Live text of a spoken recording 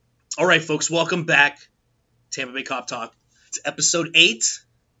All right, folks, welcome back. Tampa Bay Cop Talk. It's episode 8,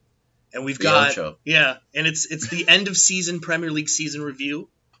 and we've got and it's the end of season Premier League season review.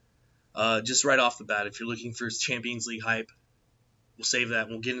 Just right off the bat, if you're looking for Champions League hype, we'll save that.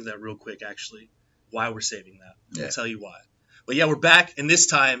 And we'll get into that real quick. Actually, why we're saving that, I'll tell you why. But yeah, we're back, and this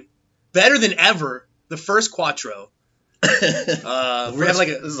time, better than ever, the first Quattro. We have this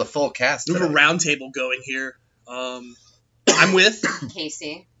is a full cast. We have a round table going here. I'm with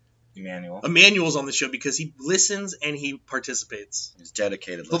Casey. Emmanuel's on the show because he listens and he participates. He's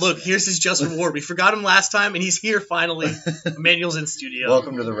dedicated. But look, here's his just reward. We forgot him last time, and he's here finally. Emmanuel's in studio.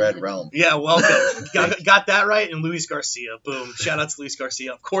 Welcome to the Red Realm. Yeah, welcome. got that right, and Luis Garcia. Boom. Shout out to Luis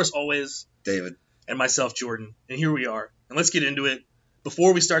Garcia. Of course, always. David. And myself, Jordan. And here we are. And let's get into it.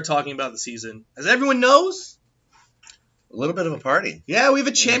 Before we start talking about the season, as everyone knows, a little bit of a party. Yeah, we have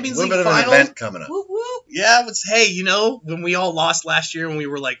a Champions League final. A little bit of an event coming up. Whoop, whoop. Yeah, hey, when we all lost last year and we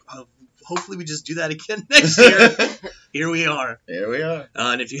were like, oh, hopefully we just do that again next year. Here we are.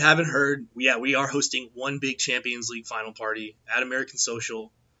 And if you haven't heard, we are hosting one big Champions League final party at American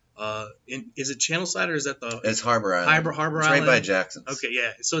Social. Is it Channelside or is that It's Harbor Island. Harbor it's Island. Right by Jackson's. Okay,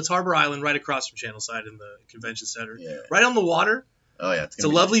 yeah. So it's Harbor Island right across from Channelside in the convention center. Yeah. Right on the water. Oh, yeah. It's a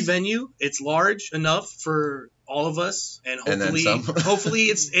lovely venue. It's large enough for all of us, and hopefully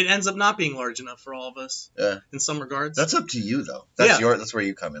it ends up not being large enough for all of us. Yeah. In some regards. That's up to you, though. That's where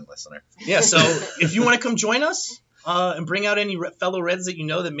you come in, listener. Yeah. So if you want to come join us and bring out any fellow Reds that you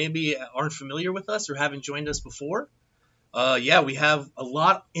know that maybe aren't familiar with us or haven't joined us before, we have a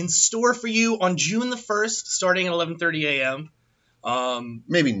lot in store for you on June the 1st, starting at 11:30 a.m.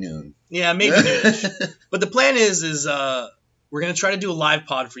 Maybe noon. Yeah, maybe noonish. But the plan is we're going to try to do a live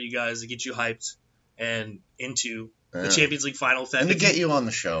pod for you guys to get you hyped and into the Champions League final. And to get you on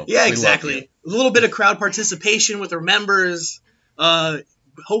the show. Yeah, exactly. A little bit of crowd participation with our members.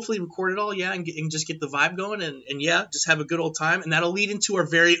 Hopefully record it all, and just get the vibe going. And just have a good old time. And that'll lead into our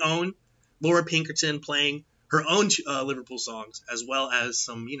very own Laura Pinkerton playing her own Liverpool songs, as well as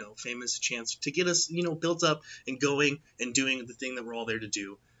some, famous chants to get us, built up and going and doing the thing that we're all there to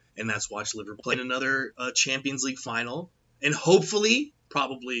do. And that's watch Liverpool play in another Champions League final. And hopefully,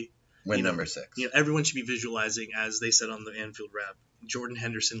 probably, win number 6. Everyone should be visualizing, as they said on the Anfield rap, Jordan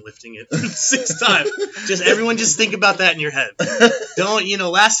Henderson lifting it 6 times. Everyone just think about that in your head. Don't,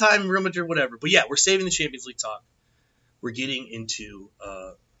 last time, Real Madrid, whatever. But yeah, we're saving the Champions League talk. We're getting into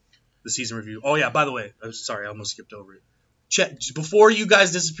the season review. Oh yeah, by the way, I'm sorry, I almost skipped over it. Before you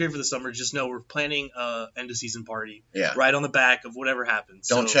guys disappear for the summer, just know we're planning end of season party. Yeah. Right on the back of whatever happens.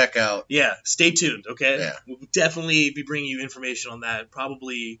 Don't check out. Yeah, stay tuned, okay? Yeah. We'll definitely be bringing you information on that,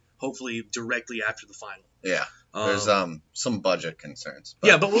 hopefully directly after the final. Yeah. There's some budget concerns.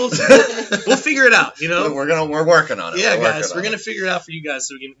 But we'll figure it out, We're working on it. Yeah, guys, we're gonna figure it out for you guys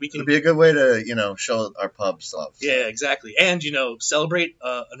so we can. It'll be a good way to show our pubs love. So. Yeah, exactly, and celebrate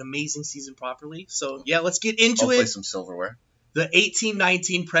an amazing season properly. So let's get into Hopefully some silverware. The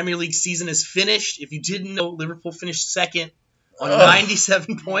 18-19 Premier League season is finished. If you didn't know, Liverpool finished second on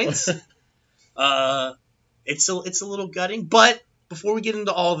 97 points. It's a little gutting, but before we get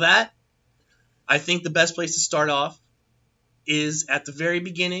into all that, I think the best place to start off is at the very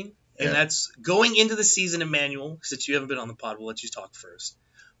beginning, and that's going into the season. Emmanuel, since you haven't been on the pod, we'll let you talk first.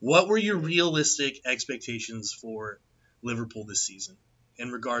 What were your realistic expectations for Liverpool this season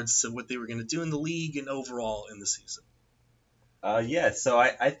in regards to what they were going to do in the league and overall in the season? So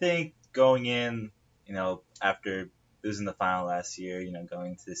I think going in, after losing the final last year,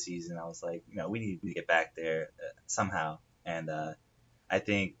 going into the season, I was like, we need to get back there somehow. And I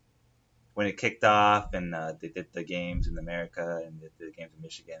think when it kicked off and they did the games in America and did the games in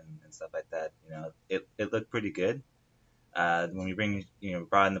Michigan and stuff like that, it looked pretty good. When we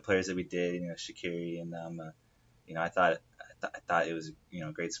brought in the players that we did, Shaqiri and I thought it was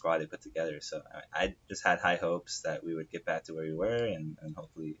a great squad they put together. So I just had high hopes that we would get back to where we were and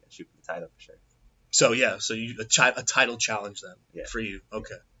hopefully shoot for the title for sure. So a title challenge then for you.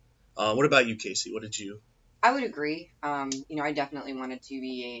 Okay. What about you, Casey? What did you? I would agree. I definitely wanted to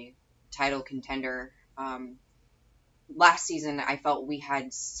be a title contender. Last season, I felt we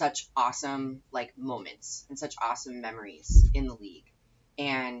had such awesome moments and such awesome memories in the league,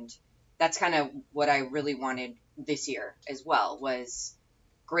 and that's kind of what I really wanted this year as well, was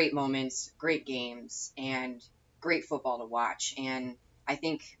great moments, great games, and great football to watch. And I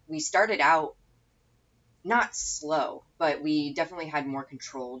think we started out not slow, but we definitely had more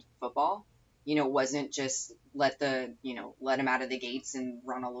controlled football. It wasn't just let them out of the gates and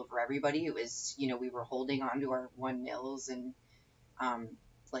run all over everybody. It was, we were holding on to our 1-0s and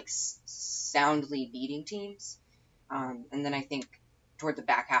soundly beating teams. And then I think toward the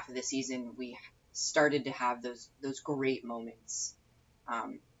back half of the season, we started to have those great moments.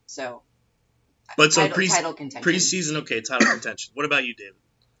 So, but so title contention. Preseason, okay, title contention. What about you, David?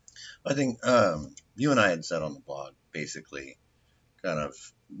 I think you and I had said on the blog, basically, kind of,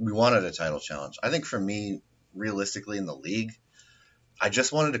 we wanted a title challenge. I think for me, realistically, in the league, I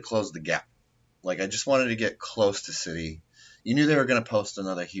just wanted to close the gap. Like, I just wanted to get close to City. You knew they were going to post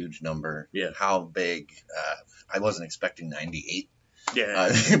another huge number. Yeah. How big? I wasn't expecting 98.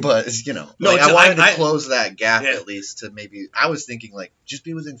 Yeah. But, you know, No, I wanted to I- close that gap Yeah. at least to maybe, I was thinking, like, just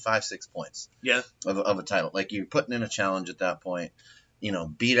be within 5-6 points Yeah. of a title. Like, you're putting in a challenge at that point. You know,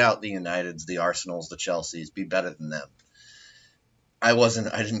 beat out the Uniteds, the Arsenals, the Chelseas, be better than them. I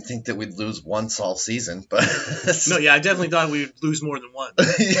didn't think that we'd lose once all season, but No, yeah, I definitely thought we would lose more than one.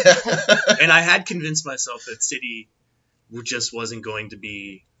 yeah. And I had convinced myself that City just wasn't going to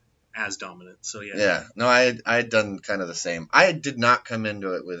be as dominant. So yeah. Yeah, no, I had done kind of the same. I did not come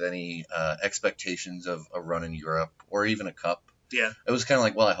into it with any expectations of a run in Europe or even a cup. Yeah. It was kind of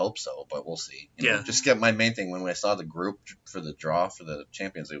like, well, I hope so, but we'll see. You know, Yeah. just get my main thing when I saw the group for the draw for the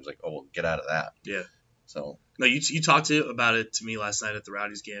Champions League, it was like, oh, well, get out of that. Yeah. So No, you talked about it to me last night at the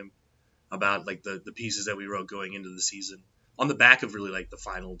Rowdies game about like the pieces that we wrote going into the season on the back of really like the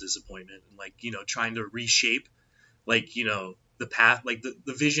final disappointment and like, you know, trying to reshape like, you know, the path, like the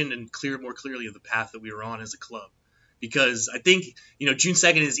vision and more clearly of the path that we were on as a club. Because I think, you know, June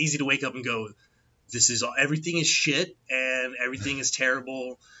 2nd is easy to wake up and go, everything is shit and everything is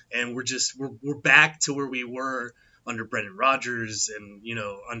terrible and we're back to where we were under Brendan Rodgers and, you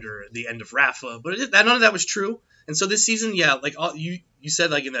know, under the end of Rafa, but none of that was true. And so this season, yeah, like you said,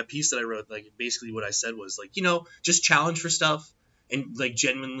 like in that piece that I wrote, like basically what I said was like, you know, just challenge for stuff and like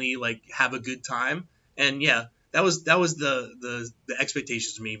genuinely like have a good time. And yeah, that was the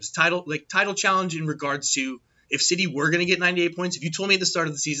expectations for me. It was title challenge in regards to if City were going to get 98 points. If you told me at the start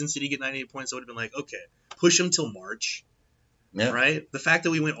of the season City get 98 points, I would have been like, okay, push them till March. yeah, Right? The fact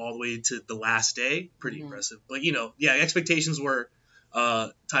that we went all the way to the last day, pretty impressive. But, you know, yeah, expectations were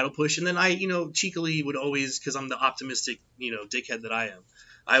title push. And then I, you know, cheekily would always, because I'm the optimistic, you know, dickhead that I am,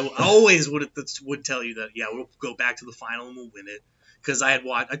 I always would tell you that, yeah, we'll go back to the final and we'll win it. Because I had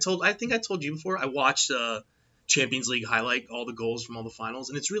watched, I think I told you before, I watched Champions League highlight all the goals from all the finals.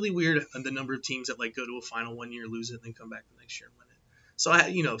 And it's really weird the number of teams that like go to a final one year, lose it, and then come back the next year and win it. So I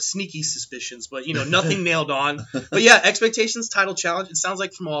had, you know, sneaky suspicions, but, you know, nothing nailed on. But yeah, expectations, title challenge. It sounds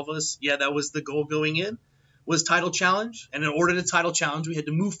like from all of us, yeah, that was the goal going in, was title challenge. And in order to title challenge, we had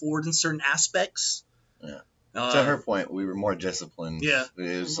to move forward in certain aspects. Yeah. To her point, we were more disciplined. Yeah.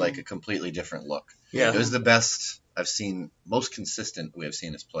 It was like a completely different look. Yeah. It was the best I've seen, most consistent we have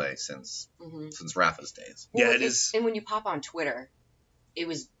seen us play since Rafa's days. Yeah, Well, it is. And when you pop on Twitter, there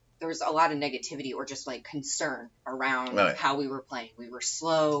was a lot of negativity or just like concern around Right. how we were playing. We were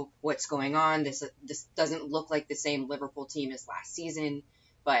slow. What's going on? This doesn't look like the same Liverpool team as last season.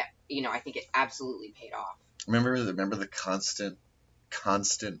 But you know, I think it absolutely paid off. Remember the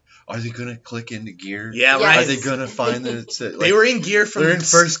constant. Are they gonna click into gear? Yeah, Yes. right. Are they gonna find that it's like, They were in gear from. they're in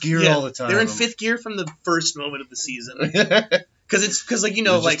first gear all the time. They're in fifth gear from the first moment of the season. it Because like, you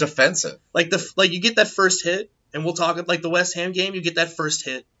know, was like just offensive. like you get that first hit, and we'll talk like the West Ham game. You get that first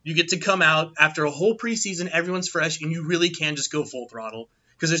hit. You get to come out after a whole preseason. Everyone's fresh, and you really can just go full throttle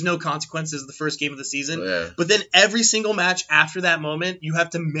because there's no consequences the first game of the season. Yeah. But then every single match after that moment, you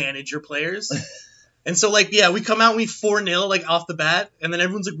have to manage your players. And so, like, yeah, we come out and we 4-0, like, off the bat. And then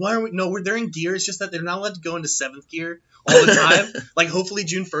everyone's like, why are we? No, they're in gear. It's just that they're not allowed to go into 7th gear all the time. Like, hopefully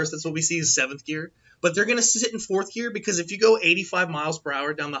June 1st, that's what we see is 7th gear. But they're going to sit in 4th gear because if you go 85 miles per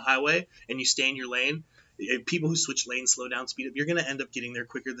hour down the highway and you stay in your lane, people who switch lanes, slow down, speed up, you're going to end up getting there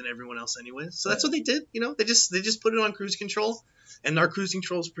quicker than everyone else anyways. So that's what they did. You know, they just put it on cruise control. And our cruise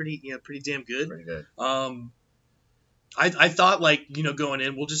control is pretty damn good. Pretty good. I thought, like, you know, going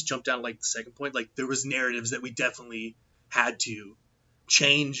in, we'll just jump down, like, the second point. Like, there was narratives that we definitely had to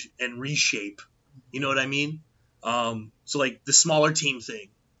change and reshape. You know what I mean? So, like, the smaller team thing.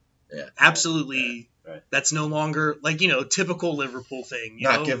 Yeah. Absolutely. Right. That's no longer, like, you know, typical Liverpool thing. You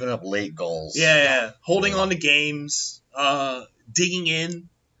Not know? giving up late goals. Yeah. Holding on to games. Digging in.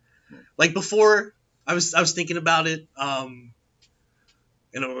 Like, before, I was thinking about it.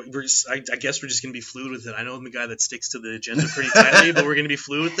 You know, I guess we're just going to be fluid with it. I know I'm the guy that sticks to the agenda pretty tightly, but we're going to be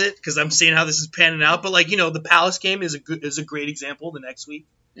fluid with it because I'm seeing how this is panning out. But, like, you know, the Palace game is a great example the next week.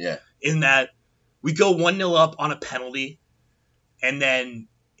 Yeah. In that we go 1-0 up on a penalty, and then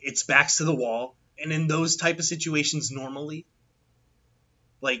it's backs to the wall. And in those type of situations normally,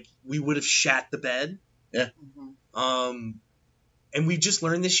 like, we would have shat the bed. Yeah. Mm-hmm. And we've just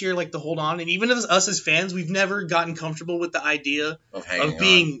learned this year, like, to hold on. And even us as fans, we've never gotten comfortable with the idea of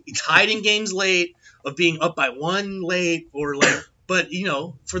being tied in games late, of being up by one late, or like. But you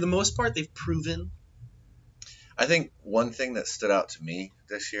know, for the most part, they've proven. I think one thing that stood out to me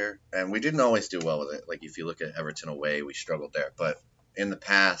this year, and we didn't always do well with it. Like if you look at Everton away, we struggled there. But in the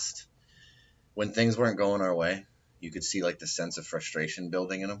past, when things weren't going our way, you could see like the sense of frustration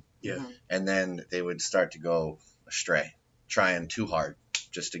building in them. Yeah. And then they would start to go astray, trying too hard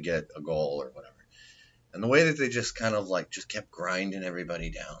just to get a goal or whatever. And the way that they just kind of like just kept grinding everybody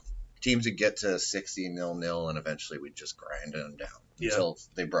down. Teams would get to 60-0-0 and eventually we'd just grind them down until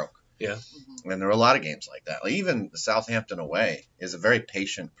they broke. Yeah. And there were a lot of games like that. Like even the Southampton away is a very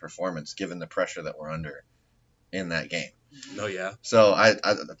patient performance given the pressure that we're under in that game. Oh yeah. So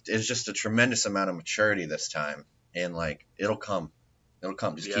it's just a tremendous amount of maturity this time, and like it'll come.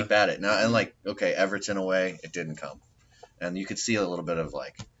 Just keep at it now. And like okay, Everton away, it didn't come, and you could see a little bit of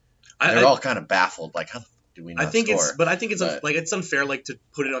like they're all kind of baffled. Like how do we not I think score? I think it's like it's unfair like to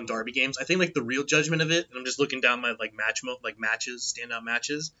put it on derby games. I think like the real judgment of it, and I'm just looking down my like matches, standout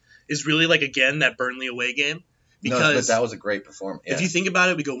matches, is really like again that Burnley away game because but that was a great performance. If you think about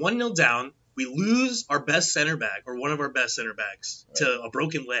it, we go 1-0 down. We lose our best center back or one of our best center backs to a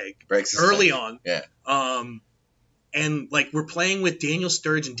broken leg early on. Yeah. And like we're playing with Daniel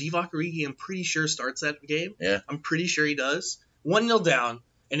Sturridge and Divock Origi. I'm pretty sure starts that game. Yeah. I'm pretty sure he does. 1-0 down.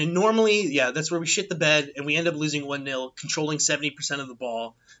 And then normally, that's where we shit the bed and we end up losing 1-0, controlling 70% of the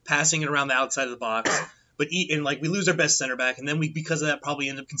ball, passing it around the outside of the box. But we lose our best center back, and then we, because of that, probably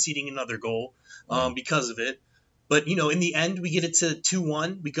end up conceding another goal because of it. But, in the end, we get it to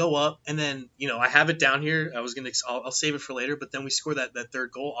 2-1. We go up, and then, I have it down here. I'll save it for later, but then we score that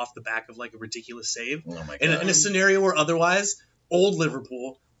third goal off the back of, like, a ridiculous save. Oh my God. In a scenario where otherwise, old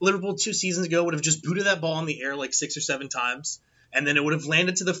Liverpool 2 seasons ago would have just booted that ball in the air like 6 or 7 times, and then it would have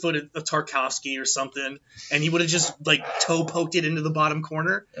landed to the foot of Tarkowski or something, and he would have just, like, toe poked it into the bottom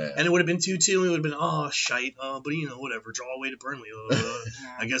corner, and it would have been 2-2, and it would have been, shite, but, whatever, draw away to Burnley.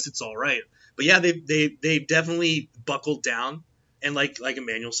 I guess it's all right. But yeah, they definitely buckled down, and like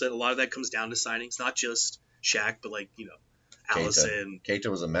Emmanuel said, a lot of that comes down to signings, not just Shaq, but Alisson. Keita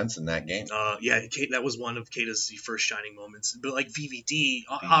was immense in that game. That was one of Keita's first shining moments. But like VVD,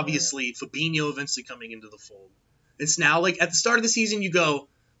 obviously Fabinho eventually coming into the fold. It's now like at the start of the season you go,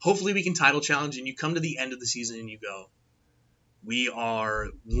 hopefully we can title challenge, and you come to the end of the season and you go, we are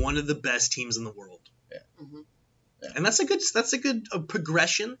one of the best teams in the world. Yeah. Mm-hmm. Yeah. And that's a good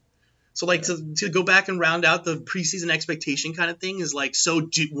progression. So, like, to go back and round out the preseason expectation kind of thing is, like,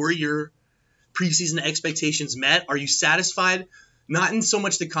 were your preseason expectations met? Are you satisfied? Not in so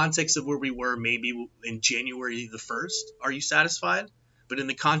much the context of where we were maybe in January the 1st. Are you satisfied? But in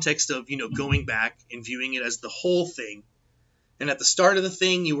the context of, going back and viewing it as the whole thing. And at the start of the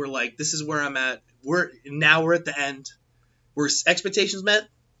thing, you were like, this is where I'm at. Now we're at the end. Were expectations met?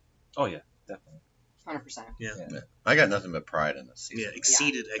 Oh, yeah, definitely. 100%. Yeah. I got nothing but pride in this season. Yeah,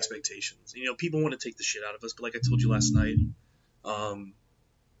 exceeded expectations. People want to take the shit out of us, but like I told you last night,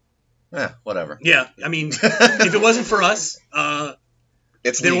 whatever. Yeah, I mean, if it wasn't for us,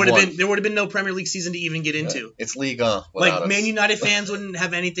 there would have been no Premier League season to even get into. Yeah. It's League without like us. Man United fans wouldn't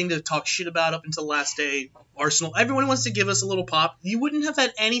have anything to talk shit about up until the last day. Arsenal, everyone wants to give us a little pop. You wouldn't have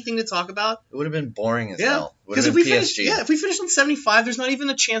had anything to talk about. It would have been boring as hell. Because if we finished in 75, there's not even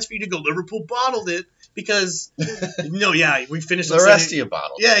a chance for you to go Liverpool bottled it because we finished. The rest of you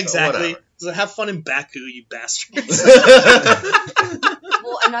bottled. Yeah, exactly. So have fun in Baku, you bastards.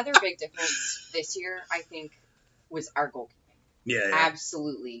 Well, another big difference this year, I think, was our goalkeeping. Yeah.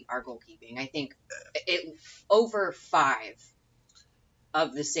 Absolutely, our goalkeeping. I think over 5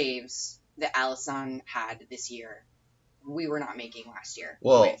 of the saves that Alisson had this year, we were not making last year.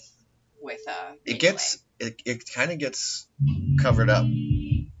 Well, with it kind of gets covered up.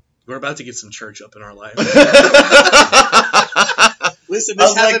 We're about to get some church up in our life. Listen,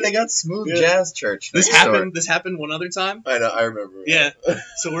 this happened. They got smooth jazz church. This happened one other time. I know. I remember. Yeah.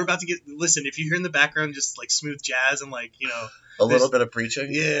 So we're about to get. Listen, if you hear in the background just like smooth jazz and like a little bit of preaching.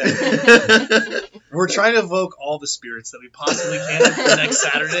 Yeah. We're trying to evoke all the spirits that we possibly can for next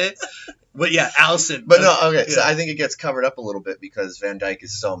Saturday. But yeah, Alisson. But no, okay. Yeah. So I think it gets covered up a little bit because Van Dijk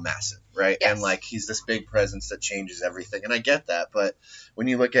is so massive, right? Yes. And like he's this big presence that changes everything, and I get that. But when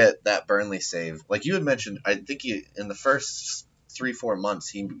you look at that Burnley save, like you had mentioned, I think in the first 3-4 months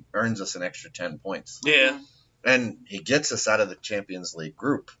he earns us an extra 10 points. Yeah. And he gets us out of the Champions League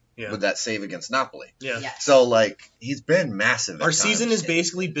group. Yeah. with that save against Napoli. Yeah. Yes. So, like, he's been massive at Our season times. is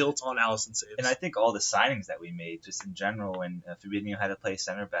basically built on Alisson saves. And I think all the signings that we made, just in general, when Fabinho had to play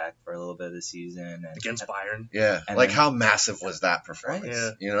center back for a little bit of the season, and against Bayern. Yeah, And like then- how massive was that performance?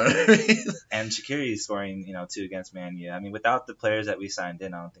 Yeah. You know what I mean? and Shaqiri scoring, 2 against Man U. I mean, without the players that we signed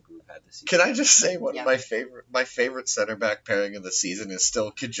in, I don't think we would have had this season. Can I just say one Yeah. of my favorite center back pairing of the season is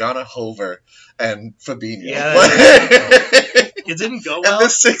still Kijana Hover and Fabinho. Yeah. Like- It didn't go And well. the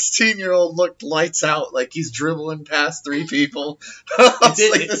 16-year-old looked lights out, like he's dribbling past 3 people. I was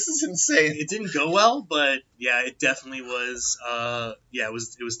did- like, this is insane. It didn't go well, but yeah, it definitely was.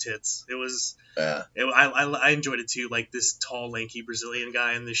 It was tits. It was. Yeah. I enjoyed it too. Like this tall, lanky Brazilian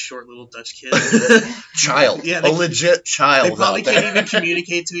guy and this short little Dutch kid. Child. Yeah, a they- legit child. They probably out there. can't even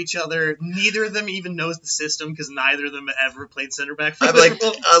communicate to each other. Neither of them even knows the system because neither of them ever played center back for I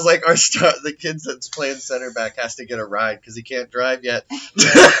was like, the kid that's playing center back has to get a ride because he can't drive yet.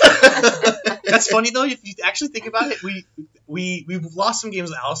 That's funny though. If you actually think about it, we lost some games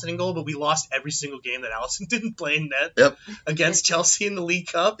with Alisson in goal, but we lost every single game that Alisson didn't play in net. Yep. Against Chelsea in the League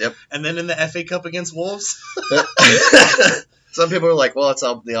Cup. Yep. And then in the FA Cup against Wolves. Some people are like, well, it's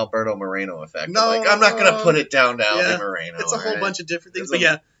the Alberto Moreno effect. No. I'm like, I'm not going to put it down to Alberto Yeah. Moreno. It's a whole bunch of different things. It's But a-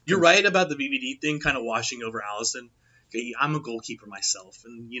 yeah, you're right about the BBD thing kind of washing over Alisson. Okay, I'm a goalkeeper myself,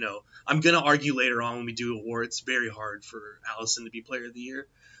 and I'm gonna argue later on when we do awards. Very hard for Alisson to be Player of the Year,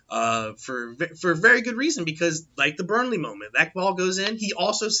 for a very good reason because like the Burnley moment, that ball goes in. He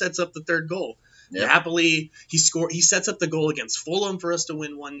also sets up the third goal. Yep. Napoli, he sets up the goal against Fulham for us to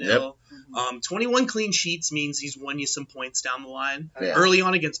win 1-0. 21 clean sheets means he's won you some points down the line. Yeah. Early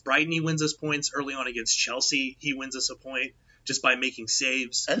on against Brighton, he wins us points. Early on against Chelsea, he wins us a point just by making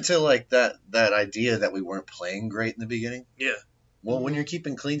saves. And to like that idea that we weren't playing great in the beginning. Yeah. Well, when you're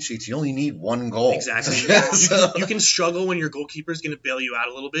keeping clean sheets, you only need 1 goal. Exactly. So- You can struggle when your goalkeeper is going to bail you out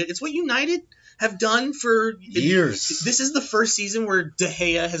a little bit. It's what United have done for years. This is the first season where De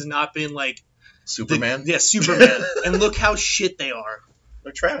Gea has not been like Superman. Superman. And look how shit they are.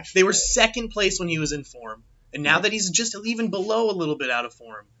 They're trash. They were second place when he was in form, and now that he's just even below a little bit out of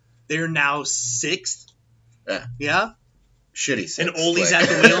form, they're now 6th. Yeah. Yeah. Shitty. Six, And Ole's like- at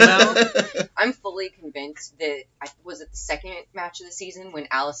the wheel now. I'm fully convinced that was it the second match of the season when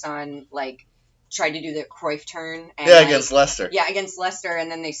Alisson tried to do the Cruyff turn and against Leicester. Yeah, against Leicester, and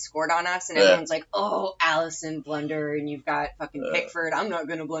then they scored on us, and Yeah. everyone's like, "Oh, Alisson blunder," and you've got fucking Pickford. I'm not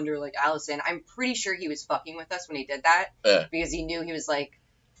gonna blunder like Alisson. I'm pretty sure he was fucking with us when he did that because he knew he was like,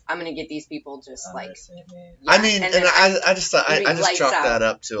 "I'm gonna get these people just like." I mean, and then I just thought I just lights chalked out. that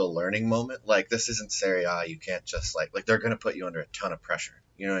up to a learning moment. Like this isn't Serie A. You can't just like they're gonna put you under a ton of pressure.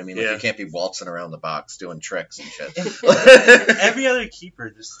 You know what I mean? Like Yeah. you can't be waltzing around the box doing tricks and shit. Every other keeper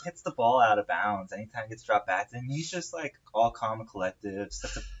just hits the ball out of bounds anytime it gets dropped back to him. He's just like all calm and collective.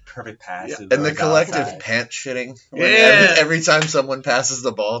 That's a perfect pass. Yeah. to And the whoever's collective outside. pant shitting. When Yeah. every time someone passes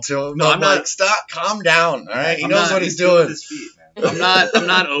the ball to him, No, I'm I'm not- like, stop, calm down. All right, he I'm knows not- what he's good with doing. his feet, man. I'm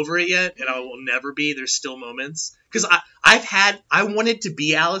not over it yet, and I will never be. There's still moments because I wanted to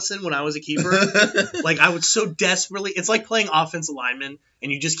be Alisson when I was a keeper. Like I would so desperately. It's like playing offensive lineman,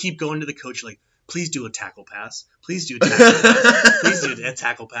 and you just keep going to the coach like, please do a tackle pass, please do a tackle pass, please do a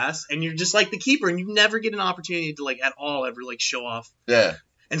tackle pass, and you're just like the keeper, and you never get an opportunity to like at all ever like show off. Yeah.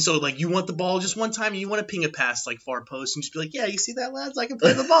 And so, like, you want the ball just one time, and you want to ping a pass, like, far post, and just be like, yeah, you see that, lads? I can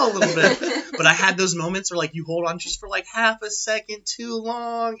play the ball a little bit. But I had those moments where, like, you hold on just for, like, half a second too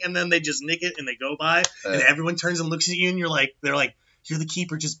long, and then they just nick it, and they go by, and everyone turns and looks at you, and they're like, you're the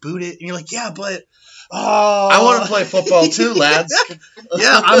keeper, just boot it. And you're like, yeah, but, oh. I want to play football too, lads.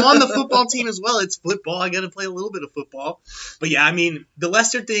 Yeah, I'm on the football team as well. It's football. I got to play a little bit of football. But, yeah, I mean, the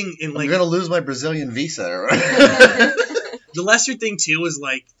Leicester thing in, I'm like... gonna lose my Brazilian visa. The Leicester thing too was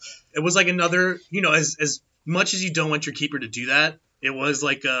like it was like another, as much as you don't want your keeper to do that, it was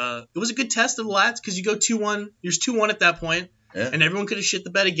like it was a good test of the lads because you go 2-1, there's 2-1 at that point, Yeah. and everyone could have shit the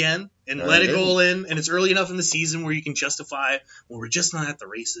bed again and No, let they a goal in, and it's early enough in the season where you can justify, well, we're just not at the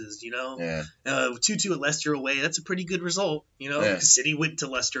races, Yeah. 2-2 at Leicester away, that's a pretty good result, Yeah. City went to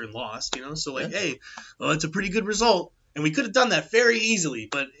Leicester and lost, so like, hey, well, it's a pretty good result. And we could have done that very easily,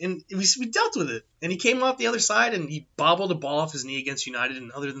 but we dealt with it. And he came off the other side and he bobbled a ball off his knee against United. And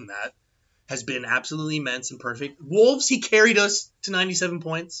other than that, has been absolutely immense and perfect. Wolves, he carried us to 97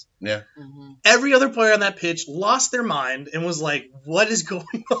 points. Yeah. Mhm. Every other player on that pitch lost their mind and was like, what is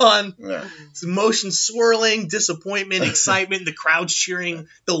going on? Yeah. It's emotion swirling, disappointment, excitement, the crowd's cheering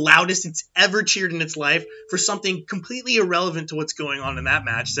the loudest it's ever cheered in its life for something completely irrelevant to what's going on in that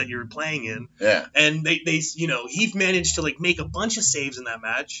match that you're playing in. Yeah. And they he managed to like make a bunch of saves in that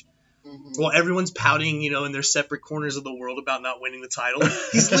match. While everyone's pouting, in their separate corners of the world about not winning the title,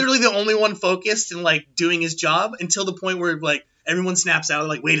 he's literally the only one focused and like doing his job until the point where like everyone snaps out,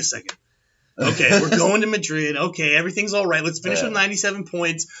 like, wait a second. Okay, we're going to Madrid. Okay, everything's all right. Let's finish with 97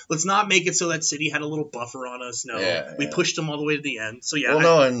 points. Let's not make it so that City had a little buffer on us. No, we pushed them all the way to the end. So yeah. Well,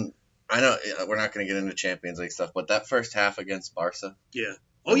 no, and I know we're not going to get into Champions League stuff, but that first half against Barca. Yeah.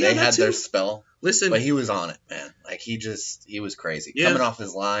 Oh yeah, they had their spell. Listen, but he was on it, man. Like he was crazy, coming off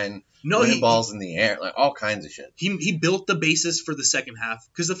his line, winning balls in the air, like all kinds of shit. He built the basis for the second half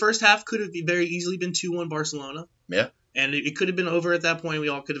because the first half could have very easily been 2-1 Barcelona. Yeah. And it could have been over at that point. We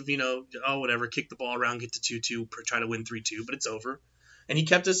all could have, whatever, kick the ball around, get to 2-2, try to win 3-2, but it's over. And he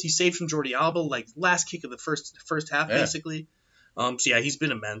kept us. He saved from Jordi Alba, like last kick of the first half, basically. So yeah, he's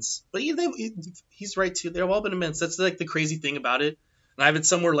been immense. But he's right too. They've all been immense. That's like the crazy thing about it. And I have it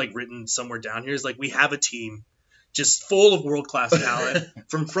somewhere like written somewhere down here. Is like we have a team just full of world class talent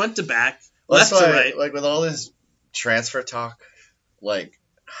from front to back, left to right. Like with all this transfer talk, like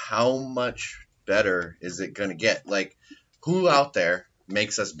how much better is it gonna get? Like who out there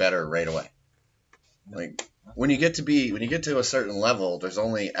makes us better right away? Like when you get to a certain level, there's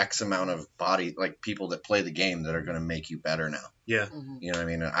only X amount of people that play the game that are gonna make you better now. Yeah. You know what I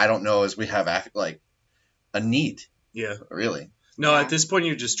mean? I don't know as we have like a need. Yeah. Really. No, at this point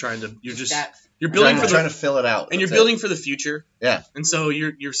you're building trying to fill it out, and you're building for the future. Yeah, and so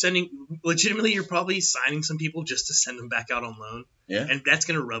you're probably signing some people just to send them back out on loan. Yeah, and that's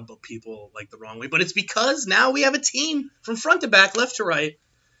gonna rub people like the wrong way. But it's because now we have a team from front to back, left to right,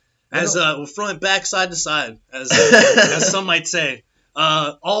 front, back, side to side, as some might say,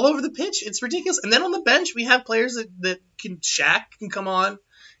 all over the pitch. It's ridiculous. And then on the bench we have players that Shaq can come on.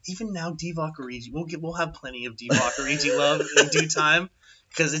 Even now, Divock Origi, we'll have plenty of Divock Origi love in due time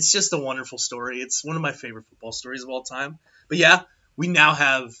because it's just a wonderful story. It's one of my favorite football stories of all time. But yeah, we now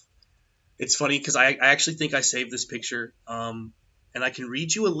have. It's funny because I actually think I saved this picture, and I can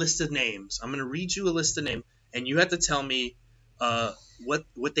read you a list of names. I'm going to read you a list of names, and you have to tell me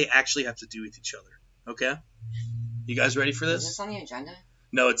what they actually have to do with each other. Okay? You guys ready for this? Is this on the agenda?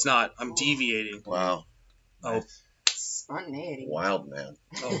 No, it's not. I'm deviating. Wow. Oh. Spontaneity. Wild man.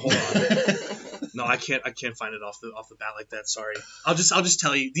 Oh, hold on. No, I can't find it off the bat like that. Sorry. I'll just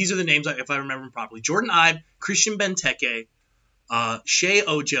tell you. These are the names if I remember them properly. Jordan Ibe, Christian Benteke, Shea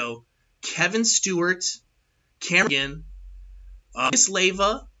Ojo, Kevin Stewart, Cameron, Miss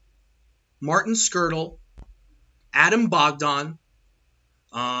Leva, Martin Skirtle, Adam Bogdan.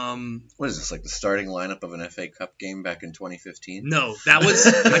 What is this, like the starting lineup of an FA Cup game back in 2015? No, that was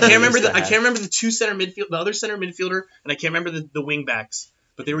I can't remember the two center midfield, the other center midfielder, and I can't remember the wing backs,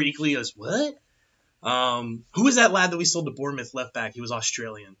 but they were equally as what? Who was that lad that we sold to Bournemouth left back? He was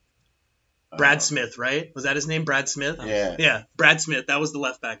Australian. Brad Smith, right? Was that his name? Brad Smith? Yeah. Yeah, Brad Smith. That was the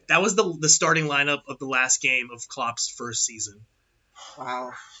left back. That was the starting lineup of the last game of Klopp's first season.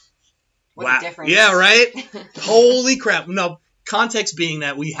 Wow. What a difference. Yeah, right? Holy crap. No. Context being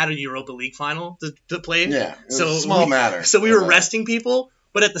that we had a Europa League final to play. Yeah, it was a small matter. So we were resting people,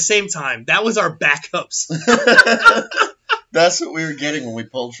 but at the same time, that was our backups. That's what we were getting when we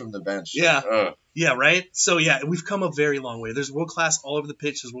pulled from the bench. Yeah. Yeah, right? So, yeah, we've come a very long way. There's world-class all over the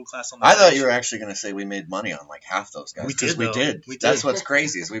pitch. There's world-class on the I pitch. thought you were actually going to say we made money on, like, half those guys. We did. We did. That's what's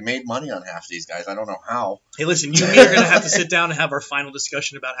crazy is we made money on half these guys. I don't know how. Hey, listen, you and me are going to have to sit down and have our final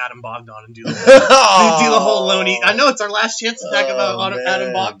discussion about Adam Bogdan and do the whole Loney. I know it's our last chance to talk about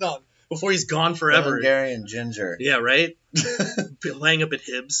Adam Bogdan before he's gone forever. Hungarian ginger. Yeah, right? Laying up at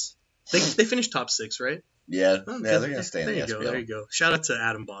Hibs. They finished top 6, right? Yeah, they're going to stay in the SPL. There you go. Shout out to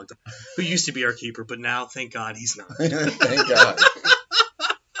Adam Bogdan, who used to be our keeper, but now, thank God, he's not. Thank God.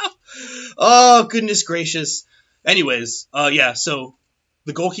 Oh, goodness gracious. Anyways, so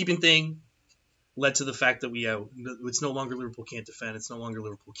the goalkeeping thing led to the fact that it's no longer Liverpool can't defend. It's no longer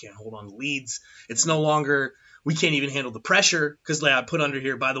Liverpool can't hold on to leads. It's no longer we can't even handle the pressure because I put under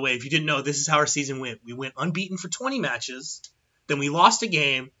here, by the way, if you didn't know, this is how our season went. We went unbeaten for 20 matches. Then we lost a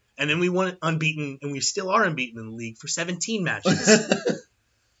game. And then we went unbeaten, and we still are unbeaten in the league for 17 matches.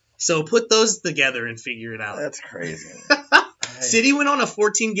 So put those together and figure it out. That's crazy. City went on a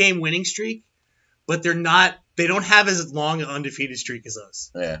 14-game winning streak, but they don't have as long an undefeated streak as us.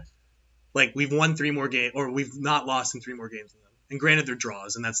 Yeah. Like, we've won 3 more games, or we've not lost in 3 more games than them. And granted, they're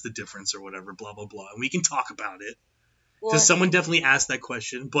draws, and that's the difference or whatever, blah, blah, blah. And we can talk about it. Because someone definitely asked that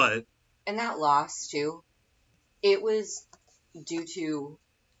question, but... And that loss, too, it was due to...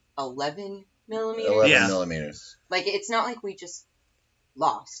 11 millimeters? 11 millimeters. Like, it's not like we just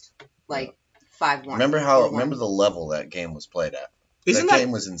lost. Like, 5-1. Remember the level that game was played at? Isn't that that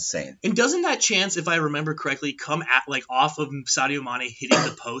game was insane. and doesn't that chance, if I remember correctly, come at like off of Sadio Mane hitting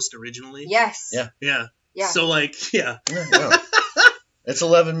the post originally? Yes. Yeah. Yeah. Yeah. So like, yeah. Yeah. It's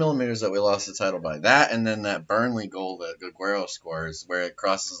 11 millimeters that we lost the title by. That and then that Burnley goal that Aguero scores where it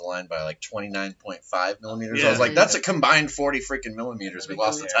crosses the line by like 29.5 millimeters. I was Yeah. like, that's a combined 40 freaking millimeters we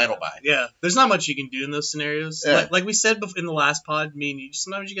lost the title by. Yeah, there's not much you can do in those scenarios. Yeah. Like we said in the last pod,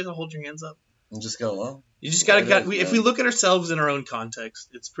 sometimes you get to hold your hands up. And just go, well, You just gotta. It is, If we look at ourselves in our own context,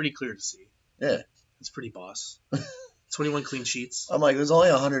 it's pretty clear to see. Yeah. It's pretty boss. 21 clean sheets. I'm like, there's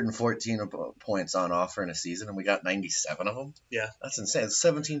only 114 points on offer in a season, and we got 97 of them. Yeah. That's insane. It's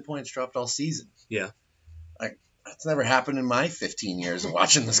 17 points dropped all season. Yeah. That's never happened in my 15 years of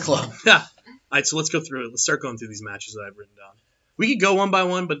watching this club. Yeah. All right, so let's go through it. Let's start going through these matches that I've written down. We could go one by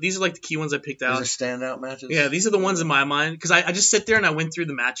one, but these are like the key ones I picked out. These are standout matches. Yeah, these are the ones in my mind because I just sit there and I went through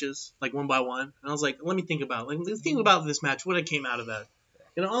the matches like one by one, and I was like, let me think about this match. What came out of that?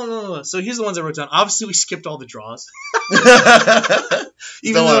 No. So here's the ones I wrote down. Obviously, we skipped all the draws.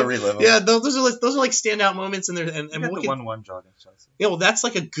 Don't want to relive them. Yeah, those are like standout moments, and You got the 1-1 draw against Chelsea. yeah, well, that's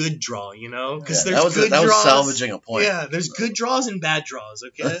like a good draw, because Yeah, there's good that was draws. salvaging a point. Yeah, there's good draws and bad draws.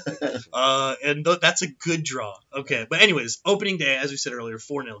 Okay, that's a good draw. Okay, but anyways, opening day, as we said earlier,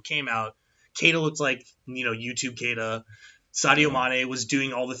 4-0 came out. Keita looked like YouTube Keita. Sadio Mane was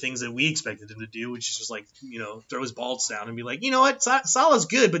doing all the things that we expected him to do, which is just like, throw his balls down and be like, you know what, Salah's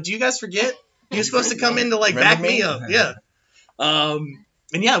good, but do you guys forget? You're supposed to come in to like Remember back me me? up. Yeah. And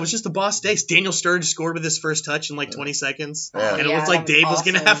yeah, it was just a boss day. Daniel Sturridge scored with his first touch in like 20 seconds. Yeah. And it Yeah, looked like that was Dave was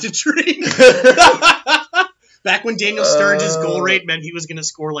going to awesome. have to drink. Back when Daniel Sturridge's goal rate meant he was going to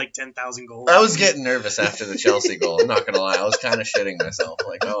score like 10,000 goals. I was getting nervous after the Chelsea goal. I'm not gonna lie. I was kind of shitting myself.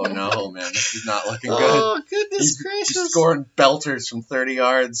 Like, oh no, man, this is not looking good. Oh, goodness He's gracious. scoring belters from 30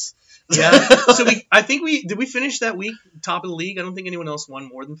 yards. Yeah. So did we finish that week top of the league? I don't think anyone else won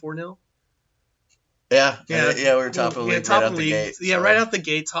more than 4-0. Yeah, Yeah. we were top of the league right out the gate. Yeah, so. right out the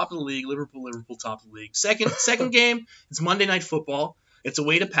gate, top of the league. Liverpool, top of the league. Second game. It's Monday Night Football. It's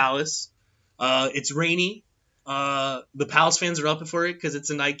away to Palace. It's rainy. The Palace fans are up for it because it's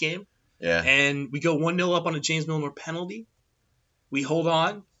a night game. Yeah, And we go 1-0 up on a James Milner penalty. We hold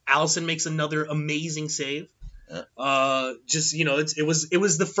on. Allison makes another amazing save. Yeah. It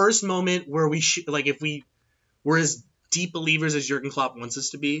was the first moment where if we were as deep believers as Jurgen Klopp wants us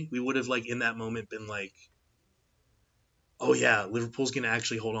to be, we would have like in that moment been like, oh yeah, Liverpool's gonna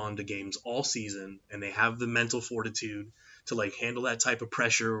actually hold on to games all season, and they have the mental fortitude to like handle that type of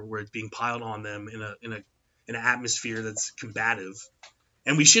pressure where it's being piled on them in an atmosphere that's combative.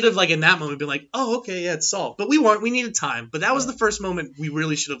 And we should have like in that moment been like, oh okay, yeah, it's solved. But we weren't. We needed time. But that was the first moment we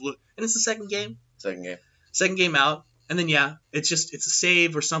really should have looked. And it's the second game. Second game out. And then, yeah, it's a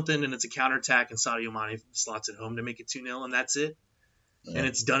save or something, and it's a counterattack, and Sadio Mane slots it home to make it 2-0, and that's it. Yeah. And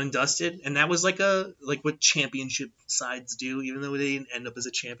it's done and dusted. And that was like what championship sides do, even though they didn't end up as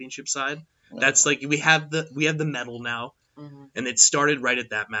a championship side. Yeah. That's like we have the medal now, Mhm. and it started right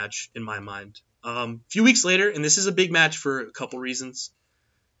at that match in my mind. A few weeks later, and this is a big match for a couple reasons.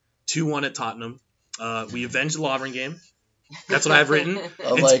 2-1 at Tottenham. We avenged the Lovren game. That's what I've written.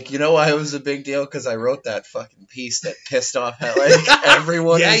 I'm like, you know why it was a big deal? Because I wrote that fucking piece that pissed off like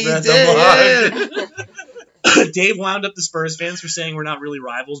everyone. Yeah, who's you read did. the blog. Yeah. Dave wound up the Spurs fans for saying we're not really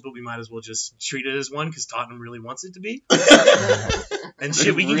rivals, but we might as well just treat it as one because Tottenham really wants it to be. And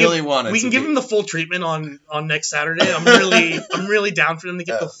shit, we can give him the full treatment on next Saturday. I'm really down for them to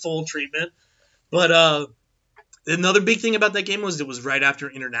get the full treatment. But another big thing about that game was it was right after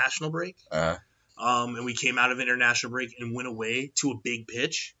international break. And we came out of international break and went away to a big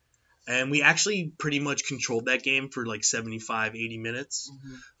pitch. And we actually pretty much controlled that game for like 75, 80 minutes.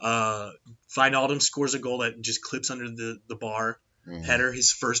 Wijnaldum scores a goal that just clips under the bar. Mhm. Header,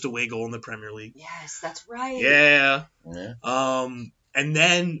 his first away goal in the Premier League. Yes, that's right. Yeah. Yeah. And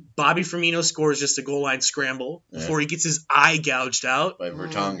then Bobby Firmino scores just a goal line scramble before he gets his eye gouged out. By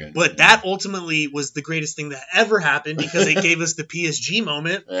Vertonghen. But that ultimately was the greatest thing that ever happened because it gave us the PSG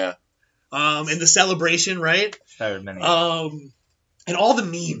moment. Yeah. And the celebration, right? Tired many. And all the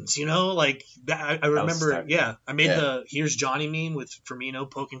memes, like that. I remember, tight. I made the "Here's Johnny" meme with Firmino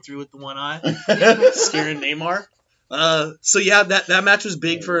poking through with the one eye, scaring Neymar. So yeah, that match was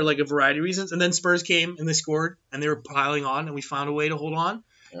big for like a variety of reasons. And then Spurs came and they scored and they were piling on and we found a way to hold on.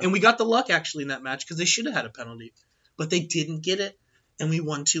 Yeah. And we got the luck actually in that match because they should have had a penalty, but they didn't get it, and we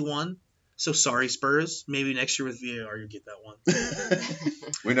won 2-1. So sorry, Spurs. Maybe next year with VAR you get that one.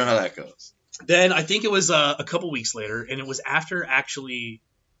 We know how that goes. Then I think it was a couple weeks later, and it was after I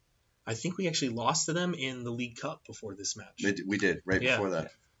think we actually lost to them in the League Cup before this match We did right Yeah. before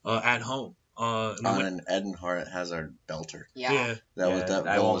that. at home. And Eden Hazard belter. Yeah. That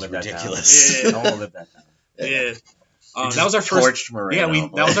I goal won't was live that down. ridiculous. Yeah. I won't live that down. Yeah. Just That was our first. torched Moreno. Yeah,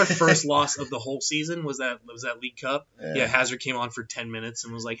 that was our first loss of the whole season. Was that League Cup? Yeah. Yeah, Hazard came on for 10 minutes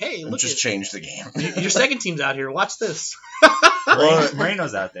and was like, "Hey, And look, just changed the game. your second team's out here. Watch this."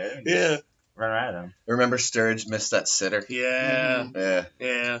 Moreno's out there. Yeah, Run around him. Remember Sturridge missed that sitter? yeah, Yeah.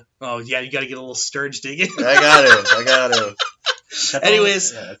 yeah. Oh yeah, you got to get a little Sturridge digging. I got to.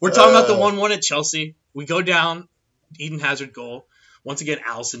 Anyways, Yeah, we're talking about the 1-1 at Chelsea. We go down, Eden Hazard goal. Once again,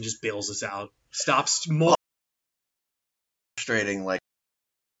 Alisson just bails us out. Stops more. Frustrating, like,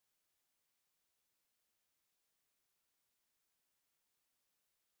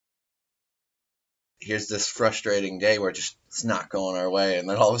 here's this frustrating day where it's not going our way, and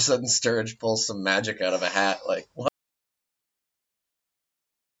then all of a sudden Sturridge pulls some magic out of a hat. Like, what?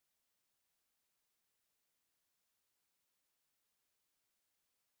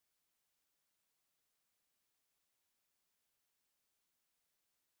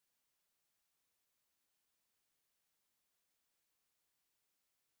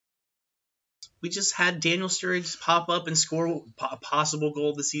 We just had Daniel Sturridge pop up and score a possible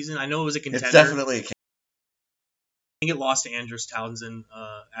goal this season. I know it was a contender. It's definitely a I think it lost to Andros Townsend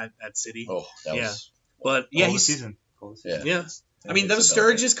at City. Oh, that Yeah. was. But yeah, Whole he's season. Yeah. yeah. I mean, that was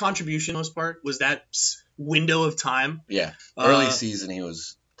Sturridge's contribution. Most part was that window of time. Yeah. Early Uh, season, he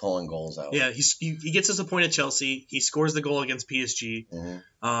was pulling goals out. Yeah, he gets us a point at Chelsea. He scores the goal against PSG.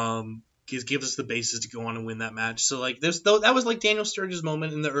 Mhm. Gives us the basis to go on and win that match. So like, that was like Daniel Sturridge's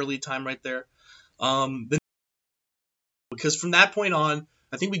moment in the early time right there. Because from that point on,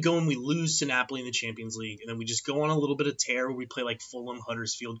 I think we go and we lose to Napoli in the Champions League, and then we just go on a little bit of tear where we play like Fulham,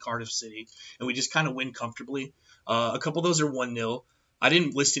 Huddersfield, Cardiff City, and we just kind of win comfortably. A couple of those are 1-0. I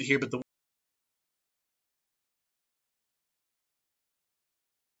didn't list it here, but the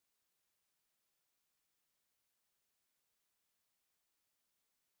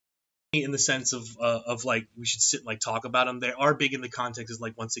in the sense of like we should sit and like talk about them. They are big in the context is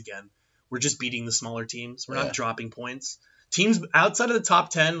like once again we're just beating the smaller teams. We're Yeah. not dropping points. Teams outside of the top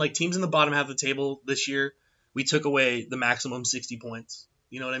 10, like teams in the bottom half of the table this year, we took away the maximum 60 points.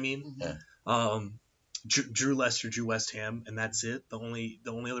 You know what I mean? Yeah. Drew Leicester, drew West Ham, and that's it. The only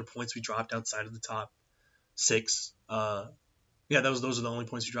other points we dropped outside of the top 6. Those are the only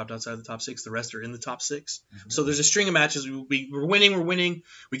points we dropped outside of the top 6. The rest are in the top 6. So there's a string of matches. We're winning.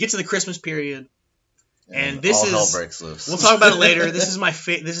 We get to the Christmas period, and this all is hell breaks loose. we'll talk about it later. This is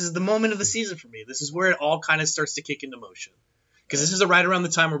this is the moment of the season for me. This is where it all kind of starts to kick into motion because this is right around the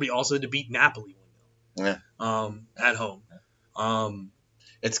time where we also had to beat Napoli 1-0. At home.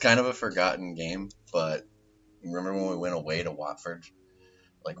 It's kind of a forgotten game, but remember when we went away to Watford,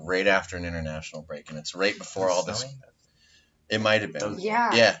 like right after an international break, and it's right before all this. It might have been.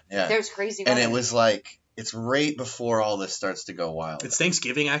 Yeah. Yeah. There's crazy. And weather. it was like it's right before all this starts to go wild. It's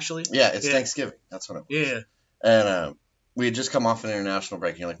Thanksgiving actually. Yeah, it's Yeah. Thanksgiving. That's what it was. Yeah. And we had just come off an international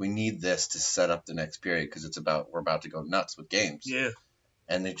break, and you're like, we need this to set up the next period because we're about to go nuts with games. Yeah.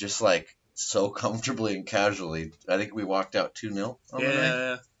 And they just like so comfortably and casually. I think we walked out 2-0 on the night.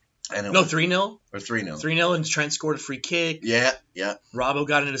 Yeah. And it No, was, 3-0. or 3-0. 3-0, and Trent scored a free kick. Yeah. Robbo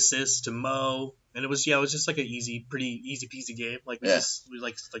got an assist to Mo, and it was just like a pretty easy peasy game. Like we Yeah. just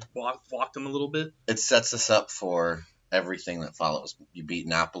walked them a little bit. It sets us up for everything that follows. You beat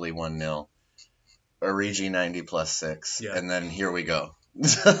Napoli 1-0, Origi 90 plus 6, Yeah. and then here we go.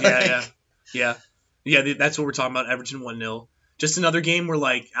 Yeah. That's what we're talking about. Everton 1-0. Just another game where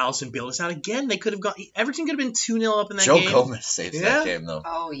like Alisson bailed us out again. They could have got Everton could have been 2-0 up in that Joe game. Gomez saves Yeah. that game though.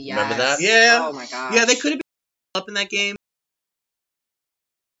 Oh yeah. Remember that? Yeah. Oh my god. Yeah, they could have been up in that game.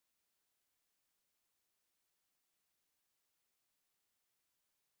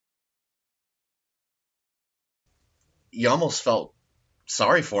 You almost felt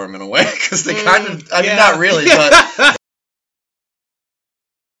sorry for him in a way because they Mm, I mean, yeah. not really, but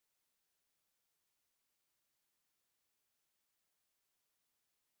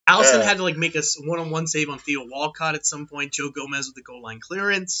Alisson had to like make a one-on-one save on Theo Walcott at some point. Joe Gomez with the goal line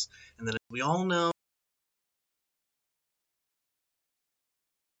clearance, and then we all know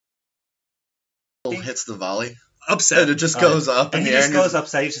hits the volley upset. and it just goes up in And the he air. just and goes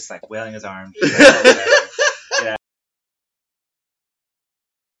upside. He's just like wailing his arms.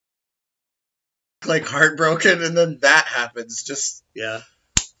 like heartbroken, and then that happens. Just Yeah.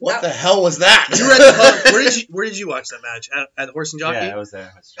 what the hell was that? You were at the pub. Where did you watch that match? At the Horse and Jockey? Yeah, I was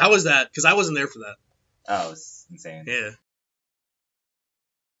there. How was that? Because I wasn't there for that. Oh, it was insane. Yeah.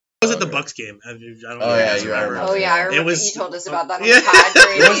 I was at the Bucks game. I don't know. Oh, yeah, if you I remember. remember. Oh yeah, I remember It was- you told us about that on Yeah. the pod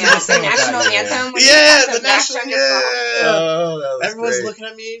during It wasn't the the same with national that, yeah. anthem. when Yeah, you had the to back national. from your phone. Yeah. Oh, that was Everyone's great. looking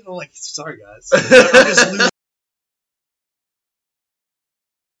at me. I'm like, sorry guys. I'm just losing.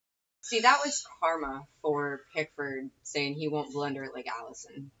 See, that was karma for Pickford saying he won't blunder like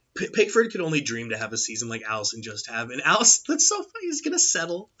Allison. Pickford could only dream to have a season like Allison just have, and Allison, that's so funny. He's gonna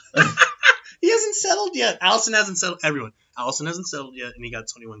settle. He hasn't settled yet. Allison hasn't settled. Everyone, Allison hasn't settled yet, and he got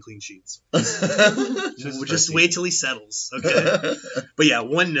 21 clean sheets. We'll just wait till he settles, okay? But yeah,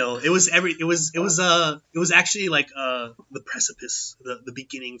 1-0. It was actually like the precipice, the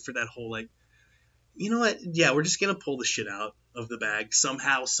beginning for that whole like, you know what? Yeah, we're just gonna pull the shit out of the bag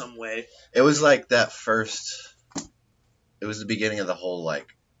somehow, some way. It was like that first. It was the beginning of the whole like.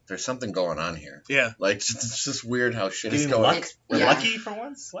 There's something going on here. Yeah. Like it's just weird how shit is Getting going. luck. We're Yeah. lucky for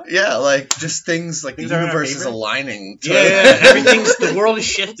once. What? Yeah, like just things like Things the are in our universe is favor? aligning. To Yeah, everything's the world is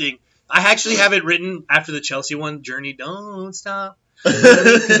shifting. I actually have it written after the Chelsea one. Journey, don't stop.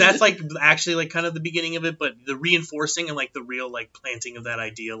 Because that's like actually like kind of the beginning of it, but the reinforcing and like the real like planting of that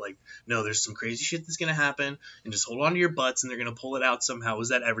idea, like no, there's some crazy shit that's gonna happen, and just hold on to your butts, and they're gonna pull it out somehow. Was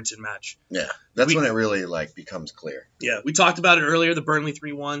that Everton match? Yeah, that's We- when it really like becomes clear. Yeah, we talked about it earlier. The Burnley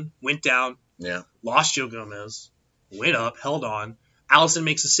 3-1 went down, Yeah, lost Joe Gomez, went up, held on. Allison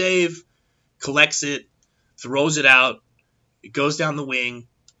makes a save, collects it, throws it out. It goes down the wing.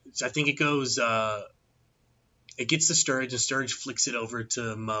 I think it goes. It gets to Sturridge, and Sturridge flicks it over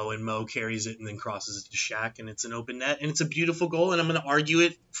to Mo, and Mo carries it and then crosses it to Shaq, and it's an open net, and it's a beautiful goal, and I'm going to argue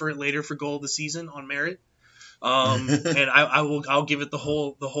it for later for goal of the season on merit. And I'll give it the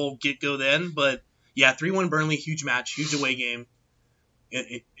whole get go then, but yeah, 3-1 Burnley, huge match, huge away game.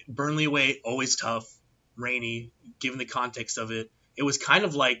 Burnley away, always tough, rainy, given the context of it. It was kind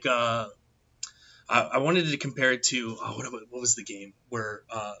of like I wanted to compare it to what was the game where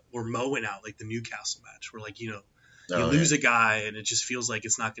Mo went out, like the Newcastle match, where like you lose a guy and it just feels like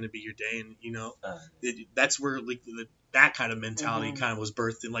it's not going to be your day, and that's where like that kind of mentality kind of was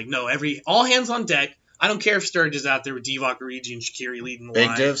birthed in like no, all hands on deck. I don't care if Sturridge is out there with Divock Origi and Shaqiri leading the Big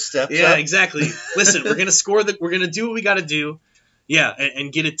line. Div steps Yeah, up. exactly. Listen, we're gonna score. We're gonna do what we got to do. Yeah,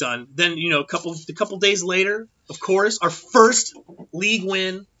 and get it done. Then a couple days later, of course, our first league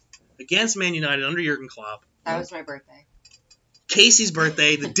win against Man United under Jurgen Klopp. That was my birthday. Casey's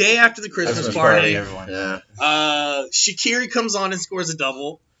birthday, the day after the Christmas Christmas party. Everyone. Yeah. Shaqiri comes on and scores a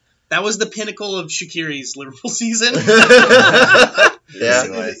double. That was the pinnacle of Shaqiri's Liverpool season.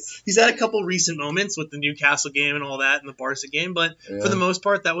 Yeah. He's had a couple recent moments with the Newcastle game and all that, and the Barca game, but for the most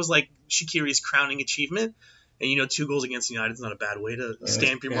part, that was like Shaqiri's crowning achievement. And 2 goals against United is not a bad way to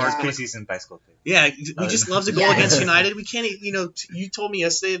stamp your mark. Preseason bicycle pick. Yeah, we just love to goal Yeah. against United. We can't, you told me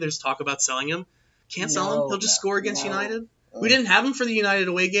yesterday there's talk about selling him. Can't sell him. He'll just score against United. We didn't have him for the United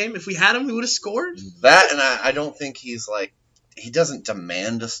away game. If we had him, we would have scored. That, and I don't think he's like, he doesn't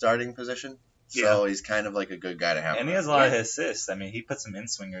demand a starting position. So he's kind of like a good guy to have. And he has a lot of assists. I mean, he put some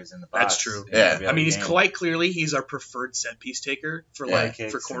in-swingers in the box. That's true. in Yeah. every I other mean, he's game. quite clearly he's our preferred set piece taker for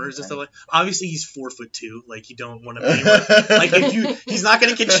Kicks for corners and and stuff like. Obviously, he's 4'2". Like you don't want to be like he's not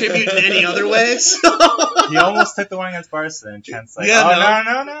going to contribute in any other way. So. He almost took the one against Barca, and Trent's like,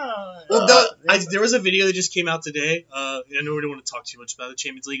 Yeah, no. Well, there was a video that just came out today. I know we don't want to talk too much about the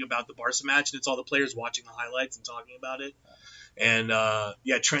Champions League, about the Barca match, and it's all the players watching the highlights and talking about it. And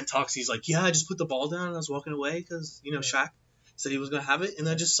Trent talks. He's like, I just put the ball down and I was walking away because Shaq said he was gonna have it, and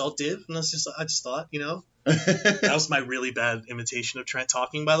I just saw Div, and I just thought, that was my really bad imitation of Trent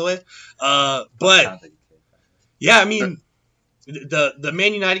talking, by the way. But yeah, I mean, the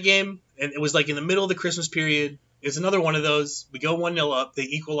Man United game, and it was like in the middle of the Christmas period. It's another one of those. We go 1-0 up. They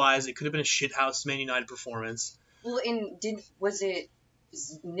equalize. It could have been a shithouse Man United performance. Well, was it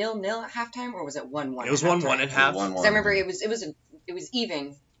 0-0 at halftime or was it 1-1? It was 1-1 at half. 'Cause I remember it was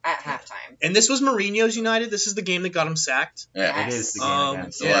even at halftime. And this was Mourinho's United. This is the game that got him sacked. Yeah. It is the Um, game.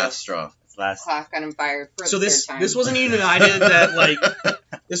 It's the Yeah. last straw. It's last. Klopp got him fired for So the this third time. this wasn't a United that like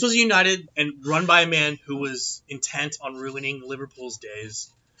this was a United and run by a man who was intent on ruining Liverpool's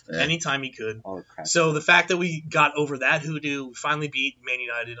days Yeah. anytime he could. Oh, crap. So the fact that we got over that hoodoo, we finally beat Man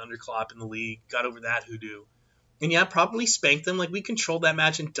United under Klopp in the league, got over that hoodoo. And probably spanked them. Like, we controlled that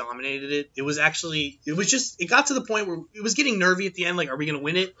match and dominated it. It got to the point where it was getting nervy at the end. Like, are we going to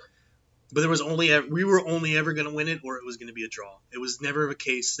win it? But we were only ever going to win it, or it was going to be a draw. It was never a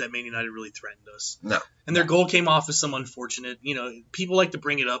case that Man United really threatened us. No. And their goal came off as some unfortunate. People like to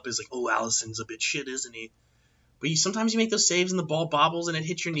bring it up as like, oh, Allison's a bit shit, isn't he? But sometimes you make those saves and the ball bobbles and it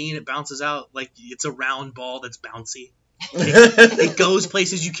hits your knee and it bounces out. Like, it's a round ball that's bouncy. It goes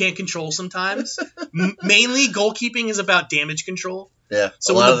places you can't control sometimes. Mainly, goalkeeping is about damage control. Yeah.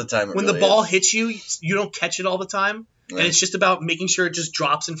 So a lot of the time, when really the ball is. hits you, you don't catch it all the time, Yeah. and it's just about making sure it just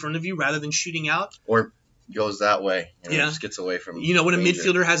drops in front of you rather than shooting out. or goes that way. Yeah. Just gets away from. You know, when a danger.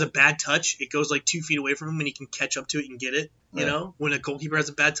 midfielder has a bad touch, it goes like 2 feet away from him, and he can catch up to it and get it. You Yeah. know, when a goalkeeper has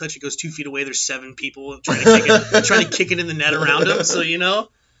a bad touch, it goes 2 feet away. There's 7 people trying to kick it in the net around him. So you know,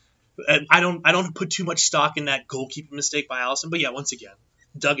 and I don't put too much stock in that goalkeeping mistake by Allison. But yeah, once again,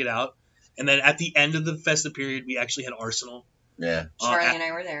 dug it out. And then at the end of the festive period, we actually had Arsenal. Yeah. Charlie Uh, and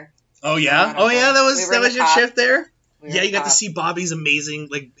I were there. Oh yeah, that We were in was the your top. shift there. We were Yeah, at you got to top. see Bobby's amazing,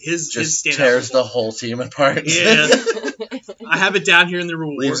 like his Just standout tears the football. whole team apart. Yeah, I have it down here in the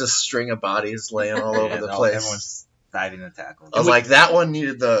reward. Leaves a string of bodies laying all over the place. Everyone's diving the tackle. I was like, that one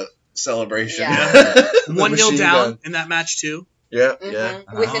needed the celebration. Yeah. The 1-0 machine down gun. in that match too. Yeah, Mhm. yeah.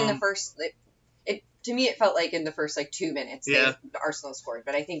 Within the Um, first, to me, it felt like in the first 2 minutes, Yeah. Arsenal scored.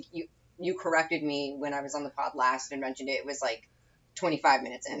 But I think you corrected me when I was on the pod last and mentioned it was 25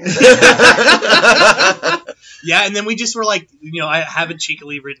 minutes in. Yeah, and then we just were like, I have it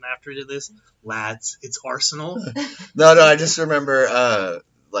cheekily written after to this, lads, it's Arsenal. No, I just remember,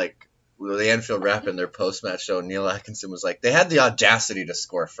 the Anfield Rap in their post-match show, Neil Atkinson was like, they had the audacity to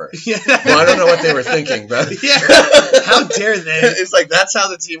score first. Yeah. Well, I don't know what they were thinking, bro. Yeah. How dare they? It's like, that's how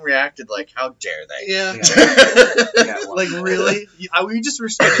the team reacted. Like, how dare they? Yeah. Yeah, well, Like, really? We just were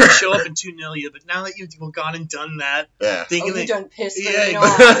expecting to show up and 2-0 you, but now that you've gone and done that, Yeah. thinking Oh, you that. done pissed Yeah, me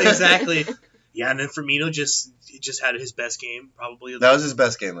off. exactly. Yeah, and then Firmino just had his best game probably That was his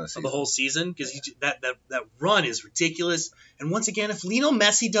best game of the of season. the whole season because that run is ridiculous. And once again, if Lionel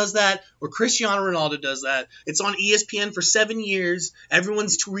Messi does that or Cristiano Ronaldo does that, it's on ESPN for 7 years.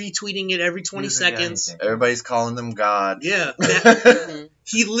 Everyone's retweeting it every 20 Doesn't get seconds. anything. Everybody's calling them God. Yeah, Mhm.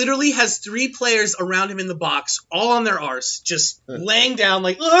 he literally has 3 players around him in the box, all on their arse, just laying down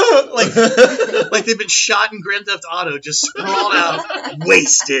like they've been shot in Grand Theft Auto, just sprawled out,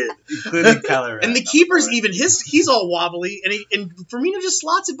 wasted. Including Keller. And the keeper's even he's all wobbly, and Firmino just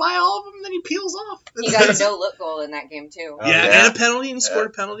slots it by all of them, and then he peels off. He got a no-look goal in that game, too. Oh, Yeah, yeah. and a penalty, and scored a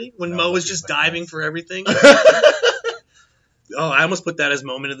penalty when No, Mo was he's just like diving nice. for everything. Oh, I almost put that as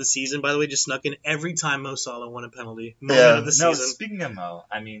moment of the season. By the way, just snuck in every time Mo Salah won a penalty. Moment Yeah. of the No, season. speaking of Mo,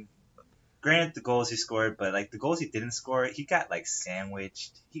 I mean, granted the goals he scored, but the goals he didn't score, he got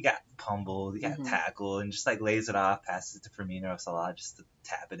sandwiched, he got pummeled, he got Mhm. tackled, and just lays it off, passes it to Firmino or Salah just to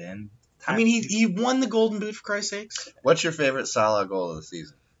tap it in. I mean, he won the Golden Boot for Christ's sakes. What's your favorite Salah goal of the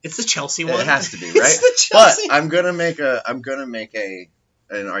season? It's the Chelsea It one. has to be, It's right? the But Chelsea. I'm gonna make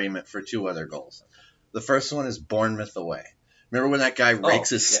an argument for 2 other goals. The first one is Bournemouth away. Remember when that guy rakes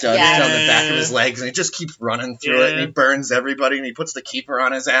his yeah. studs Yeah. down the back of his legs and he just keeps running through it and he Yeah. burns everybody and he puts the keeper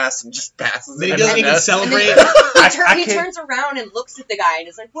on his ass and just passes Then he it. doesn't in even the net. celebrate. And then I he can't- turns around and looks at the guy and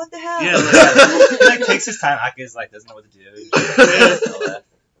is like, what the hell? Yeah, He takes his time. Aki's doesn't know what to do.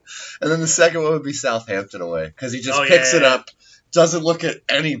 And then the second one would be Southampton away because he just Oh, picks yeah, it yeah. up, doesn't look at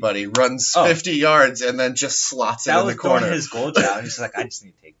anybody, runs Oh. 50 yards and then just slots it That in was the corner. throwing his goal down. He's just I just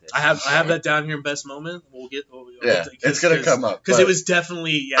need to take this. I have that down here in best moment. We'll Yeah, it's gonna come up. because but- it was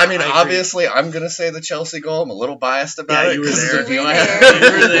definitely. Yeah, I mean, agree. obviously, I'm gonna say the Chelsea goal. I'm a little biased about Yeah, it you were because there. of the view You I were have.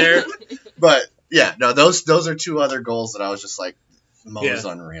 there. You were there. But yeah, no, those are 2 other goals that I was just like, Mo's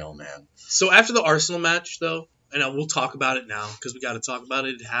Yeah. unreal, man. So after the Arsenal match, though, and we'll talk about it now because we got to talk about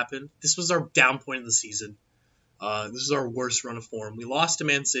it. It happened. This was our down point of the season. This is our worst run of form. We lost to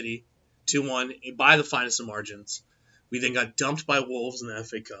Man City 2-1 by the finest of margins. We then got dumped by Wolves in the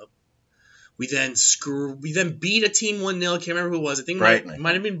FA Cup. We then beat a team 1-0. Can't remember who it was. I think Brighton. it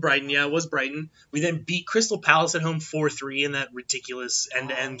might have been Brighton. Yeah, it was Brighton. We then beat Crystal Palace at home 4-3 in that ridiculous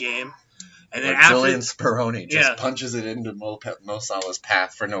end-to-end game. And then Where after, Julian Speroni just Yeah. punches it into Mo Salah's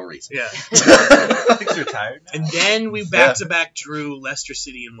path for no reason. yeah. I think he's retired now. And then we back-to-back drew Leicester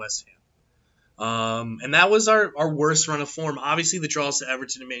City and West Ham. And that was our worst run of form. Obviously, the draws to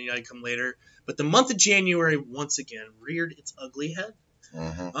Everton and Man United come later. But the month of January, once again, reared its ugly head.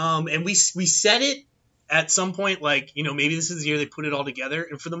 Mhm. And we said it at some point, maybe this is the year they put it all together.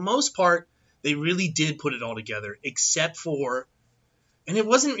 And for the most part, they really did put it all together, except for... And it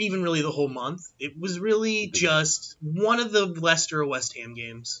wasn't even really the whole month. It was really just one of the Leicester or West Ham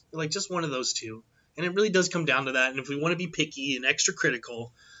games. Just one of those 2. And it really does come down to that. And if we want to be picky and extra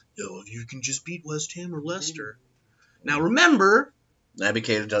critical, you can just beat West Ham or Leicester. Now remember, Naby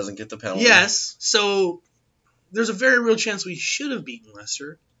Keita doesn't get the penalty. yes, so there's a very real chance we should have beaten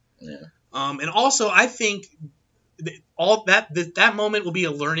Leicester. Yeah. And also, I think that moment will be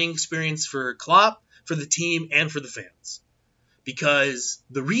a learning experience for Klopp, for the team, and for the fans. Because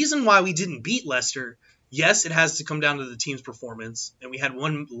the reason why we didn't beat Leicester, yes, it has to come down to the team's performance, and we had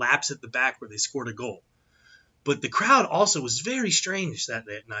one lapse at the back where they scored a goal. But the crowd also was very strange that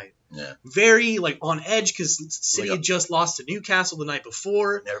night. Yeah. Very, like, on edge because City Like had just lost to Newcastle the night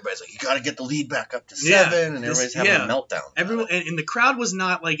before. And everybody's like, you got to get the lead back up to Yeah, 7, and everybody's having a meltdown. Everyone and the crowd was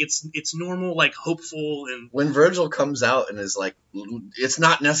not like it's normal, like hopeful and When Virgil comes out and is like, it's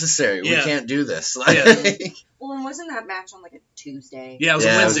not necessary. Yeah. We can't do this. Yeah. Well, and wasn't that match on like a Tuesday? yeah, it was a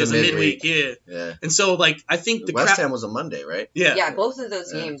Yeah, it Wednesday, was it was a a midweek, yeah. Yeah. And so like I think the West crowd, Ham was a Monday, right? yeah. Yeah, both of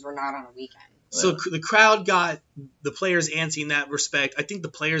those Yeah. games were not on a weekend. So the crowd got the players antsy in that respect. I think the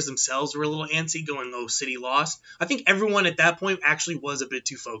players themselves were a little antsy going, oh, City lost. I think everyone at that point actually was a bit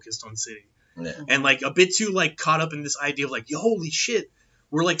too focused on City. Yeah. And like a bit too like caught up in this idea of like, yo, holy shit,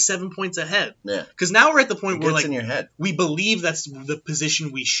 we're like 7 points ahead. Yeah. Because now we're at the It point where gets like in your head. we believe that's the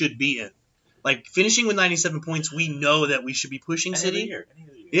position we should be in. Like finishing with 97 points, we know that we should be pushing Any other City. year, any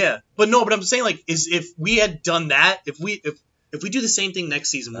other year. Yeah, but I'm saying like is if we had done that, if we do the same thing next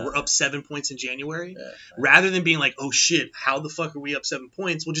season, where we're up 7 points in January, Yeah. rather than being like, oh shit, how the fuck are we up 7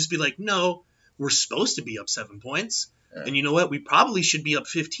 points? We'll just be like, no, we're supposed to be up 7 points, Yeah. and you know what? We probably should be up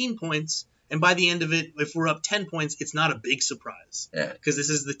 15 points. And by the end of it, if we're up 10 points, it's not a big surprise Yeah. because this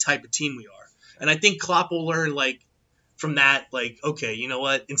is the type of team we are. And I think Klopp will learn like from that, like, okay, you know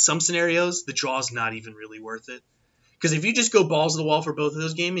what? In some scenarios, the draw's not even really worth it. Because if you just go balls to the wall for both of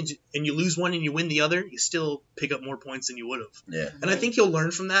those games and you lose one and you win the other, you still pick up more points than you would have. Yeah. And I think he'll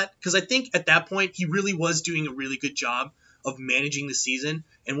learn from that because I think at that point he really was doing a really good job of managing the season.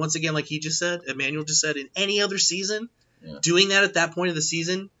 And once again, like he just said, Emmanuel just said, in any other season, Yeah. doing that at that point of the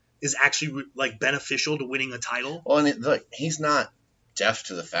season is actually like beneficial to winning a title. Well, and look, he's not deaf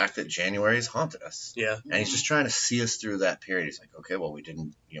to the fact that January's haunted us. Yeah. And he's just trying to see us through that period. He's like, okay, well, we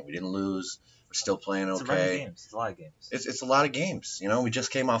didn't lose. We're still playing It's a run of okay. games. It's a lot of games. It's a lot of games. You know, we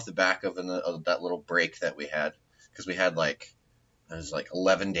just came off the back of that little break that we had because we had it was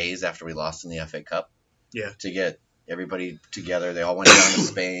 11 days after we lost in the FA Cup. Yeah. To get everybody together, they all went down to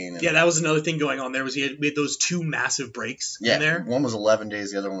Spain. And, Yeah, that was another thing going on there was we had those two massive breaks yeah. in there. One was 11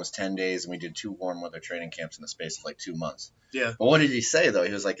 days, the other one was 10 days, and we did 2 warm weather training camps in the space of 2 months. Yeah. But what did he say though?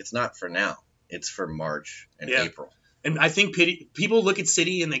 He was like, it's not for now. It's for March and Yeah. April. And I think people look at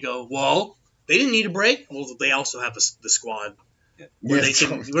City and they go, well, they didn't need a break. Well, they also have the squad where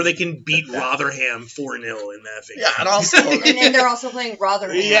they can beat Rotherham 4-0 in the FA Yeah, Cup. and also And they're also playing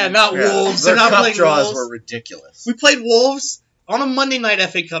Rotherham. Yeah, not Wolves. Their They're not cup playing draws Wolves. were ridiculous. We played Wolves on a Monday night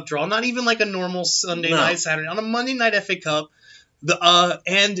FA Cup draw, not even like a normal Sunday No. night, Saturday. On a Monday night FA Cup,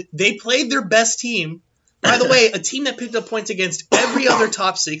 and they played their best team. By the way, a team that picked up points against every other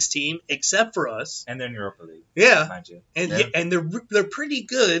top 6 team except for us. And they're in Europa League, Yeah, mind you. and Yeah. and they're pretty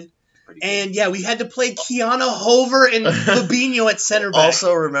good. Pretty good. And yeah, we had to play Keanu Hover and Fabinho at center back.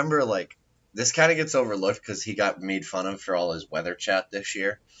 Also, remember, this kind of gets overlooked because he got made fun of for all his weather chat this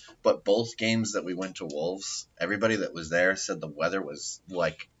year. But both games that we went to Wolves, everybody that was there said the weather was,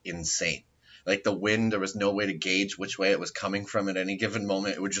 insane. The wind, there was no way to gauge which way it was coming from at any given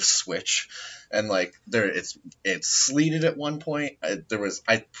moment. It would just switch. And, it sleeted at one point.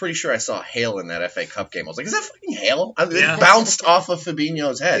 I'm pretty sure I saw hail in that FA Cup game. I was like, is that fucking hail? Yeah. It bounced off of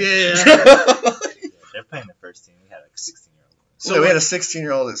Fabinho's head. Yeah. They're playing the first team. We had a 16-year-old. So we had a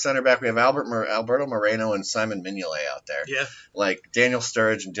 16-year-old at center back. We have Alberto Moreno and Simon Mignolet out there. Yeah. Daniel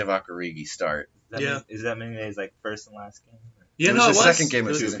Sturridge and Divock Origi start. Is that many days first and last game? Yeah, it no, was it his was. second game It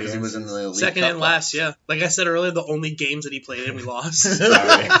of was the season because he was in the League second Cup and last, playoffs. yeah. Like I said earlier, the only games that he played in, we lost.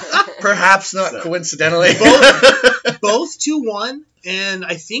 Sorry. Perhaps not So- coincidentally. Both 2-1, and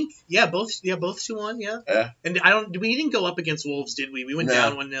I think both 2-1, yeah. Yeah. And we didn't go up against Wolves, did we? We went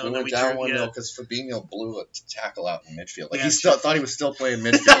down 1-0, We and then went we down drew. 1-0 because Fabinho blew a tackle out in midfield. Yeah, He still thought he was still playing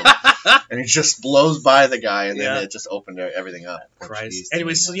midfield, and he just blows by the guy, and then Yeah. it just opened everything up. Christ.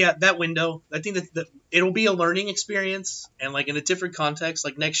 Anyway, so yeah, that window, I think that it'll be a learning experience, and in a different context.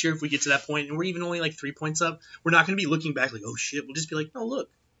 Next year, if we get to that point, and we're even only 3 points up, we're not going to be looking back oh shit. We'll just be like, oh look,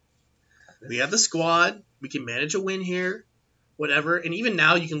 we have the squad, we can manage a win here, whatever. And even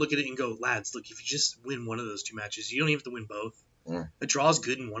now, you can look at it and go, lads, look, if you just win one of those 2 matches, you don't even have to win both. Mm. A draw's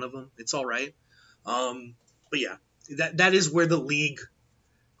good in one of them. It's all right. But yeah, that is where the league,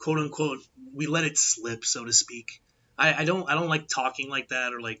 quote unquote, we let it slip, so to speak. I don't like talking like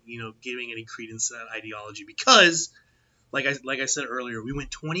that or giving any credence to that ideology because, like I said earlier, we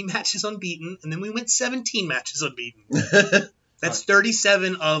went 20 matches unbeaten and then we went 17 matches unbeaten. That's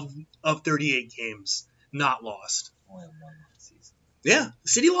 37 of 38 games not lost. Only one last season. Yeah,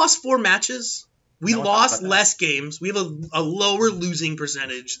 City lost 4 matches. We No one lost thought about less games. We have a lower losing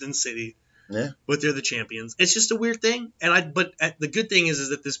percentage than City. Yeah. But they're the champions. It's just a weird thing. But the good thing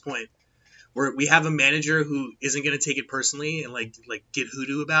is at this point, we have a manager who isn't going to take it personally and get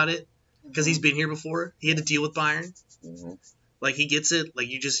hoodoo about it. because he's been here before. He had to deal with Bayern. Mhm. Like, he gets it. Like,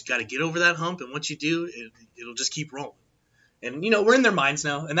 you just got to get over that hump, and once you do, it'll just keep rolling. And, we're in their minds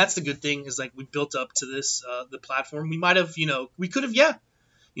now, and that's the good thing is, like, we built up to this, the platform. We might have, we could have,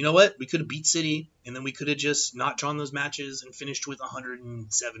 you know what? We could have beat City, and then we could have just not drawn those matches and finished with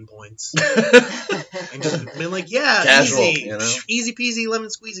 107 points. And just been like, Casual, easy. Easy peasy, lemon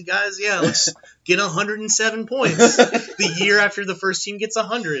squeezy, guys. Yeah, let's get 107 points the year after the first team gets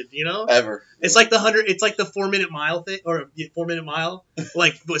 100, Ever. It's like the 4-minute mile thing, or 4-minute mile.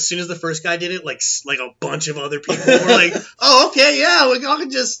 Like, as soon as the first guy did it, like a bunch of other people were like, oh, okay, yeah, we can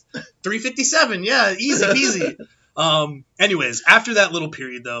just 357, yeah, easy peasy. Anyways, after that little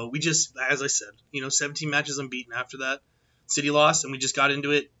period, though, we just, as I said, 17 matches unbeaten after that. City lost, and we just got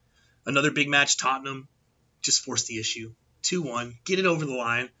into it. Another big match, Tottenham, just forced the issue. 2-1, get it over the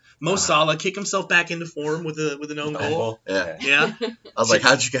line. Mo Salah kick himself back into form with an own goal. Yeah. Yeah. I was like,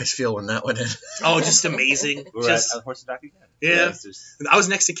 how'd you guys feel when that went in? Oh, just amazing. We're Just, at the horse's back again. yeah. Just, I was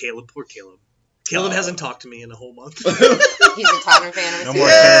next to Caleb. Poor Caleb. Caleb hasn't talked to me in a whole month. He's a Tottenham fan. No more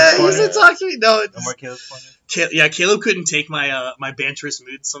Yeah, Caleb's he hasn't Corner. talked to me. No, no more Caleb's Corner. Caleb couldn't take my my banterous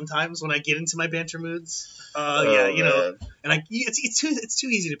moods sometimes when I get into my banter moods. Man. And it's too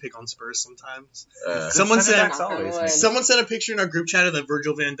easy to pick on Spurs sometimes. Someone Someone Center said backs always. someone sent a picture in our group chat of the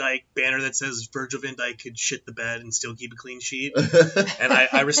Virgil van Dijk banner that says Virgil van Dijk could shit the bed and still keep a clean sheet. And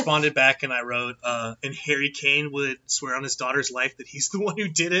I responded back and I wrote, and Harry Kane would swear on his daughter's life that he's the one who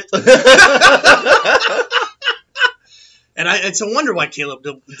did it. And it's a wonder why Caleb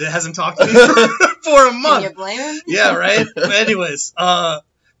hasn't talked to me for a month. Can you blame him? Yeah, right. But anyways, but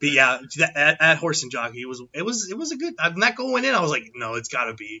yeah, at Horse and Jockey, it was a good. That goal went in. I was like, no, it's got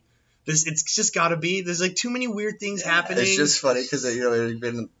to be this. It's just got to be. There's like too many weird things happening. It's just funny because it had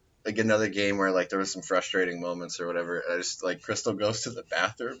been like another game where like there was some frustrating moments or whatever. And I just like Crystal goes to the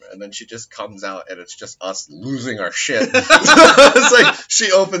bathroom and then she just comes out and it's just us losing our shit. It's like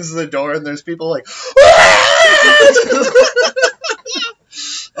she opens the door and there's people like,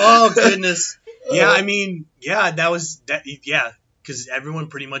 oh goodness. Yeah, I mean, that was that. Yeah, because everyone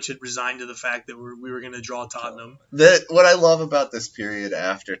pretty much had resigned to the fact that we were going to draw Tottenham. What I love about this period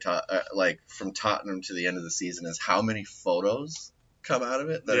after like from Tottenham to the end of the season is how many photos come out of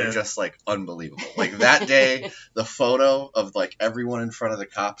it that are just like unbelievable. Like that day, the photo of like everyone in front of the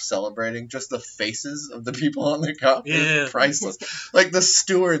Kop celebrating, just the faces of the people on the Kop is priceless. Like the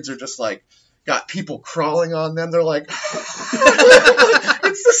stewards are just like got people crawling on them. They're like,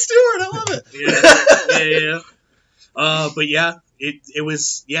 it's the steward. I love it. Yeah. But yeah, it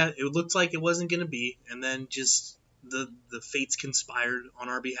was. Yeah, it looked like it wasn't gonna be, and then just the fates conspired on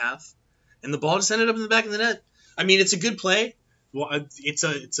our behalf, and the ball just ended up in the back of the net. I mean, it's a good play. It's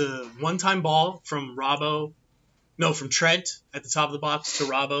a one-time ball from Trent at the top of the box to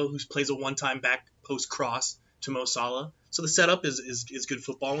Robbo, who plays a one-time back post cross to Mo Salah. So the setup is good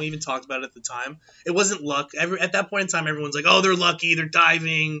football. We even talked about it at the time. It wasn't luck. At that point in time, everyone's like, "Oh, they're lucky. They're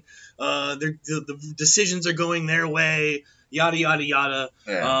diving. The decisions are going their way. Yada yada yada."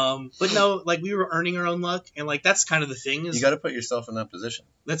 Yeah. But no, like we were earning our own luck, and like that's kind of the thing. You got to put yourself in that position.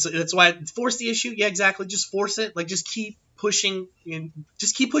 That's why I force the issue. Yeah, exactly. Just force it. Like just keep pushing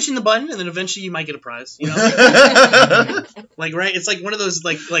the button, and then eventually you might get a prize. Like right, it's like one of those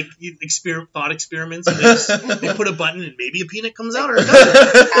like thought experiments. Where they put a button and maybe a peanut comes out or it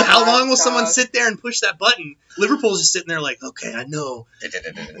doesn't. How long will someone sit there and push that button? Liverpool's just sitting there like, okay, I know.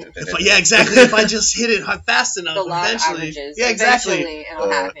 Yeah, exactly. If I just hit it fast enough, The law of eventually, averages. yeah, exactly. Eventually it'll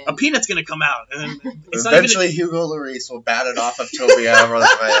happen. A peanut's gonna come out, and then it's Eventually, not even. Hugo Lloris will bat it off of Toby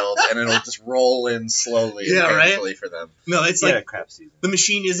Alderweireld, and it'll just roll in slowly and Yeah, right? painfully for them. No, it's Yeah, like crap season. the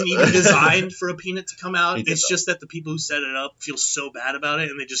machine isn't even designed for a peanut to come out. He did It's that. just that the people who set it up feel so bad about it,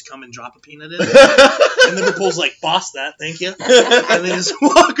 and they just come and drop a peanut in. And Liverpool's like, boss that, thank you. And they just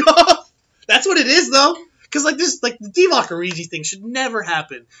walk off. That's what it is, though. Because, like, this, like, the Divock Origi thing should never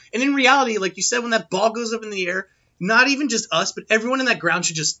happen. And in reality, like you said, when that ball goes up in the air, not even just us, but everyone in that ground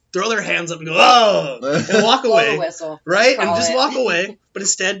should just throw their hands up and go, oh, and walk Blow the away. whistle. Right? Call And just it. walk away. But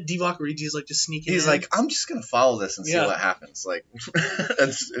instead, Divock Origi is, like, just sneaking He's in. like, I'm just gonna follow this and see Yeah. what happens. Like,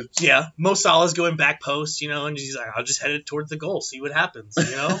 it's Yeah, Mo Salah's going back post, and he's like, I'll just head it towards the goal, see what happens,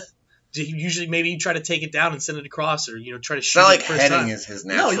 Usually, maybe you try to take it down and send it across, or try to it's shoot not it like first heading time. is his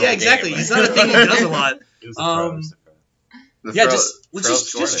No, natural. yeah, exactly. game. It's not a thing he does a lot. It was a pro. It was a pro. The Yeah, throw-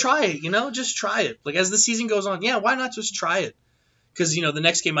 just try it. Just try it. Like as the season goes on, yeah, why not just try it? Because the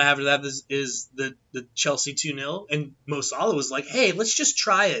next game I have after that is the Chelsea 2-0, and Mo Salah was like, hey, let's just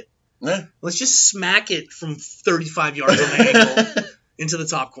try it. Yeah. Let's just smack it from 35 yards on the ankle into the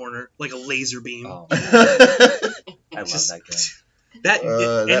top corner like a laser beam. Oh, I love Just- that game. That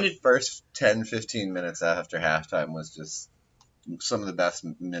and That first 10, 15 minutes after halftime was just some of the best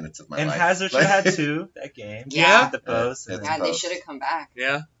minutes of my And life. Hazard should have had 2 that game. Yeah. With the post. Yeah, And Yeah, then, they both. should have come back.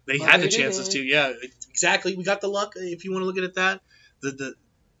 yeah, they Well, had the they chances didn't. to. Yeah, exactly. We got the luck. If you want to look at it that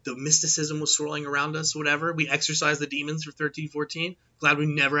the mysticism was swirling around us. Whatever. We exorcised the demons for 13-14. Glad we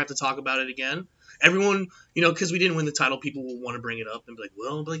never have to talk about it again. Everyone, because we didn't win the title, people will want to bring it up and be like,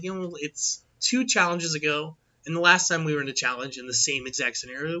 well, but it's 2 challenges ago. And the last time we were in a challenge in the same exact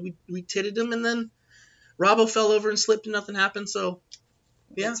scenario, we titted them, and then Robbo fell over and slipped, and nothing happened. So,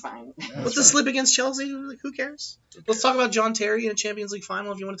 yeah. It's fine. What's the slip against Chelsea? Like, who cares? Let's talk about John Terry in a Champions League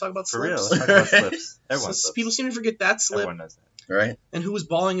final if you want to talk about for slips. real, let's talk about slips. Everyone slips. People seem to forget that slip. Everyone knows that. Right? And who was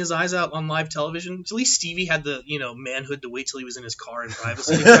bawling his eyes out on live television. At least Stevie had the, manhood to wait till he was in his car in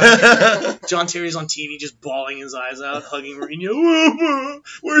privacy. John Terry's on TV just bawling his eyes out, hugging Mourinho.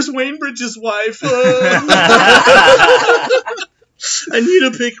 Where's Wayne Bridges' wife? I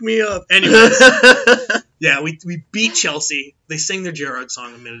need to pick me up. Anyways, yeah, we beat Chelsea. They sang their Gerrard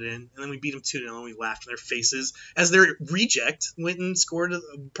song a minute in, and then we beat them 2-0, and we laughed in their faces as their reject went and scored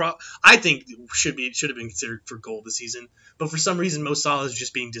I think should have been considered for goal this season. But for some reason, Mo Salah is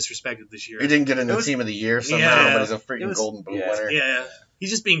just being disrespected this year. He didn't get into Team of the Year somehow, Yeah. but he's a freaking Golden Boot winner. Yeah.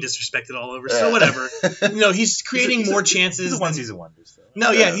 He's just being disrespected all over. Yeah. So whatever. He's creating more chances. He's a one-season wonder, so. No,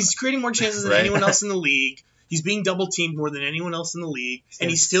 yeah, Yeah. he's creating more chances than Right. anyone else in the league. He's being double teamed more than anyone else in the league, and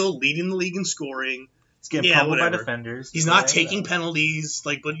he's still leading the league in scoring. He's getting Yeah, pummeled by whatever. defenders. He's not taking penalties,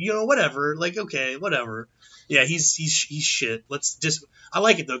 but whatever. Okay, whatever. Yeah, he's shit. I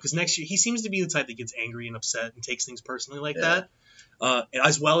like it though, because next year he seems to be the type that gets angry and upset and takes things personally like that.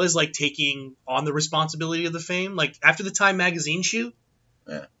 As well as taking on the responsibility of the fame. Like after the Time magazine shoot,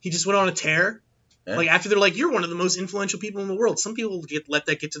 he just went on a tear. Yeah. Like after they're like, you're one of the most influential people in the world. Some people let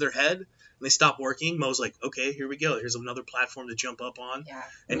that get to their head and they stop working. Mo's like, okay, here we go. Here's another platform to jump up on. Yeah.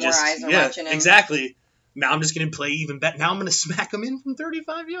 And More eyes are watching him. exactly. Now I'm just going to play even better. Now I'm going to smack him in from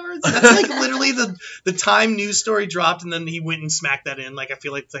 35 yards. That's literally the Time news story dropped, and then he went and smacked that in. I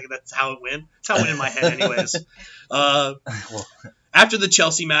feel like that's how it went. That's how it went in my head anyways. After the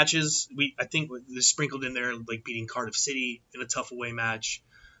Chelsea matches, I think they sprinkled in there beating Cardiff City in a tough away match.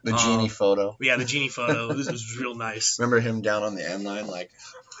 The genie photo. Yeah, the genie photo. It was real nice. Remember him down on the end line,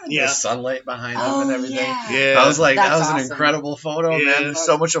 Yeah. the sunlight behind him Oh, and everything. yeah. Yeah. I was like, That's that was an awesome. incredible photo, Yeah. man. There's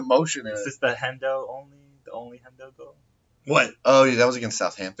so much emotion in Is it. this the only Hendo goal? What? Oh, yeah, that was against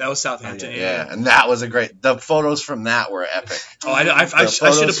Southampton. That was Southampton. Yeah, and that was the photos from that were epic. Oh, I The should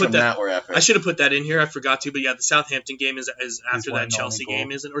have photos put from that. were epic. I should have put that in here. I forgot to. But yeah, the Southampton game is after one that and Chelsea only goal.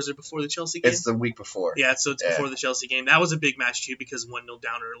 game, isn't? Or is it before the Chelsea game? It's the week before. Yeah, so it's Yeah. before the Chelsea game. That was a big match too because 1-0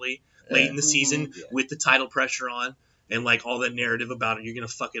 down early, late in the season, Yeah. with the title pressure on, and all that narrative about it. You're gonna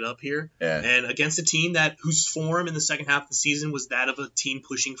fuck it up here, Yeah. and against a team whose form in the second half of the season was that of a team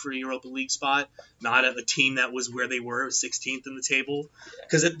pushing for a Europa League spot, not a team that was where they were 16th in the table,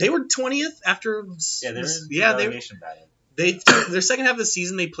 because they were 20th after. Yeah, they're in yeah, the they relegation battle. their second half of the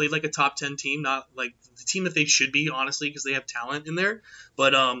season they played like a top 10 team, not like the team that they should be, honestly, because they have talent in there.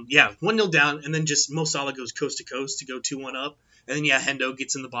 But 1-0 down, and then just Mo Salah goes coast to coast to go 2-1 up, and then Hendo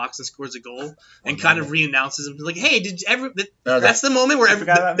gets in the box and scores a goal and kind of reannounces him like, hey, did you ever? That's the moment where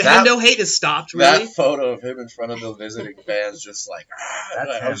forgot about the that. Hendo hate has stopped. Really, That photo of him in front of the visiting fans, just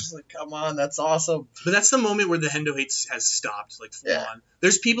That's I was just like, come on, that's awesome. but that's the moment where the Hendo hate has stopped, full Yeah. on.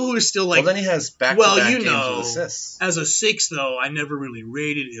 There's people who are still Well, then he has back-to-back games with assists. As a 6, though, I never really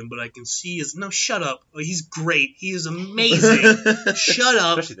rated him, but I can see no, shut up. He's great. He is amazing. Shut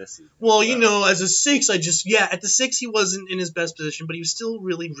up. Especially this season. Well, as a 6, at the 6 he wasn't in his best position, but he was still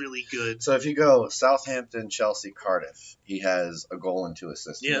really, really good. So if you go Southampton, Chelsea, Cardiff, he has a goal and 2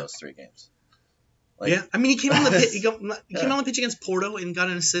 assists in Yeah. those 3 games. Yeah, I mean, he came on the pitch. He came on the pitch against Porto and got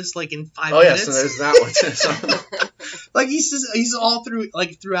an assist in 5 Oh yeah, minutes. so there's that one too. So, He's all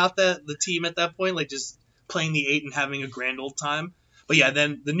throughout the team at that point, just playing the 8 and having a grand old time. But yeah,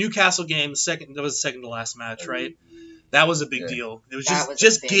 then the Newcastle game, that was the second to last match, right? That was a big Yeah. deal. It was That was a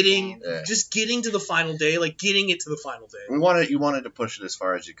just big getting game. Yeah. just getting to the final day, getting it to the final day. you wanted to push it as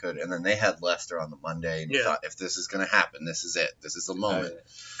far as you could, and then they had Leicester on the Monday, and you Yeah. thought, if this is going to happen, this is it. This is the moment.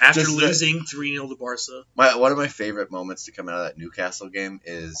 After Just losing 3-0 to Barca. One of my favorite moments to come out of that Newcastle game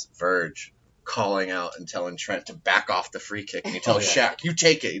is Verge calling out and telling Trent to back off the free kick, and he tells Shaq, "You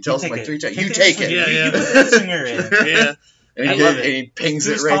take it." He tells him take it. 3 times, Take "You it. take it." Yeah, yeah. You put that singer in. Yeah, And I he, love did, it. and he pings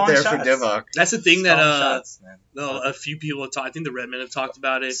He it was right calling there for shots. Divock. that's the thing that Calling shots, man. a few people have talked. I think the Redmen have talked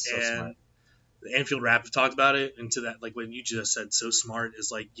about it, So and smart. the Anfield Rap have talked about it, and to that, like what you just said, so smart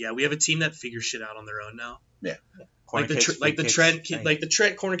is like, yeah, we have a team that figures shit out on their own now. Corner kicks, Like the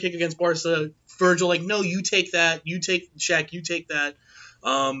Trent corner kick against Barca. Virgil, like, no, you take that. You take Shaq. You take that.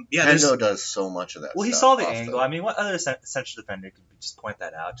 Hendo does so much of that. Well, he stuff saw the off angle. I mean, what other central defender could just point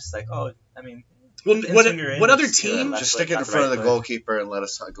that out? Just like, oh, I mean, what other team? Just stick it in front of the goalkeeper and let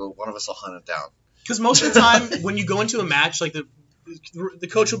us go. One of us will hunt it down. Because most of the time, when you go into a match, like the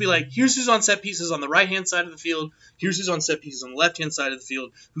coach will be like, here's who's on set pieces on the right-hand side of the field. Here's who's on set pieces on the left-hand side of the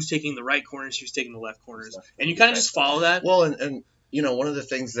field. Who's taking the right corners, who's taking the left corners. And you kind of just follow that. Well, and you know, one of the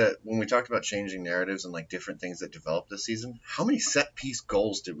things that when we talked about changing narratives and like different things that developed this season, how many set-piece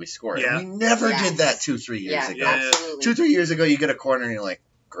goals did we score? Yeah. And we never did that 2-3 years ago. Yeah. Absolutely. 2-3 years ago, you get a corner and you're like,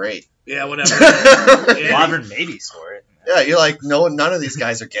 great. Yeah, whatever. Robert maybe score it. Yeah, you're like, no, none of these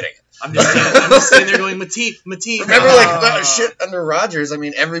guys are getting it. I'm just sitting there going, Matip. Remember, like, shit under Rodgers, I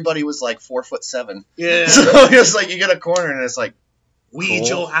mean, everybody was like 4'7". Yeah. So it's like, you get a corner and it's like, We cool.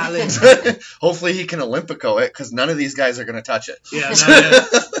 Joe Allen. Hopefully he can Olympico it, because none of these guys are going to touch it. Yeah,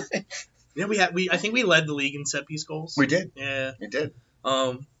 I think we led the league in set piece goals. We did. Yeah. We did.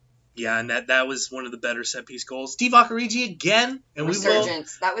 Yeah, and that was one of the better set piece goals. Divock Origi again, and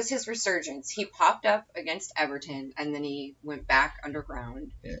resurgence. That was his resurgence. He popped up against Everton, and then he went back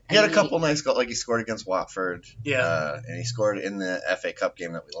underground. Yeah. He had a couple nice goals, like he scored against Watford. Yeah. And he scored in the FA Cup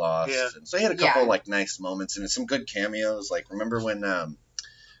game that we lost. Yeah. And so he had a couple like nice moments and some good cameos. Like, remember when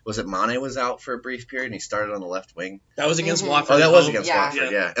was it Mane was out for a brief period and he started on the left wing? That was against Watford. Oh, that was against Yeah.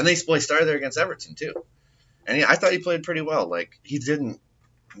 Watford, yeah. And they started there against Everton too. And I thought he played pretty well. Like, he didn't,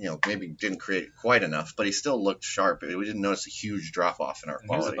 maybe didn't create quite enough, but he still looked sharp. We didn't notice a huge drop off in our He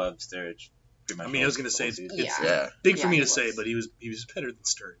was quality. above Sturridge. I mean, I was going to say, it's Yeah. big for Yeah, me he to say, was. but he was better than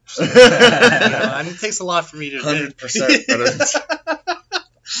Sturridge. 100% It takes a lot for me to admit. better.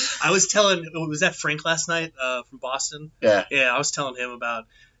 I was telling, was that Frank last night from Boston? Yeah. Yeah, I was telling him about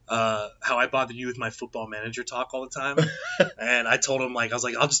how I bothered you with my football manager talk all the time. And I told him, I was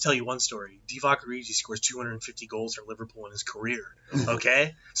like, I'll just tell you one story. Divock Origi scores 250 goals for Liverpool in his career.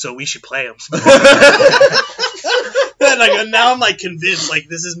 Okay? So we should play him. And now I'm convinced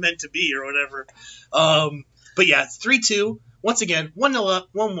this is meant to be or whatever. But yeah, 3-2. Once again, 1-0 up,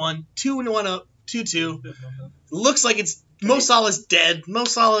 1-1, 2-1 up, 2-2. Looks like it's Mo Salah's dead. Mo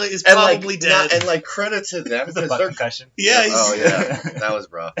Salah is probably dead. And credit to them It's a because butt they're concussion. Yeah, oh yeah, that was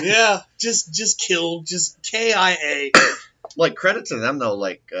rough. yeah, just killed, just KIA. Credit to them though.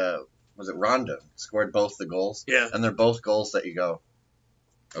 Was it Ronda scored both the goals? Yeah. And they're both goals that you go,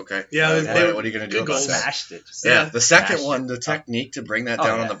 okay. Yeah, what are you gonna do good about goals. that? Smashed it. Just Yeah, the second smashed one, it. the technique to bring that Oh,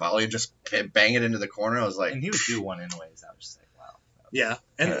 down yeah. on the volley and just bang it into the corner, I was like, And he would do one anyways. I was just like, wow. Yeah,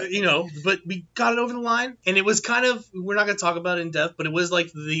 and but we got it over the line, and it was kind of, we're not gonna talk about it in depth, but it was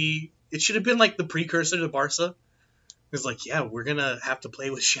it should have been the precursor to Barca. It was yeah, we're gonna have to play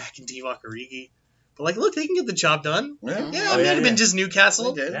with Shaq and Divock Origi, but look, they can get the job done. yeah. Yeah, it may have been just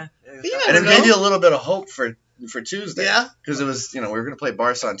Newcastle. They did. Yeah. Yeah, And it I gave know. you a little bit of hope for Tuesday. Yeah, Because it was, we were going to play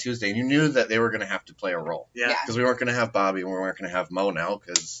Barca on Tuesday, and you knew that they were going to have to play a role. yeah. Yeah. Because we weren't going to have Bobby, and we weren't going to have Mo now,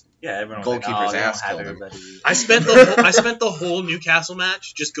 because Yeah, everyone was Goalkeeper's like, oh, ass they don't killed have him. everybody. I spent the whole Newcastle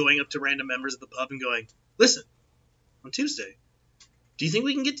match just going up to random members of the pub and going, listen, on Tuesday, do you think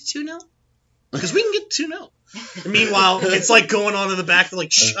we can get to 2-0? Because we can get to 2-0. And meanwhile, it's going on in the back. They're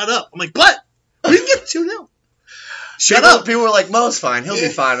like, shut up. I'm like, but we can get 2-0. Shut up. People were like, Mo's fine. He'll be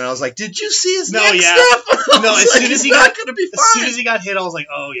fine. And I was like, did you see his No, neck yeah. snap? No, as soon as he got going to be As fine. soon as he got hit, I was like,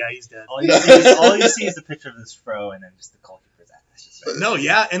 oh, yeah, he's dead. All you see is the picture of this fro and then just the goalkeeper's ass. Just right No,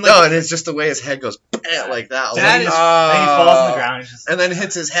 yeah. And No, and it's just the way his head goes like that. I was That like, is- Then he falls on the ground. He's just And then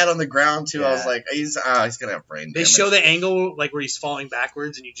hits his head on the ground, too. I was Yeah. like, he's going to have brain damage. they show the angle where he's falling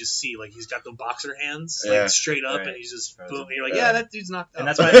backwards, and you just see he's got the boxer hands Yeah. straight up, Right. and he's just Frozen. boom. And you're like, Yeah. yeah, that dude's knocked out. And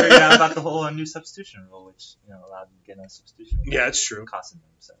that's when I figured out about the whole new substitution rule, which allowed them to get no substitution. Yeah, it's true. Costing them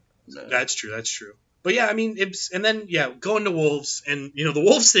so. That's true. But yeah, I mean, going to Wolves, and the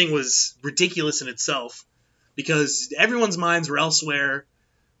Wolves thing was ridiculous in itself because everyone's minds were elsewhere,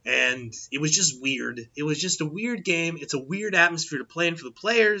 and it was just weird. It was just a weird game. It's a weird atmosphere to play in for the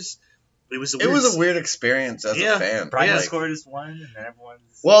players. It was a weird experience as Yeah. a fan. Brighton Yeah. scored his one, and then everyone's.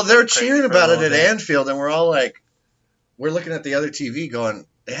 Well, they're crazy cheering for a about it little at bit. Anfield, and we're all like, we're looking at the other TV going,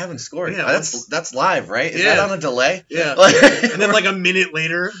 they haven't scored. Yeah, That's live, right? Is Yeah. that on a delay? Yeah. Like- And then a minute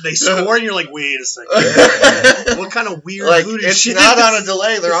later, they score, and you're like, wait a second. What kind of weird Like, voodoo it's shit not is on a this?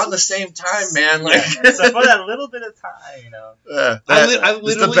 delay. They're on the same time, man. Like, So for that little bit of time, I it's the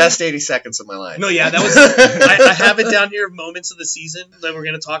literally- best 80 seconds of my life. No, yeah, that was. I have it down here. Moments of the season that we're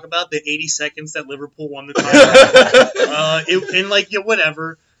going to talk about. The 80 seconds that Liverpool won the title.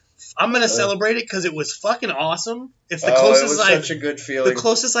 Whatever. I'm gonna celebrate it because it was fucking awesome. It's the it closest was such a good feeling. the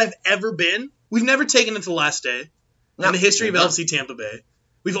closest I've ever been. We've never taken it to the last day in the history of LFC Tampa Bay.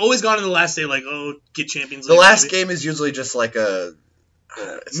 We've always gone to the last day like, oh, get Champions League. The last game is usually just like a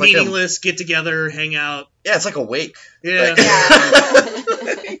it's meaningless, get together, hang out. Yeah, it's like a wake. Yeah.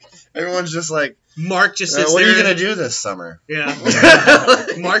 Like, everyone's just like, Mark just sits what there. are you going to do this summer? Yeah.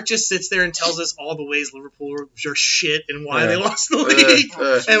 Mark just sits there and tells us all the ways Liverpool are shit and why they lost the league.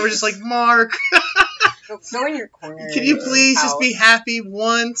 And we're just like, Mark, Go in your corner. can you please just be happy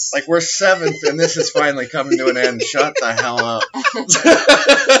once? Like, we're 7th and this is finally coming to an end. Shut the hell up.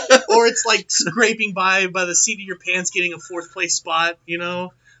 Or it's like scraping by the seat of your pants getting a 4th place spot, you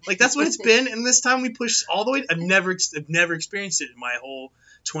know? Like, that's what it's been. And this time we pushed all the way. I've never experienced it in my whole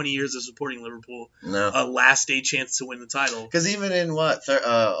 20 years of supporting Liverpool. No. A last day chance to win the title. Because even in 08,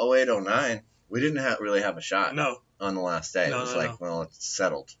 09, we didn't really have a shot. No. On the last day. It was well, it's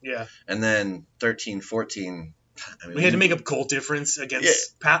settled. Yeah. And then 13, 14. I mean, we had to make a goal difference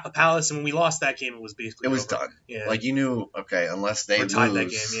against Palace, and when we lost that game, it was basically over. done. Yeah. Like, you knew, okay, unless they lose, tied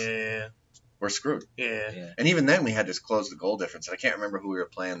that game. we're screwed. Yeah. And even then, we had to close the goal difference. I can't remember who we were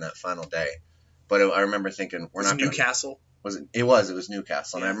playing that final day, but I remember thinking, we're not going to... Newcastle. It was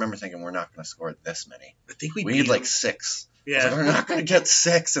Newcastle, and I remember thinking, we're not going to score this many. I think we need them. like 6. Yeah. Like, we're not going to get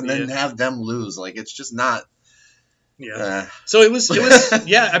 6 and then have them lose. Like, it's just not... Yeah. So it was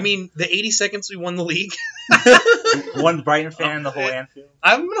yeah, I mean, the 80 seconds we won the league. One Brighton fan, the whole Anfield.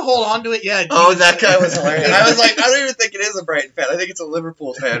 I'm going to hold on to it, yeah. Oh, that guy was hilarious. I was like, I don't even think it is a Brighton fan. I think it's a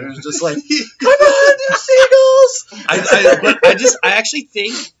Liverpool fan who's just like, come on, you Seagulls! I actually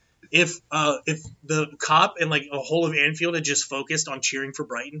think if the cop and like a whole of Anfield had just focused on cheering for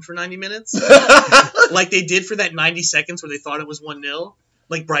Brighton for 90 minutes, like they did for that 90 seconds where they thought it was 1-0,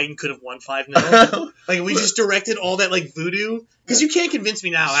 like Brighton could have won 5-0. Like we just directed all that like voodoo, because you can't convince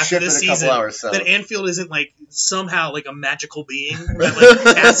me now after this season that Anfield isn't like somehow like a magical being that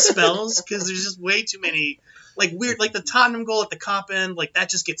like casts spells, because there's just way too many like weird, like the Tottenham goal at the Cop end, like that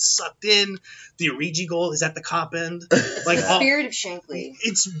just gets sucked in. The Origi goal is at the Cop end. Like the spirit of Shankly.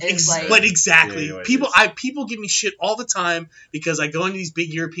 But exactly. People give me shit all the time because I go into these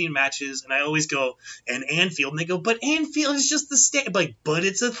big European matches and I always go, and Anfield, and they go, but Anfield is just the stadium. Like, but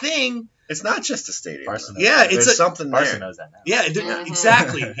it's a thing. It's not just a stadium. It's something there. Barca knows that now. Yeah,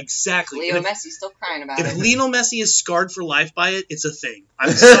 exactly. Leo Messi's still crying about it. If Lionel Messi is scarred for life by it, it's a thing.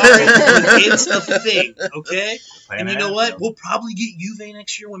 I'm sorry, but it's a thing, okay? And you know what? We'll probably get Juve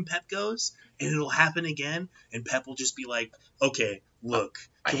next year when Pep goes, and it'll happen again, and Pep will just be like, okay, look,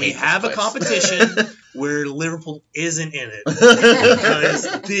 can we have a competition where Liverpool isn't in it?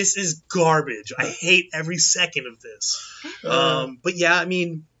 Because this is garbage. I hate every second of this. But yeah, I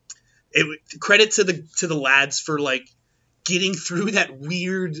mean, credit to the lads for like getting through that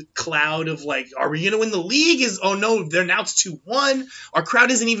weird cloud of like, are we gonna win the league? Oh no, now it's 2-1. Our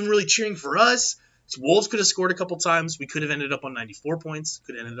crowd isn't even really cheering for us. Wolves could have scored a couple times. We could have ended up on 94 points.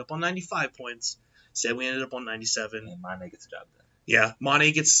 Could have ended up on 95 points. Instead, we ended up on 97. And Mane gets the job done. Yeah,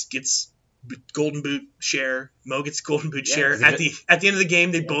 Mane gets golden boot share. Mo gets golden boot share. At the end of the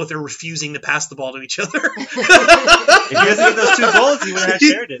game, they both are refusing to pass the ball to each other. If he doesn't get those 2 goals, he would have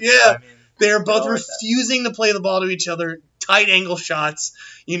shared it. Yeah, so, I mean, they're both refusing to play the ball to each other. Tight angle shots,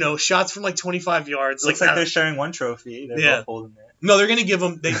 shots from like 25 yards. Looks like they're sharing one trophy. They're both holding it. No, they're gonna give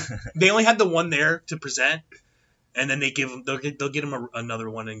them. They only had the one there to present, and then they'll get him another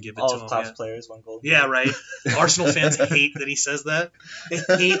one and give it to him. All Klopp's players, one goal. Yeah, right. Arsenal fans hate that he says that. They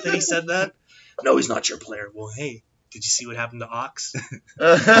hate that he said that. No, he's not your player. Well, hey, did you see what happened to Ox?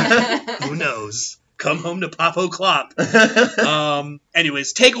 Who knows? Come home to Papo Klopp.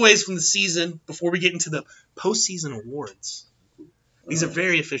 Anyways, takeaways from the season before we get into the postseason awards. These are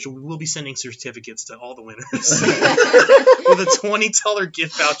very official. We will be sending certificates to all the winners with a $20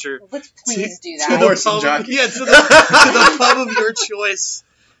 gift voucher. Let's please do To that. the pub of your choice.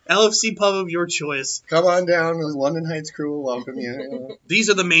 LFC pub of your choice. Come on down. The London Heights crew will welcome you.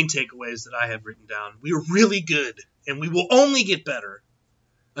 These are the main takeaways that I have written down. We are really good, and we will only get better.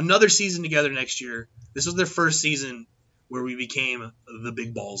 Another season together next year. This was their first season where we became the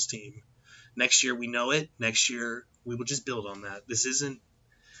big balls team. Next year, we know it. Next year, we will just build on that. This isn't,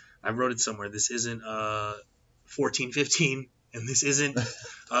 I wrote it somewhere, this isn't 14-15, and this isn't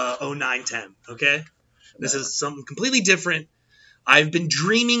 09-10, okay? This is something completely different. I've been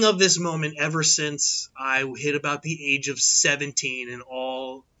dreaming of this moment ever since I hit about the age of 17 and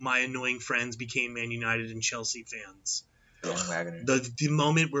all my annoying friends became Man United and Chelsea fans. The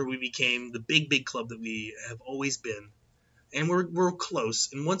moment where we became the big club that we have always been. And we're close.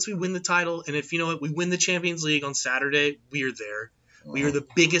 And once we win the title, and if you know what, we win the Champions League on Saturday, we're there. We are the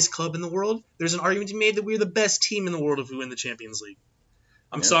biggest club in the world. There's an argument to be made that we're the best team in the world if we win the Champions League.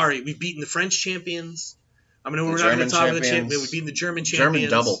 I'm sorry. We've beaten the French champions. I mean, we're not going to talk about the champions. We've beaten the German champions. German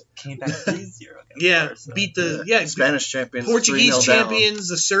double. Came back 3-0. Yeah, Barca. beat the Spanish champions. Portuguese 3-0 down. champions,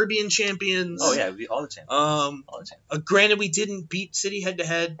 the Serbian champions. Oh yeah, we all the champions. All the champions. Granted, we didn't beat City head to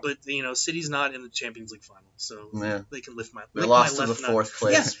head, but City's not in the Champions League final, so Yeah. they can lift my. They lick lost my to the left nut. fourth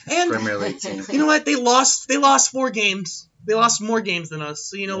place Yeah, and Premier League team. you know what? They lost 4 games. They lost more games than us.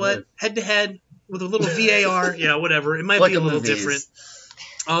 So you know what? Head to head with a little VAR, yeah, whatever. It might Flick be a of the little Vs.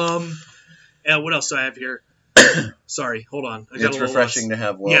 different. Yeah, what else do I have here? Sorry, hold on. I got a It's little refreshing lost. to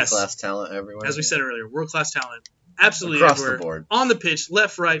have world-class talent everywhere. As we said earlier, world-class talent. Absolutely Across everywhere. the board. On the pitch,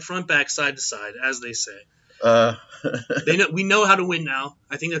 left, right, front, back, side to side, as they say. Uh, We know how to win now.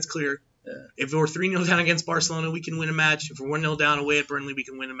 I think that's clear. Yeah. If we're 3-0 down against Barcelona, we can win a match. If we're 1-0 down away at Burnley, we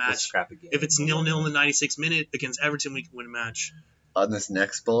can win a We'll match. scrap again. If it's 0-0 in the 96th minute against Everton, we can win a match. on this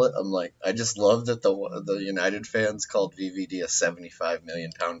next bullet, I'm like, I just love that the United fans called VVD a 75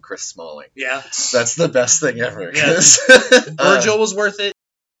 million pound Chris Smalling. Yeah. That's the best thing ever. Yeah. 'cause, Virgil was worth it.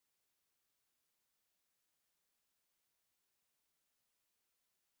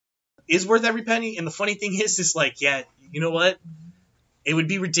 Is worth every penny. And the funny thing is like, yeah, you know what? It would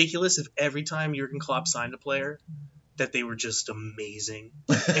be ridiculous if every time Jurgen Klopp signed a player that they were just amazing.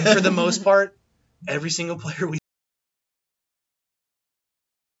 And for the most part, every single player we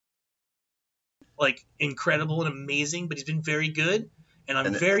like incredible and amazing, but he's been very good. And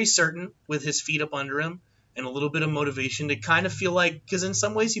I'm very certain with his feet up under him and a little bit of motivation to kind of feel like, because in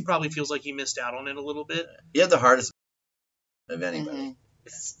some ways he probably feels like he missed out on it a little bit. he had the hardest of anybody. Mm-hmm.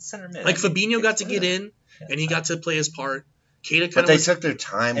 It's center mid. Like Fabinho got to get Yeah. in and he got to play his part. Keita kind But of they was, took their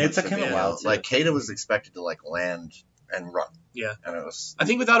time. And it with took him a Fabinho. while, too. Like Keita was expected to like land and run. Yeah. And it was I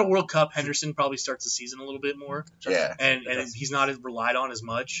think without a World Cup, Henderson probably starts the season a little bit more. yeah. And he's not as relied on as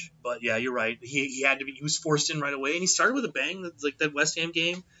much. But yeah, you're right. He had to be. He was forced in right away, and he started with a bang. That's like that West Ham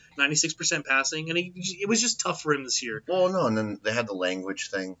game, 96% passing, and it was just tough for him this year. Well, no, and then they had the language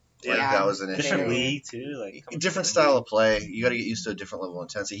thing. Like Yeah. that was an issue. different league too. Like Different style of play. You got to get used to a different level of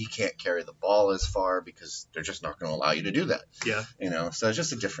intensity. He can't carry the ball as far because they're just not going to allow you to do that. Yeah. So it's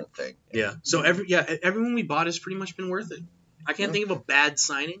just a different thing. Yeah. So everyone we bought has pretty much been worth it. I can't think of a bad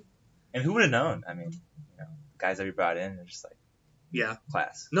signing. And who would have known? I mean, guys that we brought in are just like Yeah.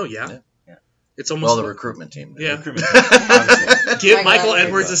 class. No. Yeah. Yeah. It's almost Well, the recruitment team. Yeah. Recruitment, obviously. give Michael Michael Edwards.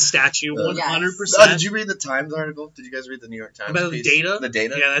 Edwards a statue. Yeah. 100%. Oh, did you read the Times article? Did you guys read the New York Times About the piece? data? The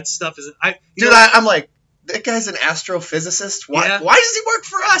data? Yeah, that stuff is. I'm like, that guy's an astrophysicist. Why? Yeah. Why does he work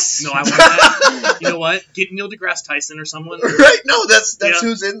for us? No, I want that. You know what? Get Neil deGrasse Tyson or someone. Right? No, that's Yeah.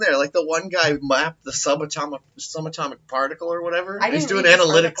 who's in there. Like the one guy mapped the subatomic particle or whatever. I didn't He's doing read this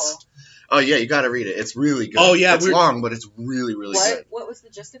analytics. article. Oh yeah, you got to read it. It's really good. Oh, yeah, it's we're- long, but it's really really good. What was the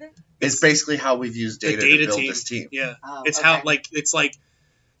gist of it? It's basically how we've used The data, data to build team. this team. Yeah. Oh, It's okay. how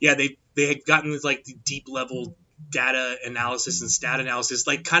they had gotten this like the deep level data analysis and stat analysis,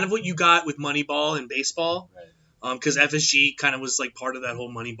 like kind of what you got with Moneyball and baseball, Right. because FSG kind of was like part of that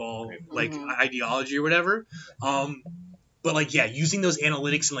whole Moneyball like Mhm. ideology or whatever. But like using those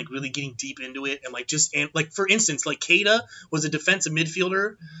analytics and like really getting deep into it and like like for instance, like Keita was a defensive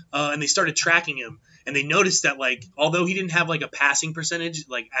midfielder, and they started tracking him and they noticed that like although he didn't have like a passing percentage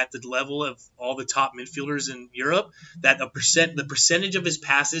like at the level of all the top midfielders in Europe, that the percentage of his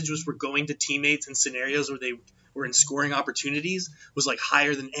passages were going to teammates in scenarios where they were in scoring opportunities was like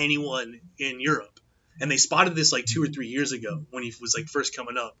higher than anyone in Europe. And they spotted this like 2 or 3 years ago when he was like first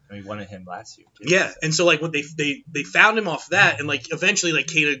coming up. And we wanted him last year. Too. Yeah, and so like what they found him off that, and like eventually like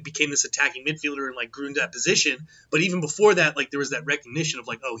Keita became this attacking midfielder and like grew into that position. But even before that, like there was that recognition of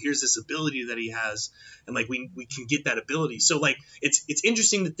like, oh, here's this ability that he has, and like we can get that ability. So like it's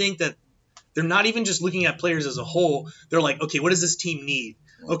interesting to think that they're not even just looking at players as a whole. They're like, okay, what does this team need?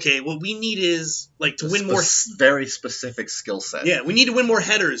 Okay, what we need is like to win more. Very specific skill set. Yeah, we need to win more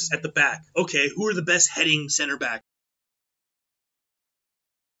headers at the back. Okay, who are the best heading center back?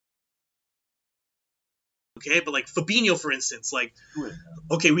 Okay, but like Fabinho, for instance, like, Who would have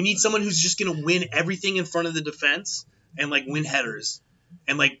known? okay, we need someone who's just going to win everything in front of the defense and like win headers.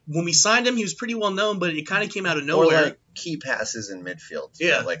 And like when we signed him, he was pretty well known, but it kind of came out of Or nowhere. like key passes in midfield.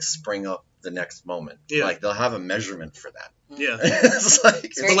 Yeah. That, like spring up the next moment. Yeah. Like they'll have a measurement for that. Yeah. It's like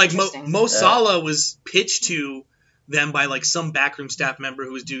It's very But like interesting. Mo Salah was pitched to them by like some backroom staff member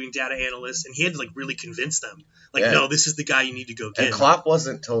who was doing data analysts, and he had to like really convince them, like, Yeah. no, this is the guy you need to go get. and Klopp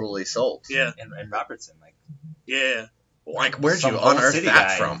wasn't totally sold. Yeah, And Robertson, like yeah. Like where'd some you old unearth city that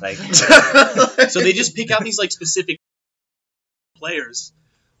guy, from? Like, So they just pick out these like specific players,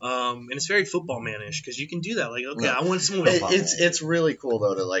 And it's very football man-ish because you can do that. Like, okay, Yeah. I want some. It's really cool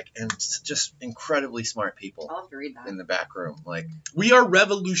though to like, and it's just incredibly smart people I'll have to read that. in the back room. Like We are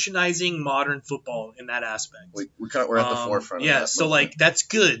revolutionizing modern football in that aspect. we're at the forefront. Yeah, of that so movement. like that's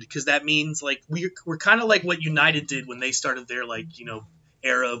good because that means like we're kind of like what United did when they started their like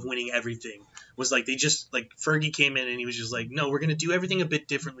era of winning everything. Was like they just like Fergie came in and he was just like, no, we're gonna do everything a bit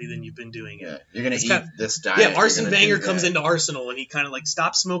differently than you've been doing it. yeah, you're gonna It's eat kinda- this diet. Yeah, you're Arsene gonna Wenger do comes that. into Arsenal and he kind of like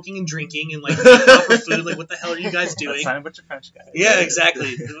stops smoking and drinking and like eating proper food. Like, what the hell are you guys doing? Sign a bunch of French guys. Yeah,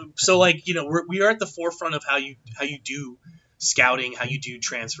 exactly. So like we are at the forefront of how you do scouting, how you do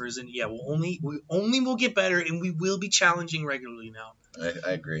transfers, and yeah, we only will get better, and we will be challenging regularly now.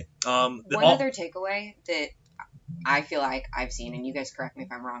 I agree. One other takeaway that I feel like I've seen, and you guys correct me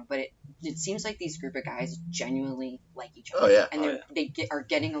if I'm wrong, but it seems like these group of guys genuinely like each other. Oh, yeah. And are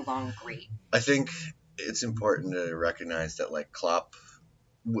getting along great. I think it's important to recognize that like Klopp,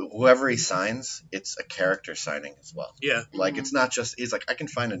 whoever he signs, it's a character signing as well. Yeah, Like Mhm. it's not just he's like I can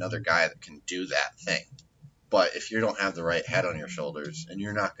find another guy that can do that thing, but if you don't have the right head on your shoulders and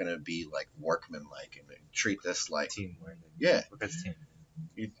you're not gonna be like workman-like and treat this like Teamwork. yeah, Because team.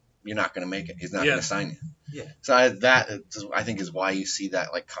 you're not gonna make it. He's not Yeah. gonna sign you. Yeah. So I think is why you see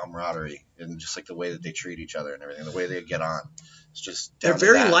that like camaraderie and just like the way that they treat each other and everything, the way they get on. It's just they're down to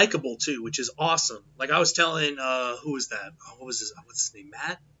very that. likable too, which is awesome. Like I was telling, who was that? What's his name?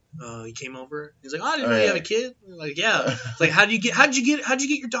 Matt. He came over. He's like, oh, I didn't know you yeah. have a kid. I'm like, yeah. It's like, how'd you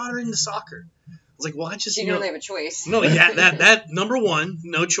get your daughter into soccer? I was like, well, I just So you don't really have a choice. No, yeah, that number one,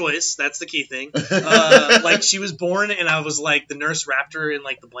 no choice. That's the key thing. Like she was born, and I was like, the nurse wrapped her in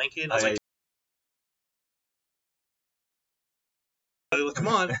like the blanket. And I was like, come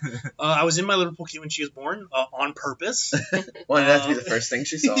on. I was in my Liverpool kit when she was born on purpose. Wanted that to be the first thing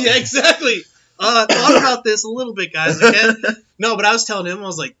she saw. Yeah, exactly. Thought about this a little bit, guys. Okay? No, but I was telling him, I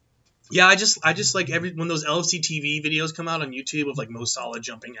was like, yeah, I just like when those LFC TV videos come out on YouTube of like Mo Salah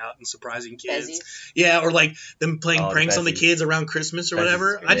jumping out and surprising kids. Bezzy. Yeah, or like them playing Oh, pranks on the Bezzy. kids around Christmas or Bezzy's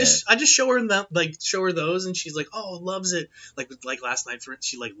whatever. great. I just show her that, like show her those, and she's like, oh, loves it. Like last night,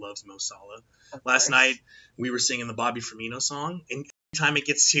 she like loves Mo Salah. Of Last course. night we were singing the Bobby Firmino song, and every time it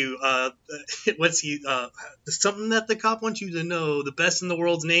gets to something that the cop wants you to know, the best in the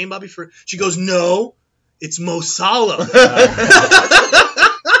world's name, Bobby she goes, no, it's Mo Salah.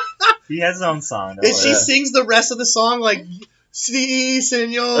 He has his own song. And she yeah. sings the rest of the song like, "Si,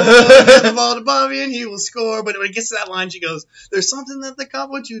 senor, give the ball to Bobby and he will score." But when it gets to that line, she goes, "There's something that the cop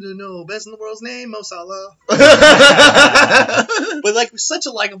wants you to know. Best in the world's name, Mo Salah." But like, we're such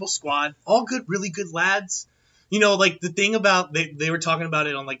a likable squad. All good, really good lads. You know, like the thing about they were talking about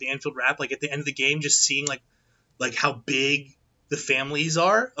it on like the Anfield Wrap. Like at the end of the game, just seeing like how big the families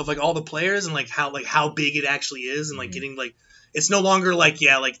are of like all the players and like how big it actually is, and like Mhm. getting like. It's no longer like,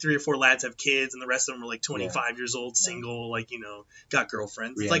 yeah, like 3 or 4 lads have kids and the rest of them are like 25 years old, single, like, got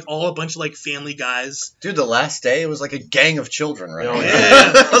girlfriends. Yeah. It's like all a bunch of like family guys. Dude, the last day it was like a gang of children, right? Oh,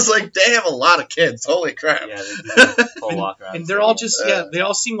 yeah. I was like, they have a lot of kids. Holy crap. Yeah, they do the whole walk around. And they're all just, Yeah. they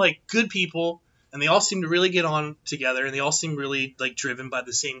all seem like good people and they all seem to really get on together and they all seem really like driven by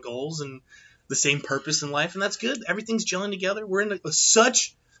the same goals and the same purpose in life. And that's good. Everything's gelling together. We're in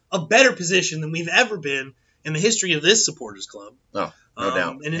such a better position than we've ever been in the history of this supporters club. No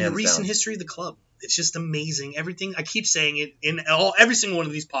doubt. And in the Hands recent down. history of the club. It's just amazing. Everything, I keep saying it in every single one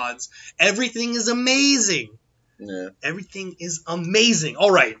of these pods. Everything is amazing. Yeah. Everything is amazing. All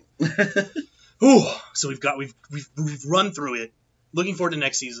right. Whew. So we've run through it. Looking forward to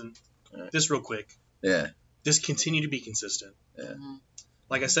next season. All right. Just real quick. Yeah. Just continue to be consistent. Mhm.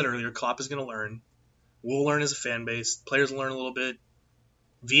 Like I said earlier, Klopp is going to learn. We'll learn as a fan base. Players will learn a little bit.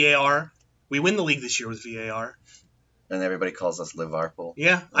 VAR. We win the league this year with VAR. And everybody calls us Liverpool.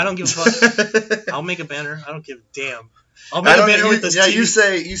 Yeah, I don't give a fuck. I'll make a banner. I don't give a damn. I'll make I a don't banner know. with this. Yeah,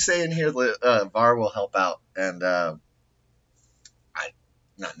 TV. you say in here VAR will help out, and I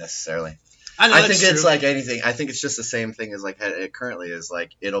not necessarily. I know I that's think it's true. like anything. I think it's just the same thing as like it currently is.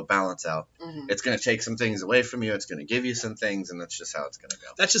 Like it'll balance out. Mhm. It's gonna take some things away from you. It's gonna give you some things, and that's just how it's gonna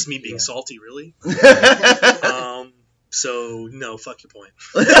That's just me being Yeah. salty, really. go. So no, fuck your point.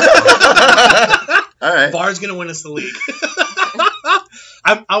 All right. VAR's gonna win us the league.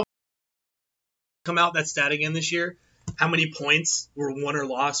 I'll come out that stat again this year. How many points were won or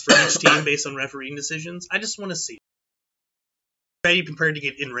lost for each team based on refereeing decisions? I just want to see. Ready, prepared to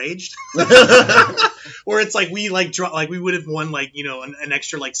get enraged, or it's like we like draw, like we would have won like an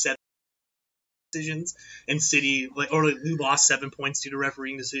extra like 7 decisions, and City or we lost 7 points due to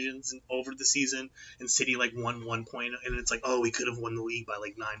refereeing decisions over the season, and City like won 1 point, and it's like, oh, we could have won the league by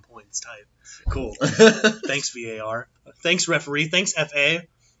like 9 points type. Cool. Thanks VAR. Thanks referee. Thanks FA.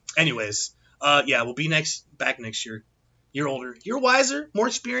 Anyways, we'll be back next year. You're older, you're wiser, more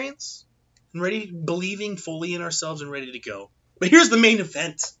experience, and believing fully in ourselves and ready to go. But here's the main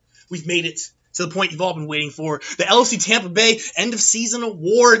event. We've made it to the point you've all been waiting for. The LFC Tampa Bay end of season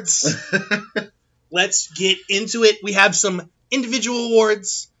awards. Let's get into it. We have some individual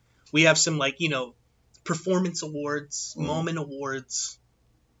awards. We have some performance awards, moment awards,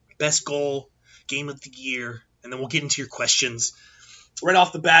 best goal, game of the year, and then we'll get into your questions. Right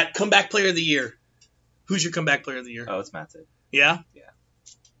off the bat, comeback player of the year. Who's your comeback player of the year? Oh, it's Matip. Yeah? Yeah.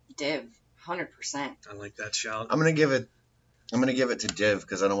 Div, 100%. I like that shout. I'm gonna give it to Div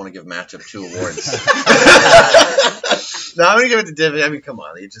because I don't want to give Matchup 2 awards. No, I'm gonna give it to Div. I mean, come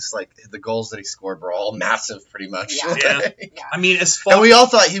on, he just the goals that he scored were all massive, pretty much. Yeah. I mean, as far and we all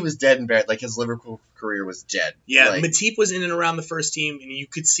thought he was dead and buried, his Liverpool career was dead. Yeah, Matip was in and around the first team, and you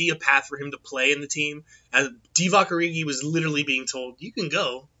could see a path for him to play in the team. As Divock Origi was literally being told, "You can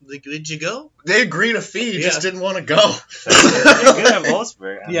go." Did you go? They agreed a fee, he just didn't want to go. They're good at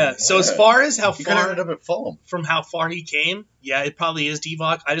Wolfsburg. Yeah. So as far as how He far ended up at Fulham. from how far he came, it probably is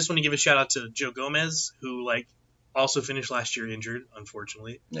Divock. I just want to give a shout out to Joe Gomez, who also finished last year injured,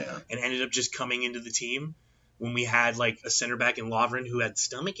 unfortunately, Yeah. and ended up just coming into the team when we had a center back in Lovren who had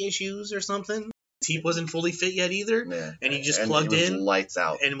stomach issues or something. Matip wasn't fully fit yet either, Yeah. and he just And plugged it was in lights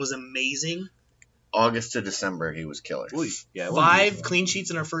out. and was amazing. August to December, he was killer. Yeah. 5 clean sheets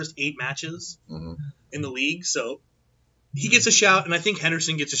in our first 8 matches Mhm. in the league, so he gets a shout, and I think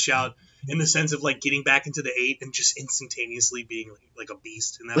Henderson gets a shout in the sense of getting back into the 8 and just instantaneously being like a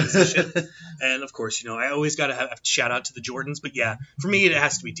beast in that position. And of course, I always got to have shout out to the Jordans, but for me it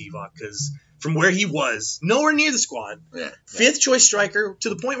has to be Divock because from where he was, nowhere near the squad, Yeah. 5th choice striker to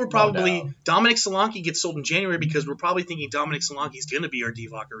the point where probably doubt. Dominic Solanke gets sold in January because we're probably thinking Dominic Solanke's going to be our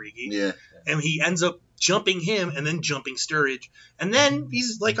Divock Origi. Yeah. And he ends up jumping him and then jumping Sturridge. And then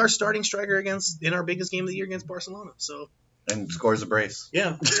he's our starting striker in our biggest game of the year against Barcelona. So, And scores a brace.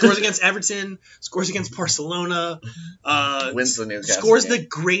 yeah. Scores against Everton, scores against Barcelona, Wins the Newcastle scores game. the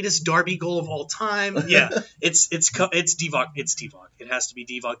greatest Derby goal of all time. Yeah, it's Divock. It's Divock. It has to be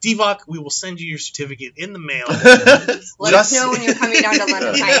Divock. Divock, we will send you your certificate in the mail. Let us know when you're coming down to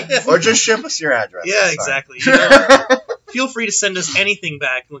London Heights. Or just ship us your address. Yeah, It's fine. exactly. Feel free to send us anything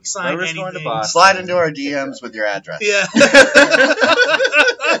back. Sign Whoever's going to anything. Boston. Slide into our DMs with your address. Yeah.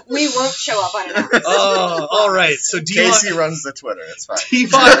 We won't show up unannounced. Oh, all right. So Casey runs the Twitter. It's fine.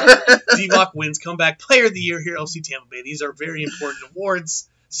 Divock wins Comeback Player of the Year here at LC Tampa Bay. These are very important awards,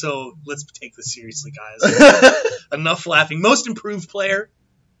 so let's take this seriously, guys. Enough laughing. Most Improved Player,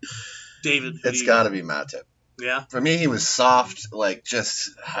 David. It's got to be Matip. Yeah. For me, he was soft.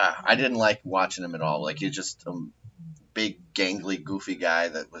 I didn't like watching him at all. He's just a big, gangly, goofy guy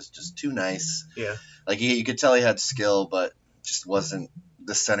that was just too nice. Yeah. You could tell he had skill, but just wasn't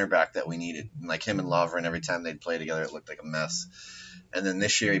the center back that we needed. And him and Lovren, every time they'd play together, it looked like a mess. And then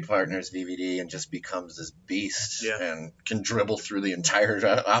this year he partners VVD and just becomes this beast and can dribble through the entire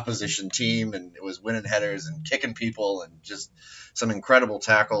opposition team, and it was winning headers and kicking people and just some incredible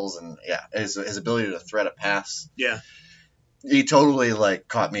tackles, and his ability to thread a pass. Yeah. He totally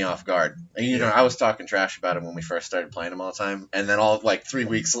caught me off guard. And, I was talking trash about him when we first started playing him all the time, and then all 3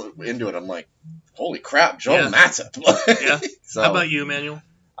 weeks into it, I'm like, holy crap, Joel Matip. Yeah. So, How about you, Emmanuel?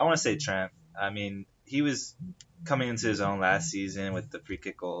 I want to say Trent. I mean, he was coming into his own last season with the free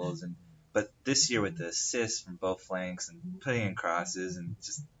kick goals, but this year with the assists from both flanks and putting in crosses and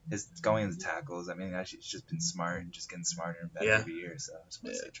just his going into tackles. I mean, actually, it's just been smart and just getting smarter and better every year. So I just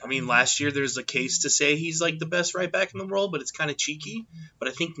want to say Trent. I mean, last year there's a case to say he's the best right back in the world, but it's kind of cheeky. But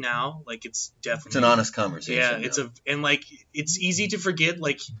I think now, it's definitely it's an honest conversation. Yeah, it's easy to forget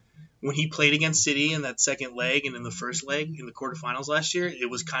when he played against City in that second leg and in the first leg in the quarterfinals last year, it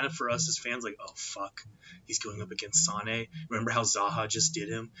was kind of for us as fans oh fuck, he's going up against Sané. Remember how Zaha just did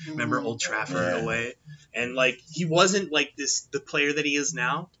him? Remember Old Trafford away? And he wasn't the player that he is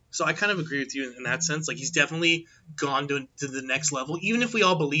now. So I kind of agree with you in that sense. He's definitely gone to the next level. Even if we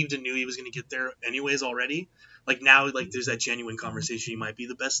all believed and knew he was going to get there anyways already, now there's that genuine conversation. He might be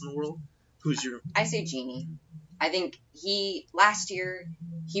the best in the world. Who's your? I say Genie. I think last year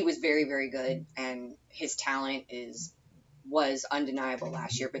he was very, very good, and his talent was undeniable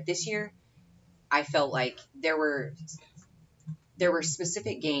last year. But this year, I felt like there were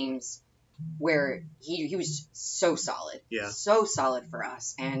specific games where he was so solid, so solid for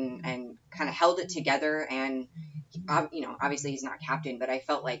us, and kind of held it together. And obviously he's not captain, but I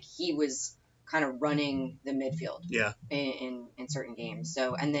felt like he was kind of running the midfield, in certain games.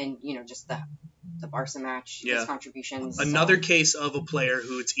 So, and then just the Barca match, his contributions. Another case of a player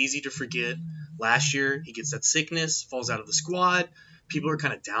who it's easy to forget. Last year, he gets that sickness, falls out of the squad. people are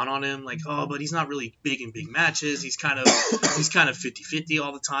kind of down on him, like, oh, but he's not really big in big matches. He's kind of 50-50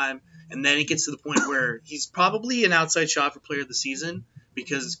 all the time. And then it gets to the point where he's probably an outside shot for player of the season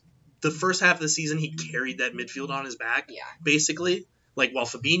because the first half of the season he carried that midfield on his back, basically. Like while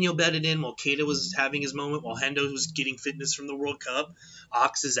Fabinho bedded in, while Keita was having his moment, while Hendo was getting fitness from the World Cup,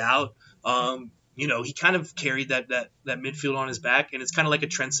 Ox is out. He kind of carried that midfield on his back, and it's kind of like a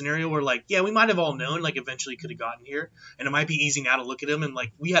Trent scenario where, like, yeah, we might have all known, like, eventually could have gotten here, and it might be easy now to look at him, and,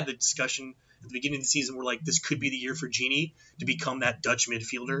 like, we had the discussion at the beginning of the season where, like, this could be the year for Gini to become that Dutch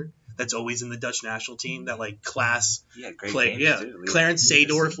midfielder that's always in the Dutch national team, that, like, class play, Clarence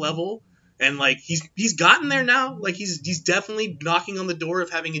Seedorf level, and, like, he's gotten there now, like, he's definitely knocking on the door of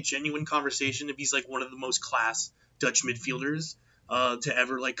having a genuine conversation if he's, like, one of the most class Dutch midfielders to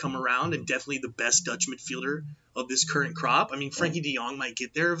ever, like, come around, and definitely the best Dutch midfielder of this current crop. I mean, Frankie de Jong might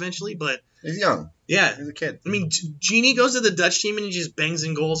get there eventually, but he's young. Yeah, he's a kid. I mean, Gini goes to the Dutch team and he just bangs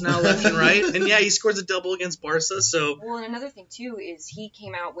in goals now left and right, and yeah, he scores a double against Barca. So well, and another thing too is he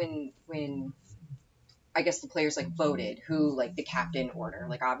came out when I guess the players like voted who like the captain order,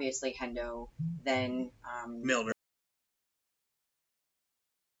 like obviously Hendo, then Milner.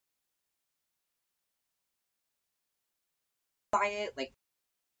 By it, like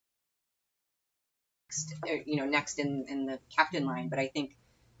next in the captain line, but I think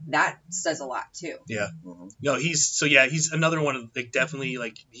that says a lot too. Yeah. Mm-hmm. No, he's another one of like definitely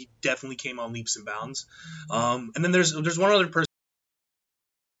like he definitely came on leaps and bounds. And then there's one other person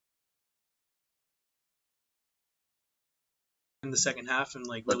in the second half and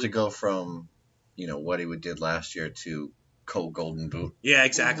like but really, to go from what he did last year to co-golden boot. Yeah,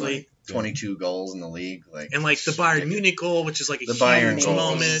 exactly. 22 goals in the league, and like the Bayern Munich goal, which is like a the huge Bayern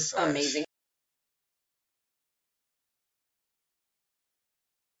moment. Amazing.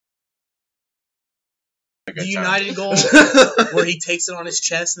 The United goal where he takes it on his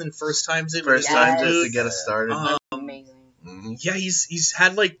chest and then first times it to get us started. Amazing. Mm-hmm. Yeah, he's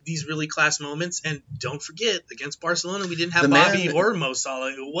had like these really class moments, and don't forget against Barcelona we didn't have Bobby or Mo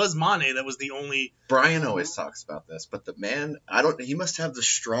Salah. It was Mane that was the only. Brian always talks about this, but the man, he must have the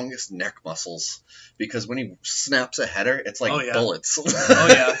strongest neck muscles because when he snaps a header, it's like bullets. Oh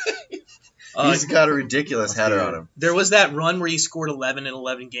yeah. He's got a ridiculous header on him. There was that run where he scored 11 in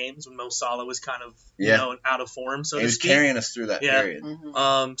 11 games when Mo Salah was kind of out of form. So he was carrying us through that period.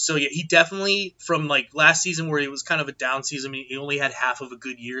 Mm-hmm. So yeah, he definitely from like last season where it was kind of a down season. I mean, he only had half of a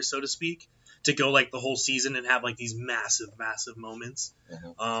good year, so to speak, to go like the whole season and have like these massive moments.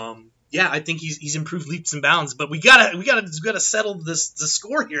 Mm-hmm. Yeah, I think he's improved leaps and bounds, but we gotta settle the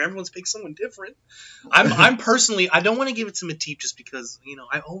score here. Everyone's picked someone different. I'm personally, I don't want to give it to Matip just because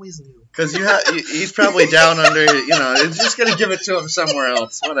I always knew. Because he's probably down under. It's just gonna give it to him somewhere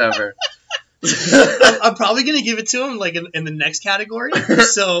else. Whatever. I'm probably gonna give it to him like in the next category.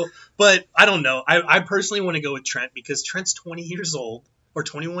 So, but I don't know. I personally want to go with Trent because Trent's 20 years old or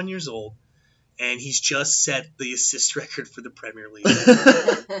 21 years old. And he's just set the assist record for the Premier League.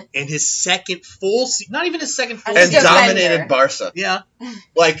 And his second full season, not even his second full season. And season. dominated Barca. Yeah.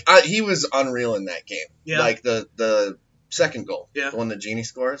 Like, he was unreal in that game. Yeah. Like, the second goal. Yeah. The one that Gini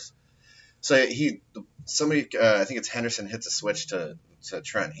scores. So, somebody, I think it's Henderson, hits a switch to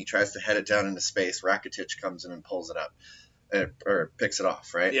Trent. He tries to head it down into space. Rakitic comes in and pulls it up. Or picks it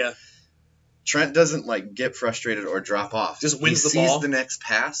off, right? Yeah. Trent doesn't get frustrated or drop off. Just wins the ball. He sees the next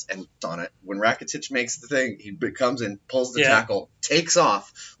pass and on it. When Rakitic makes the thing, he comes in, pulls the tackle, takes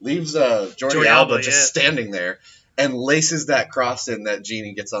off, leaves Jordi Alba just standing there, and laces that cross in that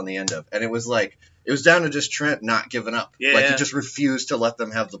Gini gets on the end of. And it was down to just Trent not giving up. He just refused to let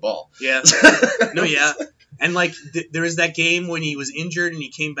them have the ball. Yeah. No, yeah. And there was that game when he was injured and he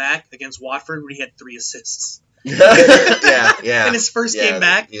came back against Watford where he had 3 assists. yeah. In his first game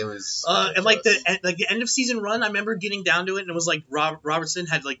back, it was, and the end of season run, I remember getting down to it, and it was like Robertson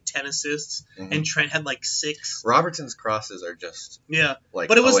had 10 assists, and Trent had 6. Robertson's crosses are just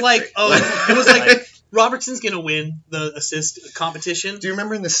but it was poetry. Robertson's gonna win the assist competition. Do you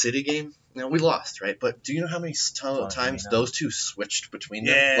remember in the City game? We lost, right? But do you know how many times those two switched between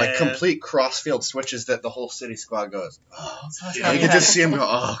them? Yeah. Complete crossfield switches that the whole City squad goes, you can just see them go,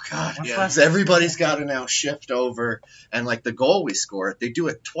 oh, God. Because everybody's got to now shift over. And, the goal we score, they do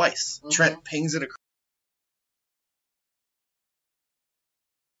it twice. Mm-hmm. Trent pings it across.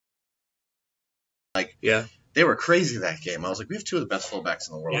 They were crazy that game. I was like, we have 2 of the best fullbacks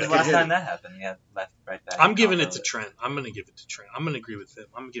in the world. When was the last time that happened? Yeah, left, right back. I'm giving it to Trent. I'm going to give it to Trent. I'm going to agree with him.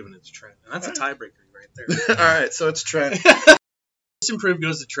 I'm giving it to Trent. And that's a tiebreaker right there. All right, so it's Trent. Most improved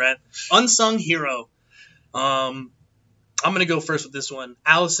goes to Trent. Unsung hero. I'm going to go first with this one.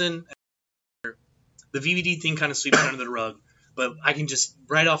 Alisson. The VVD thing kind of sweeps under the rug. But I can just,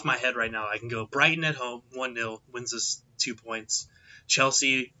 right off my head right now, I can go Brighton at home, 1-0, wins us 2 points.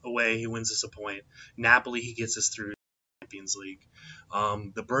 Chelsea away, he wins us a point. Napoli, he gets us through Champions League.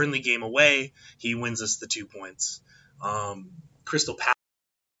 The Burnley game away, he wins us the 2 points. Crystal Palace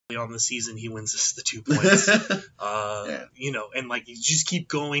on the season, he wins us the 2 points. You know, and like you just keep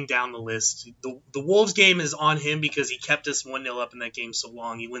going down the list. The Wolves game is on him because he kept us 1-0 up in that game so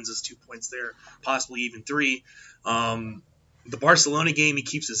long. He wins us 2 points there, possibly even 3. The Barcelona game, he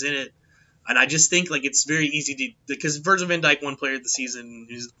keeps us in it. And I just think like it's very easy to, because Virgil van Dijk won Player of the Season.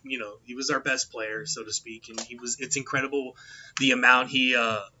 You know, he was our best player, so to speak, and it's incredible the amount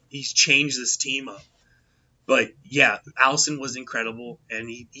he's changed this team up. But yeah, Alisson was incredible, and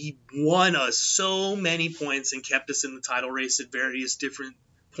he won us so many points and kept us in the title race at various different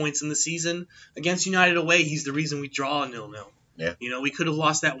points in the season. Against United away, he's the reason we draw a 0-0. Yeah. You know, we could have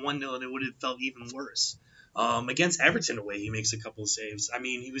lost that 1-0 and it would have felt even worse. Against Everton away, he makes a couple of saves. I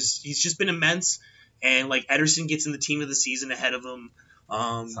mean, he's just been immense, and like Ederson gets in the team of the season ahead of him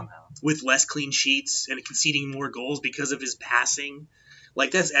Somehow. with less clean sheets and conceding more goals because of his passing.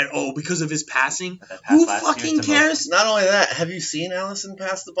 Like because of his passing. That pass Who last year fucking to cares? Not only that, have you seen Alisson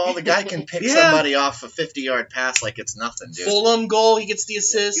pass the ball? The guy can pick Yeah. somebody off a 50-yard pass like it's nothing, dude. Fulham goal, he gets the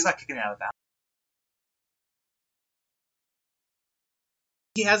assist. He's not kicking it out of bounds.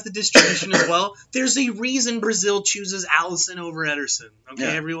 He has the distribution as well. There's a reason Brazil chooses Alisson over Ederson. Okay,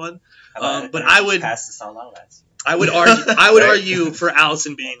 Yeah. everyone. How about But Ederson I would- pass to Salah last year? I would argue. I would Right. argue for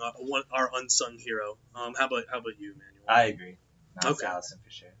Alisson being our unsung hero. How about you, Manuel? I agree. No, it's Okay. Alisson for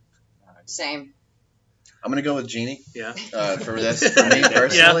sure. Same. I'm going to go with Genie Yeah. for this, for me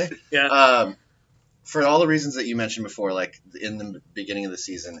personally. Yeah. For all the reasons that you mentioned before, like in the beginning of the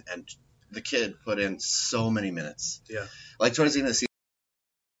season, and the kid put in so many minutes. Yeah. Like towards the end of the season,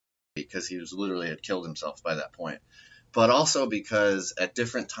 because he was literally had killed himself by that point. But also because at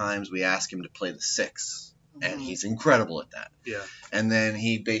different times we ask him to play the 6, and he's incredible at that. Yeah. And then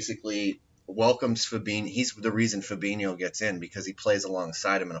he basically welcomes Fabinho. He's the reason Fabinho gets in, because he plays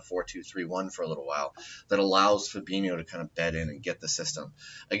alongside him in a 4-2-3-1 for a little while that allows Fabinho to kind of bed in and get the system.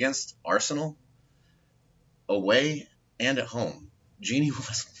 Against Arsenal, away and at home, Genie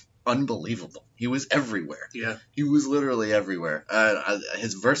was unbelievable. He was everywhere. Yeah. He was literally everywhere.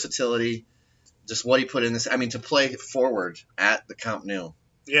 His versatility, just what he put in this. I mean, to play forward at the Camp Nou.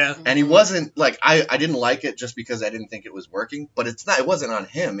 Yeah. And he wasn't like I didn't like it just because I didn't think it was working, but it wasn't on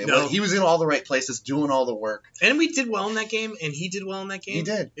him. No. He was in all the right places, doing all the work. And we did well in that game, and he did well in that game. He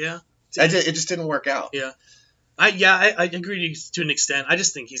did. Yeah. It just didn't work out. Yeah. I agree to an extent. I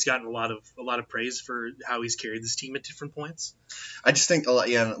just think he's gotten a lot of praise for how he's carried this team at different points. I just think a lot.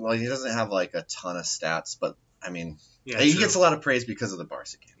 Yeah, well, he doesn't have like a ton of stats, but I mean, Yeah. he true. gets a lot of praise because of the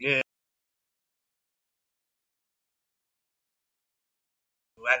Barca game. Yeah.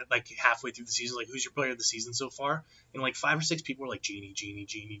 Like halfway through the season, like, who's your player of the season so far? And like 5 or 6 people were like, Genie.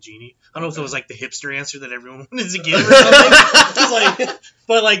 I don't know if it was like the hipster answer that everyone wanted to give or something.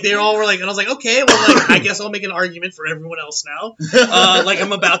 But like they all were like, and I was like, okay, well, like I guess I'll make an argument for everyone else now, like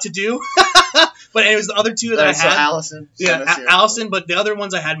I'm about to do. But anyways, the other two that I So had, Alisson, Alisson, but the other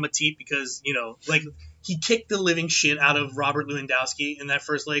ones I had Matip because like he kicked the living shit out of Robert Lewandowski in that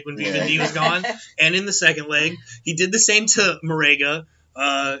first leg when VVD was gone, and in the second leg he did the same to Marega.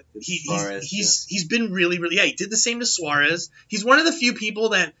 He's been really he did the same to Suarez. He's one of the few people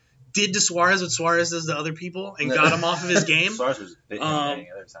that did to Suarez what Suarez does to other people and got him off of his game. Suarez was bitten any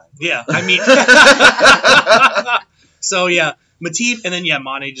other time. Yeah, I mean, so yeah, Matip and then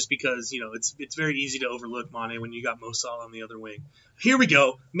Mane, just because it's very easy to overlook Mane when you got Mo Salah on the other wing. Here we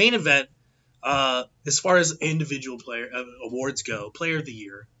go, main event. As far as individual player awards go, Player of the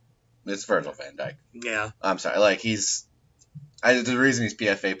Year. It's Virgil van Dijk. Yeah, I'm sorry, like the reason he's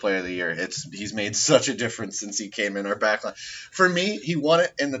PFA Player of the Year, he's made such a difference since he came in our backline. For me, he won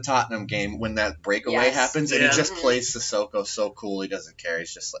it in the Tottenham game when that breakaway happens, and Yeah. he just plays Sissoko so cool. He doesn't care.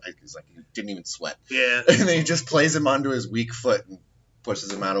 He's like he didn't even sweat, yeah. and then he just plays him onto his weak foot and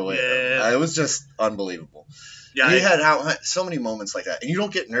pushes him out of the way. Yeah. It was just unbelievable. Yeah, He had so many moments like that, and you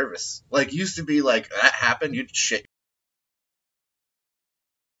don't get nervous. Like, used to be like that happened, you'd shit.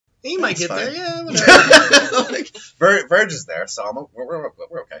 he might It's get there. fine. Yeah, whatever. Like, Verge is there, so we're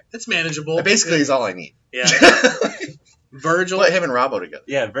okay. It's manageable. But basically, he's all I need. Yeah, Virgil. Put him and Robbo together.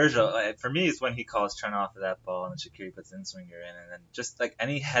 Yeah, Virgil. For me, it's when he calls Trent off of that ball and then Shaqiri puts in-swinger in, and then just like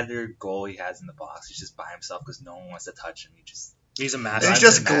any header goal he has in the box, he's just by himself because no one wants to touch him. He's a He master.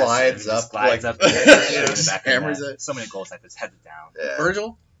 just massive. glides He just up, glides like- up, and Yeah, in the back of the hammers net. it. So many goals like this, heads it down. Yeah.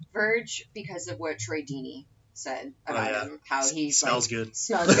 Virgil. Verge because of what Troy Deeney said about him. How he smells good.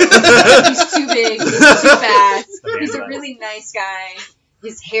 Smells good. He's too big. He's too fast. He's a really nice guy.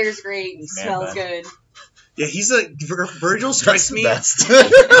 His hair's great. He smells good. Yeah, Virgil strikes me. I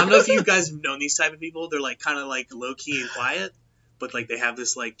don't know if you guys have known these type of people. They're like kind of like low key and quiet, but like they have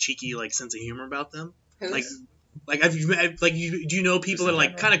this like cheeky like sense of humor about them. Who's? Do you know people that are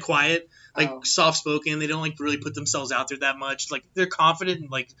like kind of quiet, like soft spoken? They don't like really put themselves out there that much. Like they're confident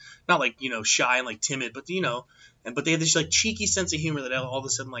and like not like shy and like timid, but but they have this like cheeky sense of humor that all of a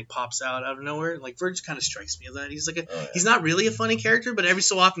sudden like pops out of nowhere. Like Virgil kind of strikes me as that. He's like he's not really a funny character, but every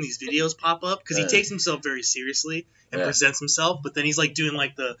so often these videos pop up because he takes himself very seriously and presents himself. But then he's like doing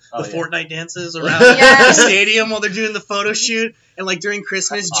like the Fortnite dances around the stadium while they're doing the photo shoot. And like during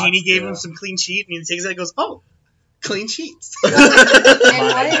Christmas, Jeannie gave him some clean sheet, and he takes it and goes, "Oh, clean sheets."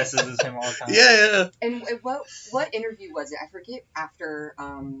 Messages him all the time. Yeah. And what interview was it? I forget after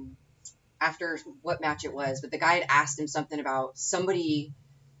what match it was, but the guy had asked him something about something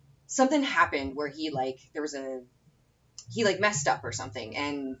happened where he messed up or something,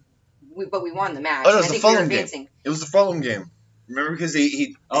 and we won the match. Oh, it was the Fulham game. It was the Fulham game. Remember, because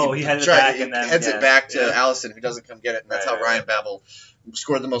he headed it back and then heads it back to Allison, who doesn't come get it, and that's how Ryan Babel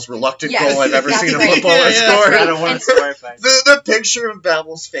scored the most reluctant goal I've ever seen a footballer score. I don't want to score the picture of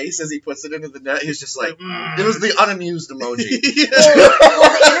Babel's face as he puts it into the net, he's just like, it was the unamused emoji.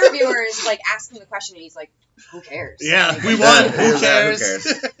 Well, the interviewer is like asking the question, and he's like, "Who cares?" Yeah, like, we won. Who cares?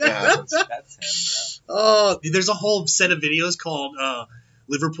 Yeah. That's him, Oh, there's a whole set of videos called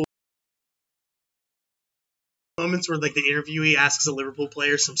Liverpool moments where like the interviewee asks a Liverpool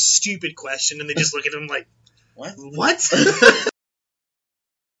player some stupid question, and they just look at him like, What?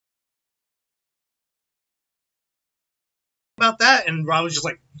 About that, and Rob was just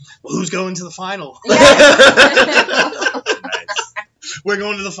like, "Well, who's going to the final?" We're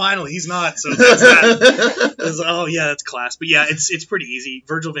going to the final. He's not, so that's that. That's class. But yeah, it's pretty easy.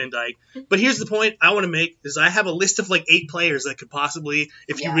 Virgil van Dijk. But here's the point I want to make is I have a list of like 8 players that could possibly,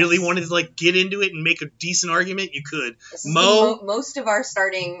 if you really wanted to like get into it and make a decent argument, you could. Most of our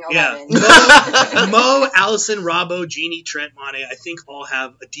starting 11. Mo, Allison, Robbo, Jeannie, Trent, Mane, I think all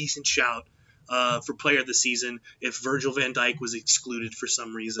have a decent shout for player of the season if Virgil van Dijk was excluded for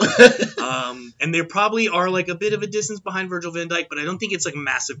some reason. And there probably are like a bit of a distance behind Virgil van Dijk, but I don't think it's like a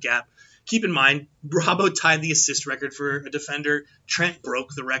massive gap. Keep in mind, Robbo tied the assist record for a defender. Trent broke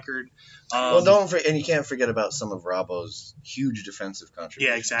the record. And you can't forget about some of Robbo's huge defensive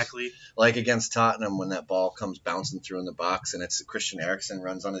contributions. Yeah, exactly. Like against Tottenham when that ball comes bouncing through in the box and it's Christian Eriksen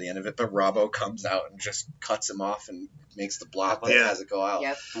runs onto the end of it, but Robbo comes out and just cuts him off and makes the block that has it go out.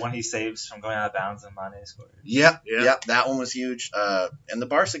 Yep. The one he saves from going out of bounds and Mane scored. Yep, that one was huge. And the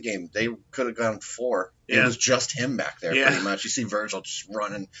Barca game, they could have gone 4. It was just him back there pretty much. You see Virgil just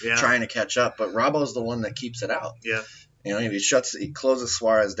running, trying to catch up, but Robbo's the one that keeps it out. Yeah. He closes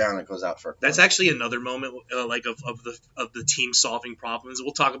Suarez down and goes out for a corner. That's actually another moment of the team solving problems.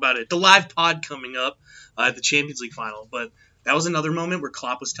 We'll talk about it. The live pod coming up at the Champions League final, but that was another moment where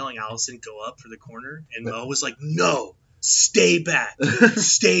Klopp was telling Allison go up for the corner, and Mo was like, "No, stay back,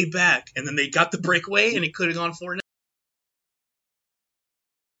 stay back." And then they got the breakaway, and it could have gone 4-0.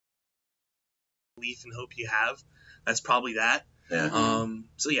 Belief and hope you have. That's probably that. Yeah.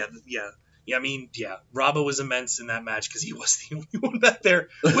 Robbo was immense in that match because he was the only one back there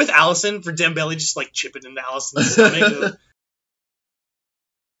with Allison for Dembele just like chipping into Allison's stomach.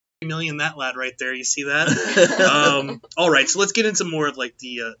 $1 million, that lad right there. You see that? All right, so let's get into more of like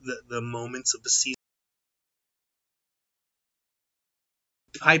the moments of the season.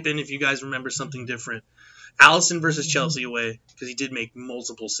 Pipe in if you guys remember something different. Allison versus Chelsea away, because he did make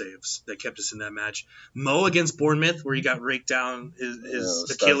multiple saves that kept us in that match. Mo against Bournemouth, where he got raked down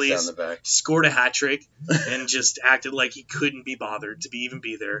his Achilles, down the back. scored a hat trick, and just acted like he couldn't be bothered to even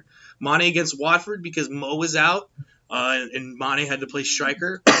be there. Mane against Watford, because Mo was out, and Mane had to play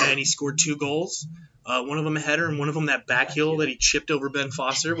striker, and he scored 2 goals. One of them a header, and one of them that back heel that he chipped over Ben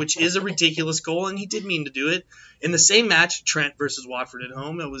Foster, which is a ridiculous goal, and he did mean to do it. In the same match, Trent versus Watford at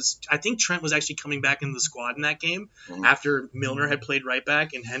home, I think Trent was actually coming back into the squad in that game after Milner had played right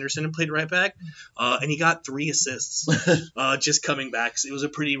back and Henderson had played right back, and he got 3 assists just coming back. So it was a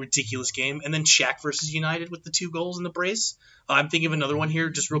pretty ridiculous game. And then Shaq versus United with the 2 goals in the brace. I'm thinking of another one here,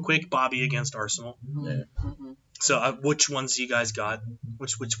 just real quick. Bobby against Arsenal. Yeah. So which ones you guys got?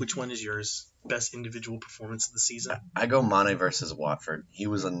 Which one is yours? Best individual performance of the season? I go Mane versus Watford. He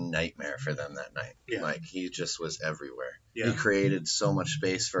was a nightmare for them that night. Yeah. Like, he just was everywhere. Yeah. He created so much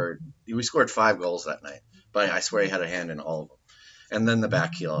space we scored 5 goals that night, but I swear he had a hand in all of them. And then the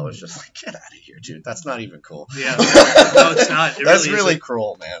back heel, I was just like, get out of here, dude. That's not even cool. Yeah. No, it's not. That's really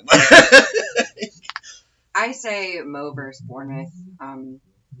cruel, man. I say Mo versus Bournemouth,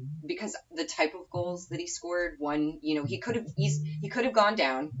 because the type of goals that he scored. One, he could have gone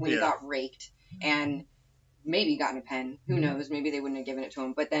down when he Yeah. got raked and maybe gotten a pen. Who knows? Maybe they wouldn't have given it to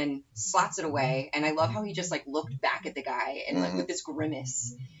him. But then slots it away, and I love how he just like looked back at the guy and like with this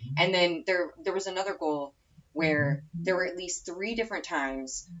grimace. And then there was another goal where there were at least 3 different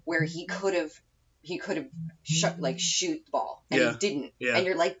times where he could have shoot the ball and Yeah. he didn't. Yeah. And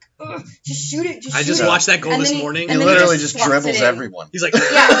you're like, ugh, just shoot it. I just watched that goal And this then he- morning. He and then he literally just just slots dribbles it in. everyone. He's like,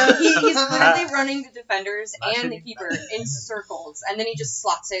 Yeah, he's literally running the defenders and the keeper in circles, and then he just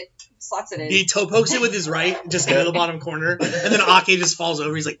slots it in. he toe pokes it with his right, just into the bottom corner, and then Ake just falls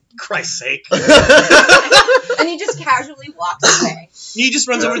over. He's like, Christ's sake. And he just casually walks away. He just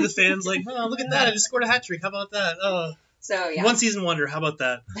runs over to the fans like, oh, look at that. I just scored a hat trick. How about that? Oh, So yeah, one season wonder. How about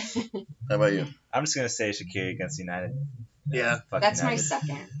that? How about you? I'm just gonna say Shaqiri against United. Yeah. Fuck that's my United.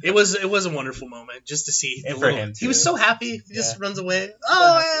 second. It was a wonderful moment just to see. And for him, he was too. so happy. He just Yeah. runs away.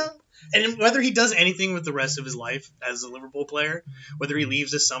 Oh, yeah. And whether he does anything with the rest of his life as a Liverpool player, whether he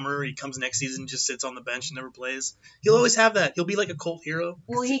leaves this summer or he comes next season and just sits on the bench and never plays, he'll always have that. He'll be like a cult hero.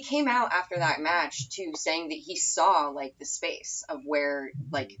 Well, he came out after that match too, saying that he saw like the space of where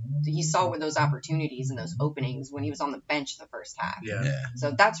like he saw with those opportunities and those openings when he was on the bench the first half. Yeah.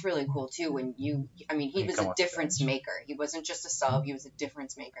 So that's really cool too. When he He was come a off the difference bench. maker. He wasn't just a sub. He was a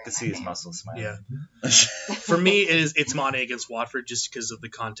difference maker. in To that see his game. muscles smile. Yeah. For me, it's Mane against Watford just because of the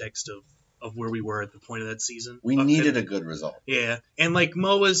context of where we were at the point of that season. We needed a good result. Yeah, and like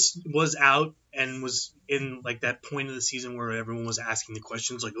Mo was out and was in like that point of the season where everyone was asking the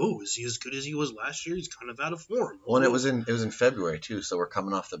questions like, oh, is he as good as he was last year? He's kind of out of form. Well, and it was in February too, so we're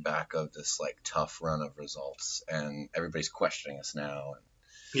coming off the back of this like tough run of results, and everybody's questioning us now.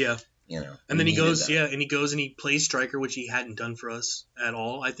 Yeah. And And then he we needed goes, that. and he goes and he plays striker, which he hadn't done for us at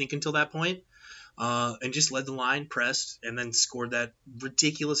all, I think, until that point. And just led the line, pressed, and then scored that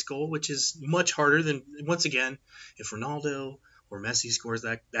ridiculous goal, which is much harder than, once again, if Ronaldo or Messi scores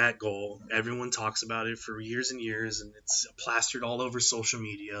that goal, everyone talks about it for years and years, and it's plastered all over social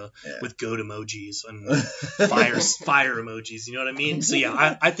media Yeah. with goat emojis and fire emojis. You know what I mean? So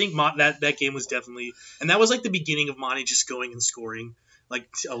yeah, I think that game was definitely, and that was like the beginning of Monty just going and scoring like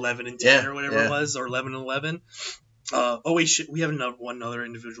 11 and 10 Yeah, or whatever yeah. it was, or 11 and 11. Oh wait, we have one other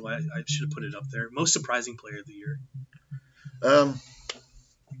individual. I should have put it up there. Most surprising player of the year.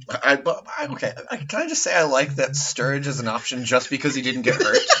 Okay. Can I just say I like that Sturridge is an option just because he didn't get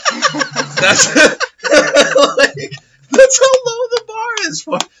hurt? That's like, that's how low the bar is.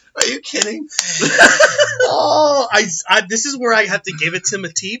 Are you kidding? Oh, this is where I have to give it to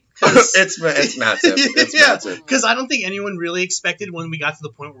Matip. It's massive. It's Yeah. massive. Because I don't think anyone really expected when we got to the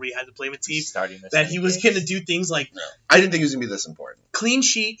point where we had to play Matip Starting this that he was going to do things like No, I didn't think he was gonna be this important. clean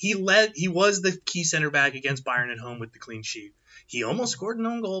sheet. He was the key center back against Bayern at home with the clean sheet. He almost scored an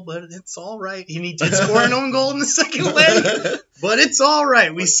own goal, but it's all right. And he did score an own goal in the second leg, but it's all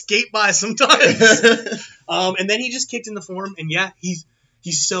right. We skate by sometimes. And then he just kicked into form, and yeah, he's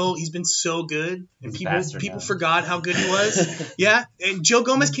been so good, and He's faster people now. forgot how good he was. Yeah, and Joe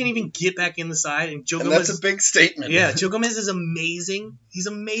Gomez can't even get back in the side, and Joe And Gomez. that's a big statement. Yeah, Joe Gomez is amazing. He's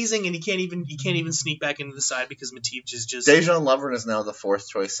amazing, and he can't even sneak back into the side because Matip is just. Dejan Lovren is now the 4th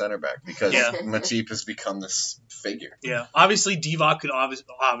choice center back because Yeah. Matip has become this figure. Yeah, obviously Divock could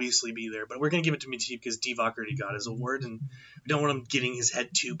obviously be there, but we're gonna give it to Matip because Divock already got his award, and we don't want him getting his head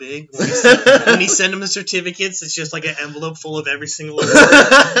too big. When he send him the certificates, it's just like an envelope full of every single award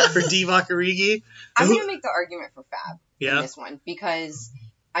for Divock Origi. I'm gonna make the argument for Fab in Yeah, this one because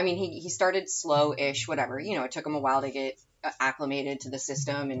he started slow-ish, whatever. It took him a while to get acclimated to the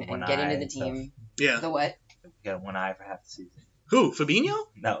system and One get eye into the and stuff. team. yeah. The what? Got one eye for half the season. Who? Fabinho?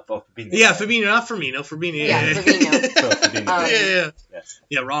 No, both Fabinho. Yeah, Fabinho, not Firmino. Fabinho. Yeah, Fabinho. So Fabinho. Yeah. Yes.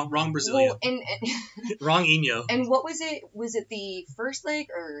 Yeah, wrong Brazilian. Well, and Wrong Ino. and what was it? Was it the first leg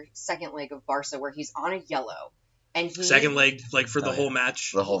or second leg of Barca where he's on a yellow? And he, Second leg, like for the Oh, yeah. whole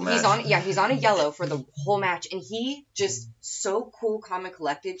match. The whole match. he's on a yellow for the whole match, and he just so cool, calm, and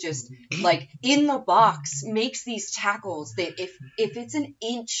collected, just like in the box makes these tackles that if it's an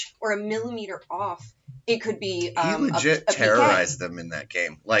inch or a millimeter off, it could be He legit a PK. terrorized them in that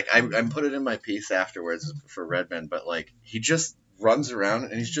game. Like I put it in my piece afterwards for Redmond, but like he just runs around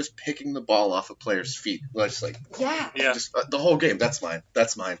and he's just picking the ball off a player's feet. Just like, Yeah. Yeah. just the whole game. That's mine.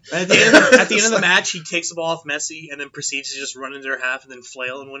 That's mine. At the end of the match, he takes the ball off Messi and then proceeds to just run into their half and then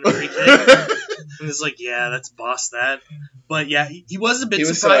flail and win a free kick. And it's like, yeah, that's boss that. But yeah, he was a bit He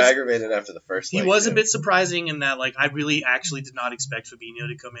was so surprised. aggravated after the first. He leg, was a too. bit surprising in that, like, I really actually did not expect Fabinho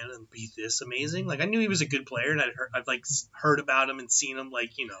to come in and be this amazing. Like, I knew he was a good player, and I've heard about him and seen him,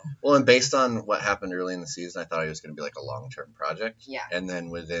 like, you know. Well, and based on what happened early in the season, I thought he was going to be like a long-term project. Yeah. And then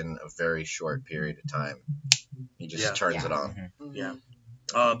within a very short period of time, he just Yeah. turns Yeah. it on. Mhm. Yeah.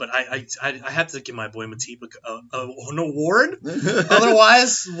 But I have to give my boy Matip an award.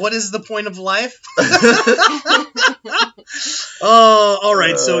 Otherwise, what is the point of life? All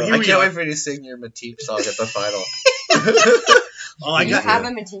right. So here I we can't are. wait for you to sing your Matip song at the final. Oh, I Do you got. have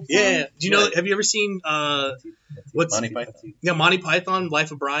him in Team Yeah. Do you know? Right. Have you ever seen what's Monty Python. Monty Python,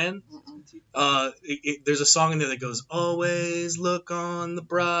 Life of Brian? Mm-mm. There's a song in there that goes, "Always look on the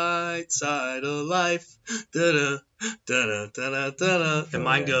bright side of life." Da-da, da-da, da-da, da-da. And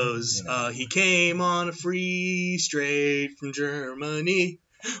mine goes, "He came on a free straight from Germany.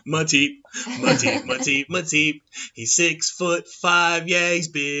 Matip, Matip, Matip, Matip. He's 6'5", yeah, he's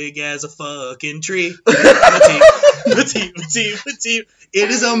big as a fucking tree. Matip, Matip, Matip, Matip."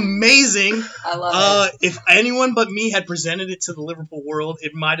 It is amazing. I love If anyone but me had presented it to the Liverpool world,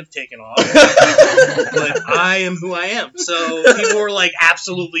 it might have taken off. But I am who I am. So people were like,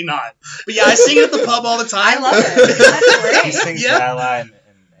 absolutely not. But yeah, I sing it at the pub all the it. time. I love it. That's He great. sings Yeah. Lala and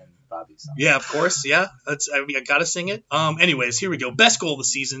Bobby's song. Yeah, of course. Yeah, I gotta sing it. Anyways, here we go. Best goal of the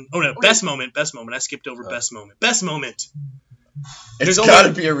season. Oh no, best moment. Best moment. I skipped over best moment. Best moment. It's There's got to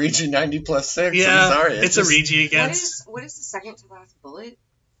only- be a Regi 90+6. Yeah, I'm sorry. it's a Regi against What is the second to last bullet?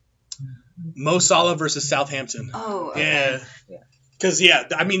 Mo Salah versus Southampton. Oh, okay. Yeah. Because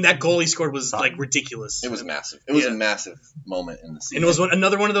I mean that goal he scored was like ridiculous. It was massive. It was Yeah. a massive moment in the season. And it was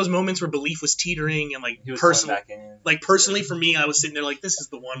another one of those moments where belief was teetering and like He was personally. going back in. Like personally for me, I was sitting there like, this is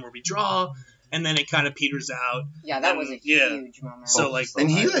the one where we draw, and then it kind of peters out. Yeah, that was a Yeah. huge moment. So like,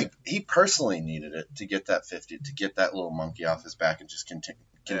 And he personally needed it to get that 50, to get that little monkey off his back and just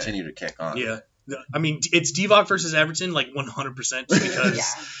continue to kick on. yeah, I mean, it's Divock versus Everton, like 100%, just because.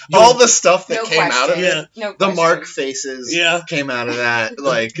 yeah. All the stuff that No came out of question. it, No the question. Mark faces Yeah. came out of that.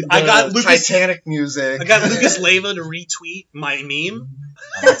 Like I got the Lucas- Titanic music. I got Lucas Leiva to retweet my meme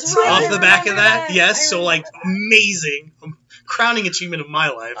That's right. off I the back of remember that. Yes, I so like remember that. amazing, crowning achievement of my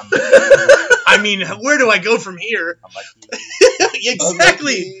life. I'm I mean, where do I go from here? lucky.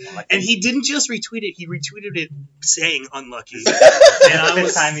 Exactly. I'm lucky. And he didn't just retweet it; he retweeted it saying "unlucky." And I Every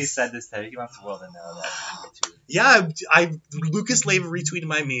was, time he said this, he wants the world to know that. he retweeted. yeah, I Lucas Leiva retweeted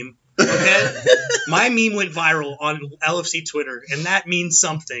my meme. Okay, my meme went viral on LFC Twitter, and that means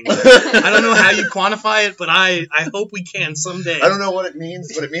something. I don't know how you quantify it, but I hope we can someday. I don't know what it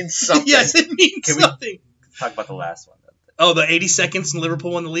means, but it means something. Yes, it means Can we- something. Talk about the last one. Oh, the 80 seconds in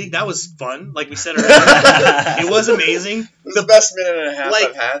Liverpool won the league. That was fun. Like we said earlier, it was amazing. It was the best minute and a half Like,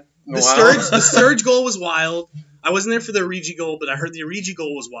 I've had. In a The while. Sturridge goal was wild. I wasn't there for the Origi goal, but I heard the Origi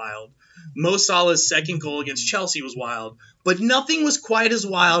goal was wild. Mo Salah's second goal against Chelsea was wild. But nothing was quite as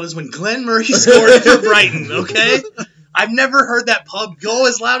wild as when Glenn Murray scored for Brighton, okay? I've never heard that pub go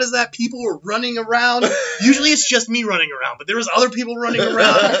as loud as that. People were running around. Usually it's just me running around, but there was other people running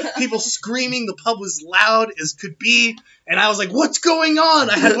around, people screaming. The pub was loud as could be. And I was like, what's going on?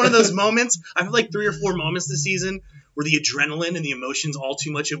 I had one of those moments. I've had like 3 or 4 moments this season where the adrenaline and the emotions all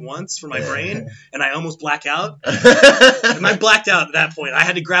too much at once for my brain, and I almost black out. And I blacked out at that point. I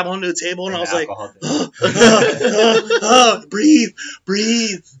had to grab onto the table, and I was like,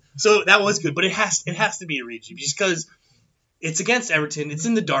 breathe. So that was good, but it has to be a Origi because it's against Everton. It's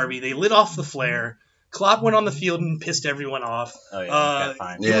in the derby. They lit off the flare. Klopp went on the field and pissed everyone off. Oh, yeah. Okay,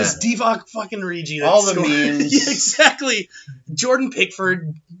 fine. It was Divock fucking Origi. All the memes. Yeah, exactly. Jordan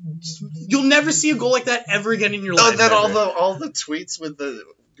Pickford. You'll never see a goal like that ever again in your Oh, life. then all the tweets with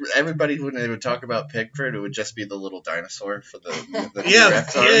everybody when they would talk about Pickford, it would just be the little dinosaur for the Yeah,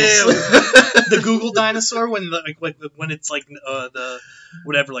 T-Rex yeah, arms. the Google dinosaur when when it's like the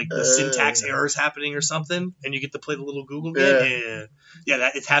whatever like the syntax errors happening or something, and you get to play the little Google game. Yeah,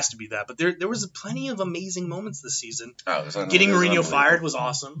 that it has to be that. But there was plenty of amazing moments this season. Oh, it was Getting it was Mourinho fired unbelievable. was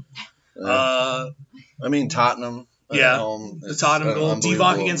awesome. I mean, Tottenham. At Yeah, home, the it's Tottenham goal, unbelievable.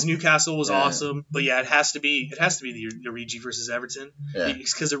 Divock against Newcastle was Yeah. awesome. But yeah, it has to be the Origi versus Everton. Yeah.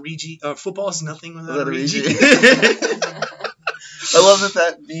 Because Origi, football is nothing without Without Origi. I love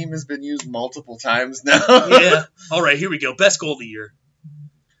that meme has been used multiple times now. Yeah. All right, here we go. Best goal of the year.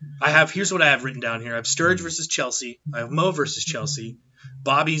 Here's what I have written down here. I have Sturridge versus Chelsea. I have Mo versus Chelsea.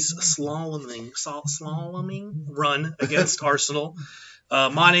 Bobby's slaloming run against Arsenal.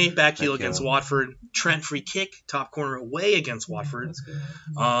 Mane back heel against Watford. Trent free kick, top corner away against Watford. That's good.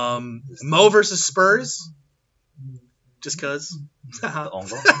 Mo versus Spurs. Just cause. The own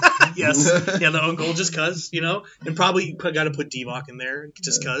goal. Yes. Yeah, the own goal just cause, and probably got to put Divock in there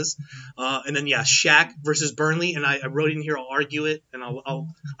just cause. And then, Shaq versus Burnley. And I wrote in here, I'll argue it. And I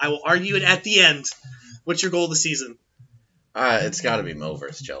will argue it at the end. What's your goal of the season? It's got to be Mo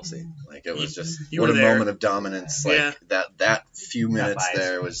versus Chelsea. Like, it was just you what were a there. moment of dominance. Like, Yeah. that few minutes bias.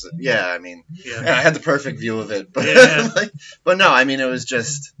 there was, I mean, Yeah. and I had the perfect view of it. But, Yeah. but no, I mean, it was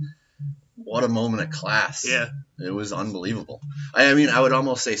just, what a moment of class. Yeah. It was unbelievable. I mean, I would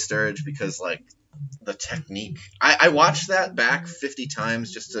almost say Sturridge because, like, the technique. I watched that back 50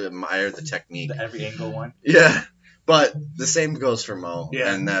 times just to admire the technique. The every angle one. Yeah. But the same goes for Mo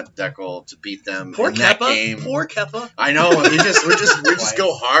Yeah. and that goal to beat them Poor in that Kepa. game. Poor Kepa. I know. We just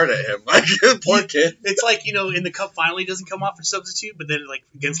go hard at him. Like, poor kid. It's like, in the cup final, he doesn't come off for substitute, but then, like,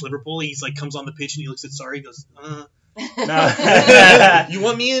 against Liverpool, he's, like, comes on the pitch and he looks at Sarri, he goes, No. you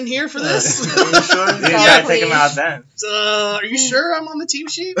want me in here for this? You gotta take him out then. Are you sure I'm on the team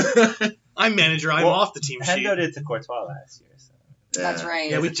sheet? I'm manager. I'm Well, off the team sheet. Hendo did to Courtois last year. So. That's right.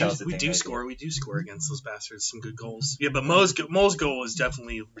 Yeah, we It's a Chelsea do thing, maybe. score. We do score against those bastards. Some good goals. Yeah, but Mo's goal is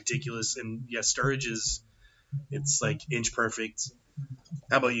definitely ridiculous. And, Sturridge it's like inch perfect.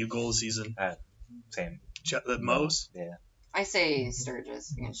 How about you, goal of the season? Same. Mo's? Yeah. I say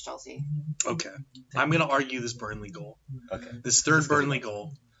Sturgis against Chelsea. Okay. I'm going to argue this Burnley goal. Okay. This third Burnley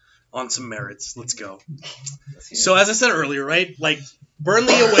goal on some merits. Let's go. Let's hear So as I said earlier, right? Like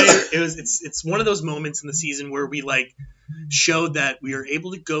Burnley away, it's one of those moments in the seaseason where we like showed that we are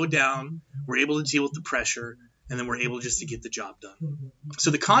able to go down, we're able to deal with the pressure, and then we're able just to get the job done.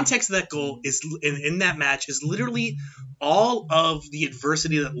 So the context of that goal is in that match is literally all of the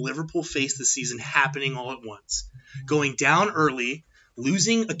adversity that Liverpool faced this season happening all at once. Going down early,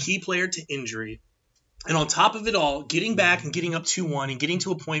 losing a key player to injury, and on top of it all, getting back and getting up 2-1 and getting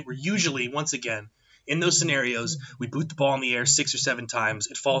to a point where usually, once again, in those scenarios, we boot the ball in the air 6 or 7 times.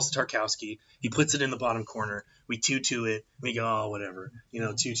 It falls to Tarkowski. He puts it in the bottom corner. We 2-2 it. We go, oh, whatever.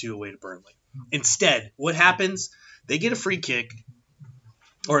 2-2 away to Burnley. Instead, what happens? They get a free kick,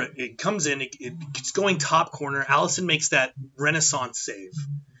 or it comes in. It's going top corner. Alisson makes that renaissance save.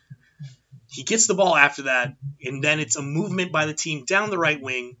 He gets the ball after that, and then it's a movement by the team down the right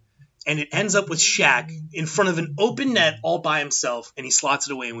wing, and it ends up with Shaq in front of an open net all by himself, and he slots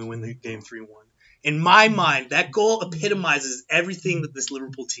it away, and we win the game 3-1. In my mind, that goal epitomizes everything that this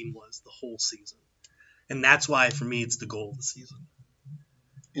Liverpool team was the whole season. And that's why, for me, it's the goal of the season.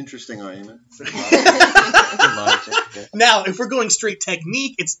 Interesting argument. Now, if we're going straight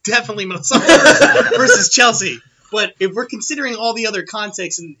technique, it's definitely Mo Salah versus Chelsea. But if we're considering all the other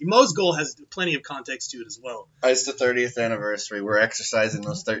context, and Mo's goal has plenty of context to it as well. It's the 30th anniversary. We're exercising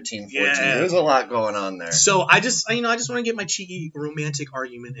those 13, 14. Yeah. There's a lot going on there. So I just want to get my cheeky romantic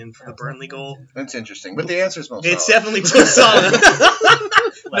argument in for the Burnley goal. That's interesting. But the answer is Mo Salah. It's definitely Mo Salah.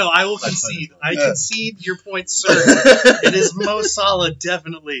 No, I will concede. I concede your point, sir. It is Mo Salah,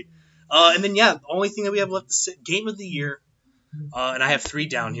 definitely. And then, the only thing that we have left to sit, game of the year, and I have 3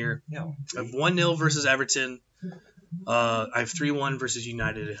 down here. Yeah. I have 1-0 versus Everton. I have 3-1 versus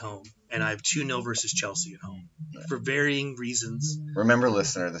United at home, and I have 2-0 versus Chelsea at home for varying reasons. Remember,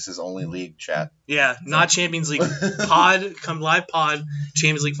 listener, this is only league chat. Yeah, not Champions League. Live pod,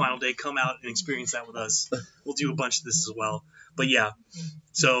 Champions League final day. Come out and experience that with us. We'll do a bunch of this as well. But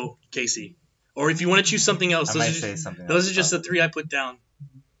so Casey, or if you want to choose something else, I might say something those else are just the about 3 I put down.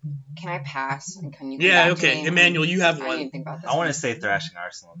 Can I pass? And can you come Yeah, back to okay. me? Emmanuel, you have I one. didn't think about this. I want to say thrashing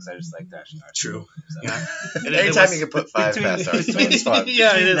Arsenal because I just like thrashing Arsenal. True. So. Yeah. And Anytime was- you can put 5 Between- past Arsenal, it's fun.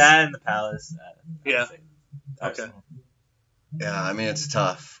 Yeah, it Between is. that and the Palace. I would Yeah. say Arsenal. Yeah, I mean, it's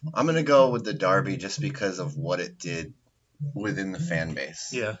tough. I'm going to go with the Derby just because of what it did within the fan base.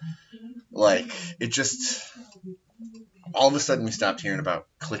 Yeah. Like, it just... All of a sudden, we stopped hearing about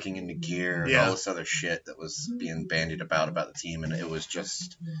clicking into gear and Yeah. all this other shit that was being bandied about the team, and it was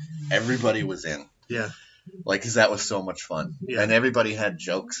just... Everybody was in. Yeah. Like, because that was so much fun. Yeah. And everybody had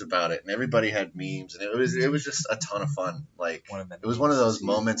jokes about it, and everybody had memes, and it was just a ton of fun. Like, it was one of those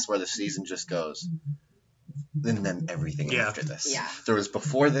moments where the season just goes... And then everything Yeah. after this. Yeah. There was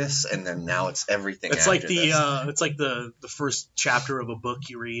before this, and then now it's everything It's after like this. it's like the first chapter of a book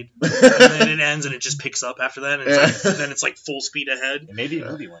you read, and then it ends and it just picks up after that, and then it's like full speed ahead. It may be a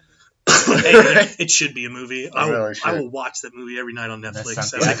movie one day. Hey, it should be a movie. I really should. will watch that movie every night on Netflix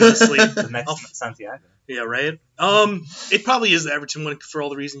That's as I go to sleep. The next Santiago. Yeah, right. It probably is the Everton one for all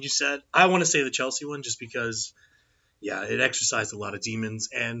the reasons you said. I want to say the Chelsea one just because Yeah, it exercised a lot of demons,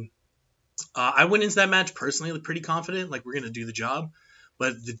 and I went into that match personally pretty confident, like we're gonna do the job.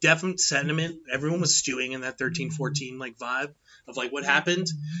 But the definite sentiment, everyone was stewing in that 13-14 like vibe of like what happened,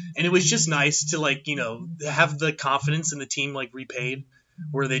 and it was just nice to like have the confidence in the team like repaid,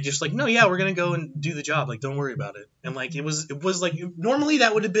 where they just like, no, yeah, we're gonna go and do the job, like don't worry about it. And like it was like normally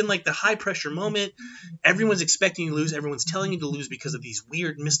that would have been like the high pressure moment. Everyone's expecting you to lose, everyone's telling you to lose because of these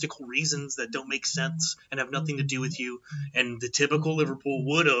weird mystical reasons that don't make sense and have nothing to do with you. And the typical Liverpool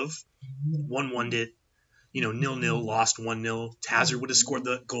would have 1-1'd it. 0-0, lost 1-0. Hazard would have scored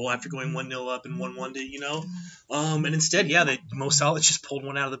the goal after going 1-0 up and 1-1'd it, And instead, Mo Salah just pulled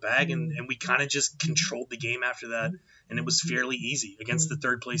one out of the bag, and we kind of just controlled the game after that. And it was fairly easy against the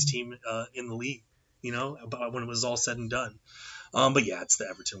third place team in the league, when it was all said and done. But yeah, it's the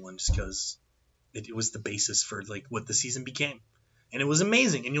Everton one just because it was the basis for like what the season became. And it was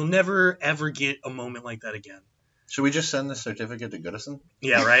amazing. And you'll never, ever get a moment like that again. Should we just send the certificate to Goodison?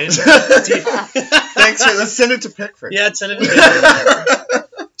 Yeah, right? Thanks. Let's send it to Pickford. Yeah, send it to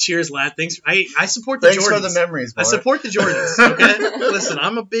Pickford. Cheers, lad. Thanks. I support the Jordans. Thanks for the memories, boy. I support the Jordans, okay? Listen,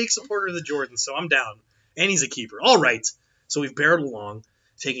 I'm a big supporter of the Jordans, so I'm down. And he's a keeper. All right. So we've barreled along,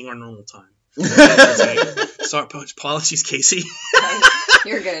 taking our normal time. Sorry, apologies, Casey.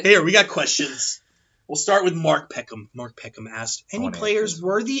 You're good. Here, we got questions. We'll start with Mark Peckham. Mark Peckham asked, any players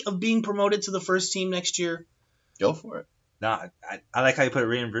worthy of being promoted to the first team next year? Go for it. No, I like how you put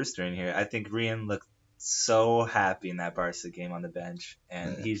Ryan Brewster in here. I think Ryan looked so happy in that Barca game on the bench,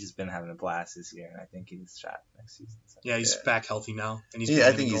 and he's just been having a blast this year, and I think he's shot next season. So. Yeah, he's back healthy now. And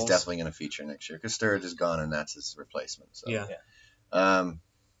I think he's definitely going to feature next year because Sturridge is gone, and that's his replacement. So. Yeah.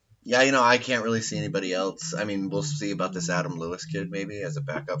 I can't really see anybody else. I mean, we'll see about this Adam Lewis kid maybe as a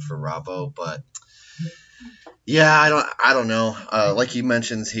backup for Robbo, but... Yeah, I don't know. Like he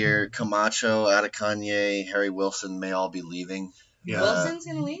mentions here, Camacho, Adekanye, Harry Wilson may all be leaving. Yeah. Wilson's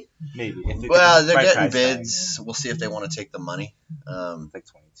going to leave? Maybe. Well, they're getting bids. We'll see if they want to take the money. Like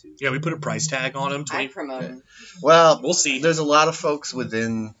 22. Yeah, we put a price tag on him. I'd promote him. Well, we'll see. There's a lot of folks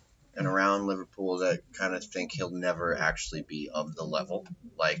within and around Liverpool that kind of think he'll never actually be of the level,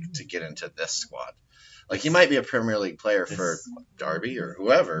 like, to get into this squad. Like, he might be a Premier League player for Derby or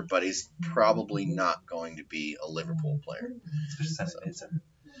whoever, but he's probably not going to be a Liverpool player.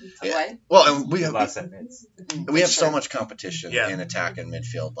 What? Well, and we have so much competition in attack and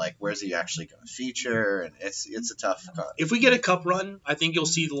midfield. Like, where's he actually going to feature? And it's a tough cut. If we get a cup run, I think you'll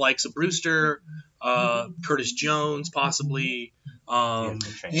see the likes of Brewster, Curtis Jones, possibly.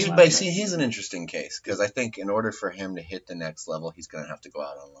 He's an interesting case because I think in order for him to hit the next level, he's going to have to go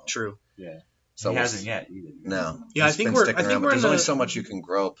out on loan. True. Yeah. So he hasn't yet either. No. Yeah, I think we're there's only so much you can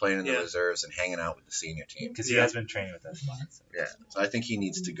grow playing in the reserves and hanging out with the senior team. Because he has been training with us a lot. So. Yeah. So I think he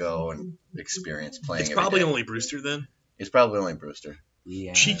needs to go and experience playing. It's probably only Brewster then. It's probably only Brewster.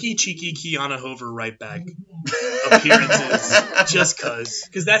 Yeah. Cheeky Kiana Hover right back appearances just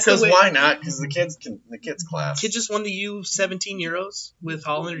because that's the way. Why not? Because the kid's class. Kid just won the U17 Euros with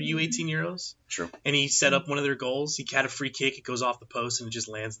Holland, or U18 Euros. True. And he set up one of their goals. He had a free kick. It goes off the post and it just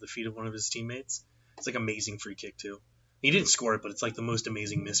lands at the feet of one of his teammates. It's like amazing free kick too. He didn't score it, but it's like the most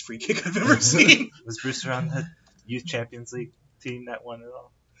amazing missed free kick I've ever seen. Was Brewster on the Youth Champions League team that won it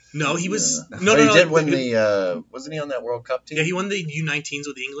all? No, he was. Yeah. No. He did win the. Wasn't he on that World Cup team? Yeah, he won the U19s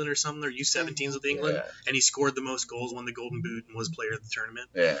with England or something, or U17s with England, yeah. And he scored the most goals, won the Golden Boot, and was player of the tournament.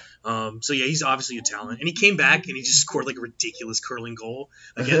 Yeah. So yeah, he's obviously a talent, and he came back and he just scored like a ridiculous curling goal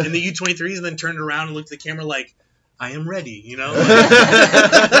again in the U23s, and then turned around and looked at the camera like, "I am ready," you know.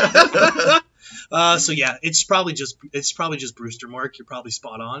 So yeah, it's probably just Brewster. Mark, you're probably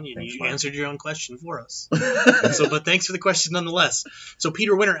spot on. You answered your own question for us. But thanks for the question nonetheless. So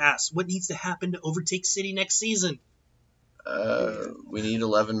Peter Winter asks, what needs to happen to overtake City next season? We need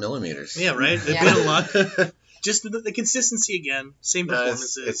 11 millimeters. Yeah, right. They've been a lot. Just the consistency again, same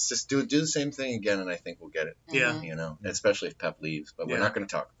performances. It's just do the same thing again, and I think we'll get it. Yeah, you know, especially if Pep leaves, but we're not going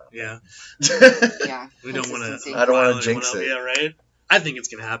to talk about it. Yeah, we don't want to. I don't want to jinx it. Yeah, right. I think it's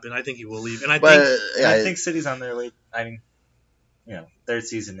going to happen. I think he will leave, and I think City's on their way. I mean, third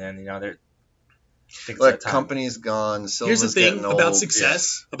season in, they're. Look, company's gone. Here's the thing about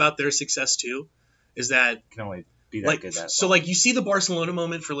success, about their success too, is that can only be that good. So like you see the Barcelona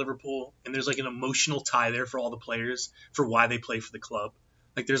moment for Liverpool, and there's like an emotional tie there for all the players for why they play for the club.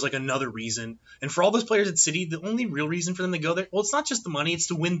 Like there's like another reason, and for all those players at City, the only real reason for them to go there, well, it's not just the money, it's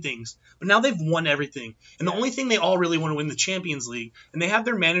to win things. But now they've won everything, and the only thing they all really want to win the Champions League, and they have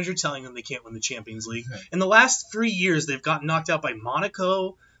their manager telling them they can't win the Champions League. In the last 3 years, they've gotten knocked out by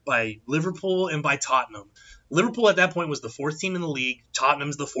Monaco, by Liverpool and by Tottenham. Liverpool at that point was the 4th team in the league.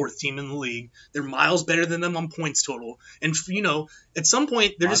 Tottenham's the 4th team in the league. They're miles better than them on points total. And at some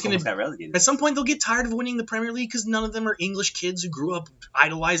point they're just going got relegated. At some point they'll get tired of winning the Premier League because none of them are English kids who grew up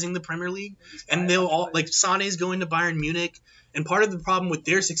idolizing the Premier League. And they'll all Sané's going to Bayern Munich. And part of the problem with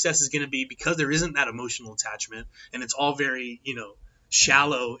their success is going to be because there isn't that emotional attachment, and it's all very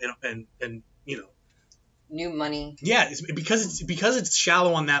shallow and new money. Yeah, because it's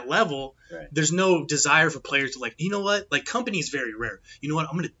shallow on that level. Right. There's no desire for players to company is very rare. You know what?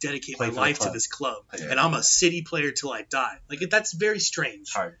 I'm going to dedicate my life to this club, and I'm a City player till I die. That's very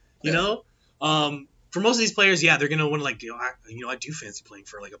strange. Hard. You know. For most of these players, they're gonna want to I do fancy playing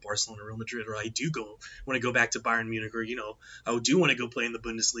for like a Barcelona, Real Madrid, or I do want to go back to Bayern Munich, or I do want to go play in the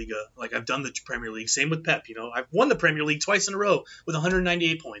Bundesliga. Like I've done the Premier League. Same with Pep. I've won the Premier League twice in a row with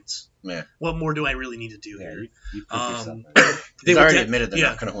 198 points. Yeah. What more do I really need to do here? You proved yourself. They've already admitted they're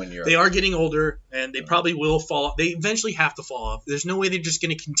not going to win Europe. They are getting older, and they probably will fall off. They eventually have to fall off. There's no way they're just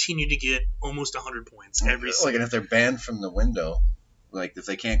going to continue to get almost 100 points every season. And if they're banned from the window, like if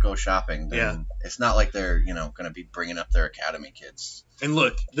they can't go shopping, then it's not like they're going to be bringing up their academy kids. And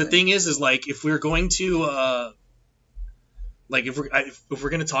look, the thing is like if we're going to if we're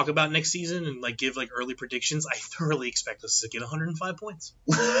going to talk about next season and like give like early predictions, I thoroughly expect us to get 105 points.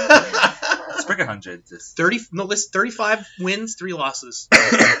 Let's break 100. 35 wins, 3 losses,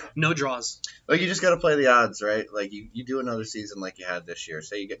 no draws. Well, you just got to play the odds, right? Like you do another season like you had this year.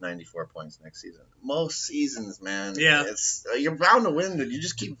 Say you get 94 points next season. Most seasons, man, you're bound to win. You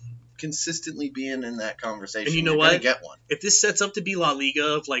just keep consistently being in that conversation. And you know you're what? Gonna get one. If this sets up to be La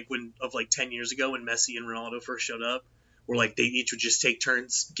Liga of 10 years ago when Messi and Ronaldo first showed up, where like they each would just take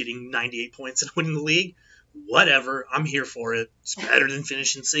turns getting 98 points and winning the league, whatever, I'm here for it. It's better than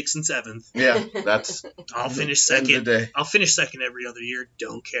finishing 6th and 7th. Yeah, that's. I'll finish end of the second. day. I'll finish second every other year.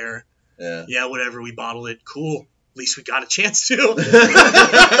 Don't care. Yeah. Whatever. We bottle it. Cool. At least we got a chance to.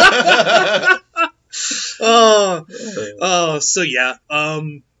 So yeah.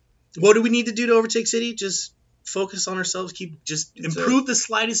 What do we need to do to overtake City? Just focus on ourselves. Improve the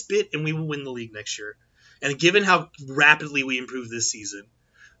slightest bit, and we will win the league next year. And given how rapidly we improved this season,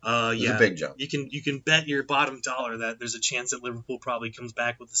 it's a big jump. You can bet your bottom dollar that there's a chance that Liverpool probably comes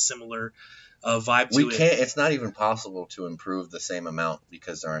back with a similar vibe to it. We can't. It's not even possible to improve the same amount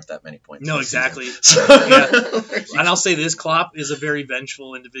because there aren't that many points. No, exactly. And I'll say this: Klopp is a very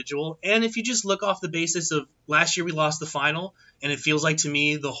vengeful individual. And if you just look off the basis of last year, we lost the final, and it feels like to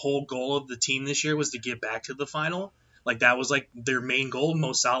me the whole goal of the team this year was to get back to the final. Like that was like their main goal.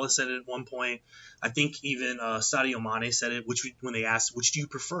 Mo Salah said it at one point. I think even Sadio Mane said it. When they asked, which do you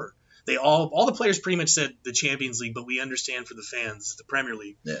prefer? They all the players pretty much said the Champions League, but we understand for the fans the Premier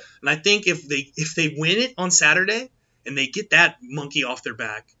League. Yeah. And I think if they win it on Saturday and they get that monkey off their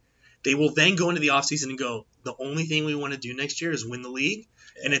back, they will then go into the offseason and go, the only thing we want to do next year is win the league.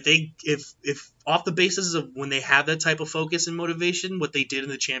 Yeah. And if off the basis of when they have that type of focus and motivation, what they did in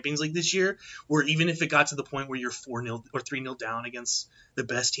the Champions League this year, where even if it got to the point where you're 4-0 or 3-0 down against the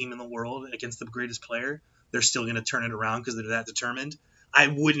best team in the world, against the greatest player, they're still going to turn it around because they're that determined. I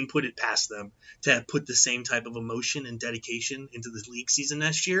wouldn't put it past them to put the same type of emotion and dedication into the league season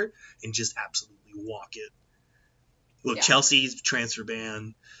next year and just absolutely walk it. Look, Chelsea's transfer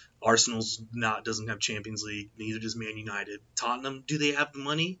ban. Arsenal's doesn't have Champions League. Neither does Man United. Tottenham, do they have the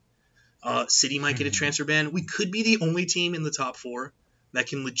money? City might get a transfer ban. We could be the only team in the top 4 that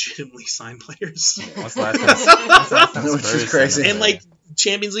can legitimately sign players. What's the last time? Which is crazy. And like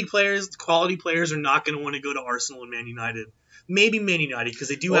Champions League players, quality players are not going to want to go to Arsenal and Man United. Maybe Man United because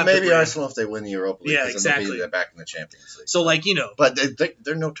they do have. Maybe Arsenal if they win the Europa League. Yeah, exactly. They're back in the Champions League. So but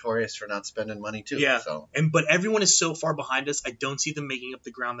they're notorious for not spending money too. Yeah. So. But everyone is so far behind us. I don't see them making up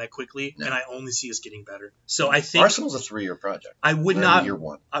the ground that quickly, and I only see us getting better. So I think Arsenal's a 3-year project. I would not. Year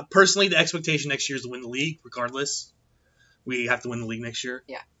 1. Personally, the expectation next year is to win the league, regardless. We have to win the league next year.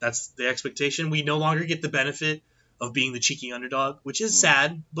 Yeah. That's the expectation. We no longer get the benefit of being the cheeky underdog, which is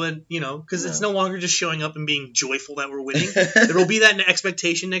sad, but, because it's no longer just showing up and being joyful that we're winning. There will be that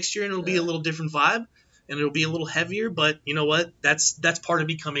expectation next year, and it'll be a little different vibe, and it'll be a little heavier, but you know what? That's part of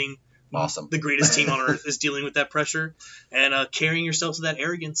becoming awesome. The greatest team on earth is dealing with that pressure and carrying yourself to that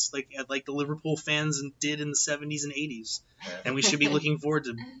arrogance like the Liverpool fans did in the 70s and 80s. Yeah. And we should be looking forward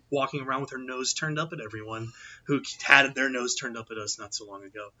to walking around with our nose turned up at everyone who had their nose turned up at us not so long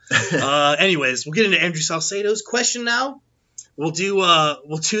ago. Anyways, we'll get into Andrew Salcedo's question now. We'll do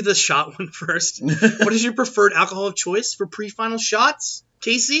the shot one first. What is your preferred alcohol of choice for pre-final shots,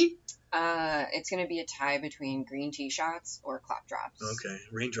 Casey? It's going to be a tie between green tea shots or clop drops. Okay,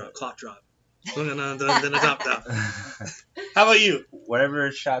 raindrop, clop drop. How about you?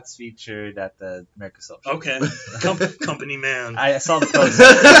 Whatever shots featured at the Microsoft show. Okay. Company man. I saw the post.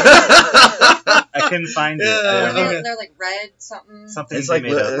 I couldn't find it. Yeah, They're, they're like red something. Something It's they like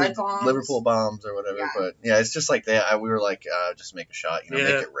made up. Red bombs. Liverpool bombs or whatever, Yeah. but yeah, it's just like that. We were like, just make a shot, Yeah. make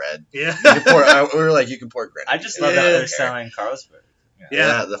it red. Yeah. You can pour, we were like, you can pour grenades. I just in love it. that Yeah. they're selling Carlsberg.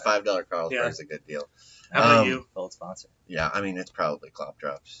 Yeah. The $5 Carlsberg Yeah. is a good deal. How about Um, you? Old sponsor. Yeah, I mean, it's probably Clop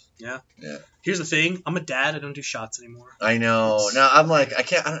Drops. Here's the thing. I'm a dad. I don't do shots anymore. I know. Now I'm like, I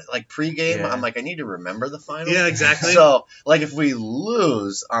don't, like pregame. Yeah. I'm like, I need to remember the final. Yeah, exactly. So, like, if we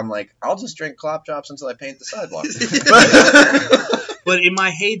lose, I'm like, I'll just drink Clop Drops until I paint the sidewalk. But in my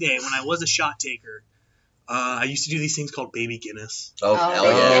heyday, when I was a shot taker, I used to do these things called Baby Guinness. Oh, Oh, hell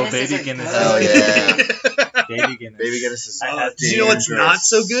Baby yeah. Guinness Baby is a Guinness. good- Hell yeah. Baby Guinness. Baby Guinness is Do you know what's not dangerous.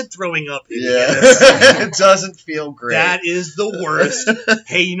 so good? Throwing up Baby Yeah. Guinness. It doesn't feel great. That is the worst.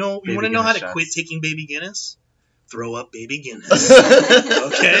 Hey, you Baby want to know how to Guinness quit shots. taking Baby Guinness? Throw up Baby Guinness.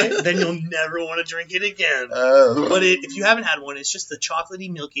 Okay? Then you'll never want to drink it again. But if you haven't had one, it's just the chocolatey,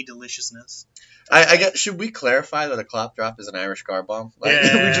 milky deliciousness. I guess, should we clarify that a Clop Drop is an Irish car bomb? Like,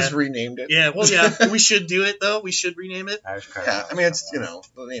 Yeah. we just renamed it. Yeah, well, yeah, we should do it though. We should rename it. Irish Car Yeah, Bomb. I mean, it's, the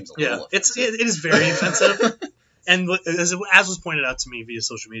name's a Yeah, little it is very offensive. And as was pointed out to me via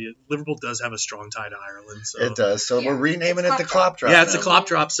social media, Liverpool does have a strong tie to Ireland. So It does. So Yeah. we're renaming It's it the Clop Clop Drop. yeah, it's a now. clop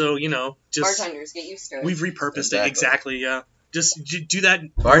drop. So just Bartenders, get used to it. we've repurposed Exactly. it exactly. Yeah, just do that.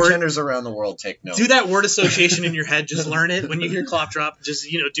 Word, Bartenders around the world take note. do that word association in your head. Just learn it when you hear clop drop. Just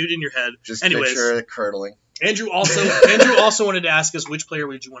do it in your head. Just Anyways. picture it curdling. Andrew also wanted to ask us which player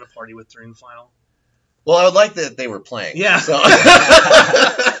would you want to party with during the final? Well, I would like that they were playing. Yeah. So,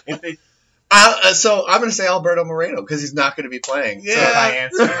 If they so I'm going to say Alberto Moreno because he's not going to be playing. Yeah. So, my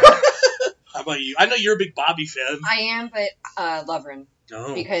answer, How about you? I know you're a big Bobby fan. I am, but Lovren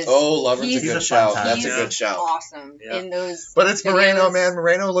No. because Lovren's He's a a good fun shout. time. That's he's a good shout. awesome Yeah. in those. But it's Moreno, videos. man.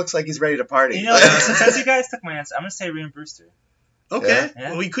 Moreno looks like he's ready to party. you know, since you guys took my answer, I'm gonna say Ryan Brewster. Okay. Yeah.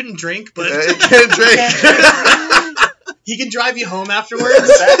 Well, we couldn't drink, but He can't drink. he can drive you home afterwards.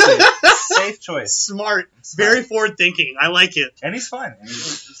 Exactly. Safe choice. Smart. Smart. Very forward thinking. I like it. And he's fun. And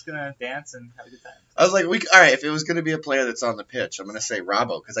he's just gonna dance and have a good time. I was like, all right, if it was going to be a player that's on the pitch, I'm going to say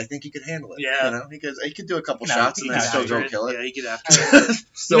Robbo because I think he could handle it. Yeah. He could do a couple No, shots he and then can still after go kill it. Yeah, he get after it.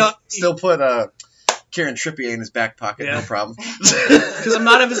 Still put Kieran Trippier in his back pocket, Yeah. no problem. Because I'm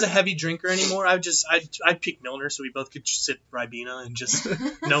not as a heavy drinker anymore. I'd pick Milner so we both could just sip Ribena and just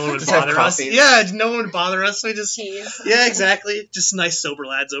no one would Just have bother us. coffee. Yeah, no one would bother us. So I just Cheese. yeah, exactly. Just nice sober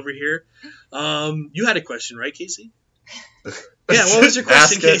lads over here. You had a question, right, Casey? Yeah, what was your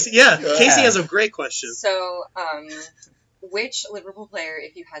question, Ask it. Casey? Yeah, Yeah. Casey has a great question. So, which Liverpool player,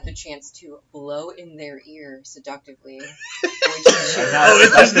 if you had the chance to blow in their ear seductively, would you choose? Oh,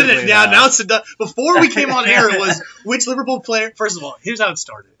 it's Definitely now not. now it's before we came on air. It was which Liverpool player? First of all, here's how it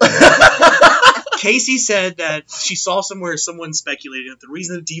started. Casey said that she saw somewhere someone speculating that the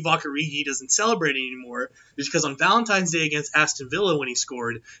reason that Divock Origi doesn't celebrate anymore is because on Valentine's Day against Aston Villa when he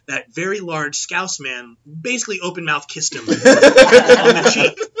scored, that very large Scouse man basically open mouth kissed him on the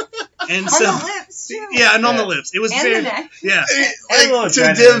cheek. And On so the lips, too. yeah, and on the Yeah. lips. It was And very the neck. yeah. Like, to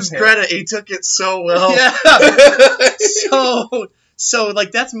adrenaline Div's hit. credit, he took it so well. Yeah. So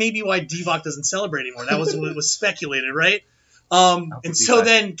like that's maybe why Divock doesn't celebrate anymore. That was what was speculated, right? And so Divock.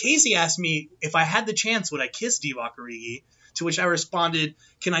 then Casey asked me if I had the chance, would I kiss Divock Origi? To which I responded,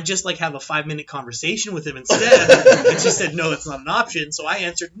 "Can I just like have a 5-minute conversation with him instead?" And she said, "No, it's not an option." So I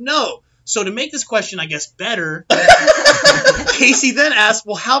answered, "No." So to make this question, I guess, better, Casey then asked,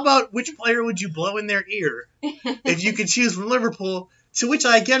 "Well, how about which player would you blow in their ear if you could choose from Liverpool?" To which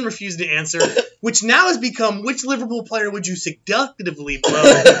I again refused to answer, which now has become which Liverpool player would you seductively blow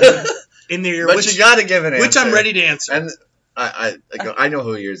in their ear? But Which, you got to give an answer. which I'm ready to answer. And I know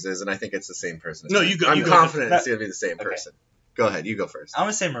who yours is, and I think it's the same person. No, you go- I'm you go. confident it's going to be the same Okay. person. Go ahead. You go first. I'm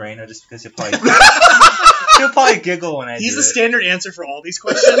gonna say Moreno just because he'll probably giggle when I He's do the it. standard answer for all these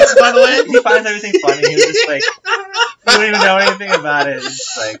questions, by the way. He finds everything funny. He's just like, you don't even know anything about it. It's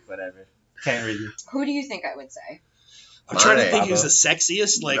just like, whatever. Can't really. Who do you think I would say? I'm trying to Mane. think who's the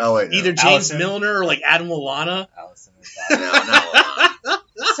sexiest, like No, wait, no. either James Allison. Milner or like Adam Lallana. Allison is No, that. no.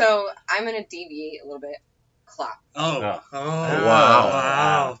 So I'm gonna deviate a little bit. Klopp. Oh, Oh. oh, Wow.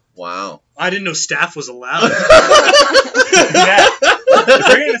 wow. Wow. I didn't know Staff was allowed. Yeah. If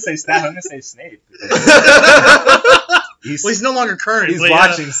you're gonna say Snap, I'm gonna say Snape. He's, Well, he's no longer current. he's but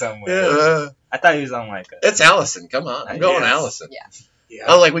watching somewhere. Yeah. I thought he was on like a. It's Allison. Come on. I'm going Yes. Allison. Yeah.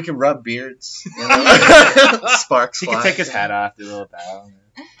 Oh, like we can rub beards. You know? Sparks He fly. could take his hat off, do a little bow.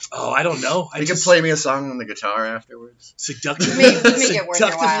 Oh, I don't know. You can play me a song on the guitar afterwards. Seductively, Make it worth your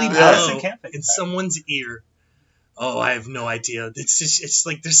while. blow Yeah. in someone's ear. Oh, I have no idea. It's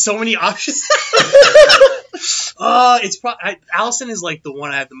like there's so many options. It's probably Allison is like the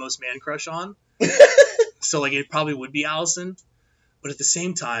one I have the most man crush on. So like it probably would be Allison, but at the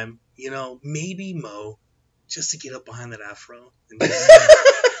same time, maybe Mo, just to get up behind that afro. And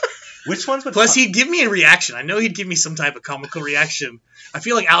Which ones would? plus, he'd give me a reaction. I know he'd give me some type of comical reaction. I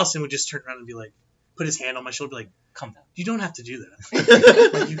feel like Allison would just turn around and be like, put his hand on my shoulder, be like, Calm down. "You don't have to do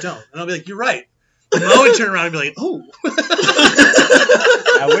that. Like you don't." And I'll be like, "You're right." And Mo would turn around and be like, "Oh."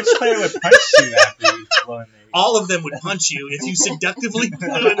 Now, which player would punch you after you blow in their ear? All of them would punch you if you seductively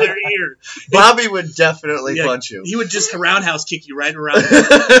blew in their ear. Bobby would definitely Yeah, punch you. He would just roundhouse kick you right around.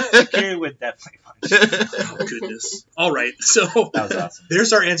 Shaqiri would definitely punch you. Oh, goodness. All right. So That was awesome.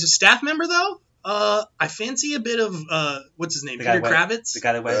 there's our answer. Staff member, though, I fancy a bit of, what's his name? The guy Peter wet- Kravitz? The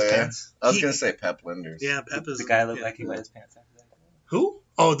guy that wet his pants. I was He- going to say Pep Linders. Yeah, Pep is. The guy looked yeah. like he wet his pants after that. Who?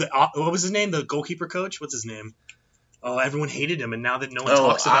 Oh, what was his name? The goalkeeper coach? What's his name? Oh, everyone hated him, and now that no one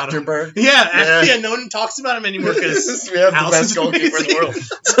talks about him. Achterberg. Yeah, no one talks about him anymore because We have the Allison's best goalkeeper in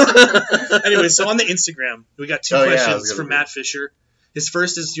the world. Anyway, so on the Instagram, we got two Oh, yeah, I was questions gonna from read. Matt Fisher. His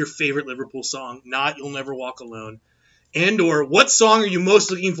first is your favorite Liverpool song, not You'll Never Walk Alone. And or what song are you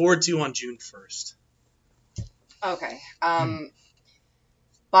most looking forward to on June 1st? Okay.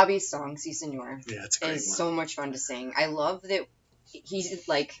 Bobby's song, Si Senor, Yeah, it's a great is one. so much fun to sing. I love that he's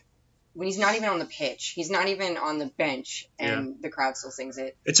like, when he's not even on the pitch, he's not even on the bench, and the crowd still sings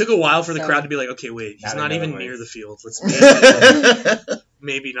it. It took a while for the So- crowd to be like, okay, wait, he's Not not in even other near words. the field. Let's But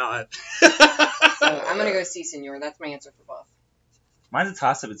maybe not. So I'm gonna go Si Senor. That's my answer for both. Mine's a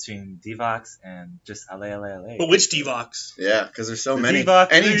toss-up between Divox and just LA. But which Divox? yeah, because there's so The many. Divock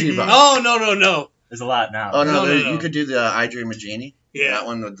Any League. Divock. Oh, no. There's a lot now. Oh, no, No, there- no. you could do the I Dream of Genie. Yeah. That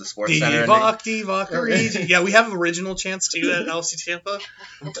one with the Sports Center ending. Divock, Origi. Yeah, we have original chants too at LC Tampa.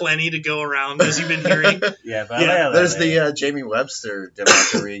 Plenty to go around, as you've been hearing. Yeah, but Yeah, LA. There's the Jamie Webster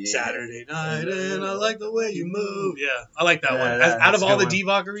Divock Origi. Saturday night, and I like the way you move. Yeah, I like that Yeah, one. that- Out of that's a all the good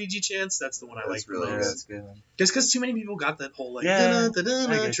Divock Origi chants, that's the one I That's like really Yeah, most. that's a good one. Just because too many people got that whole like Yeah,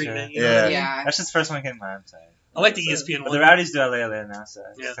 da-da-da-da I get treatment. you. You know what I mean? Yeah. That's just the first one that came to mind. I'm sorry. I like the ESPN But the one. Rowdies do LA now, so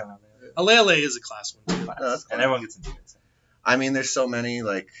I Yeah. just kind of Alele is a class one. that's and fine. everyone gets into it. So. I mean, there's so many.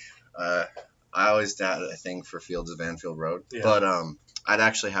 Like, I always had a thing for Fields of Anfield Road, Yeah. but I'd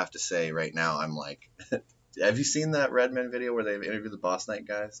actually have to say right now, I'm like, have you seen that Redman video where they interview the Boss Night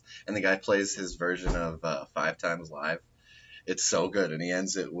guys and the guy plays his version of 5 Times Live? It's so good, and he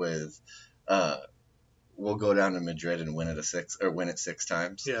ends it with, "We'll go down to Madrid and win it 6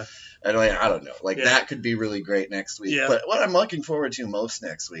 times." Yeah. And like, I don't know, like Yeah. that could be really great next week. Yeah. But what I'm looking forward to most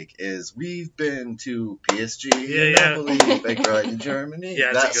next week is we've been to PSG, Yeah. Napoli, Big Brighton, Germany. Yeah,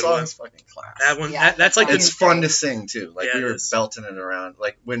 it's a that good song's fucking class. That one. Yeah, That's like It's the. fun to sing too. Like Yeah, we it were is. belting it around.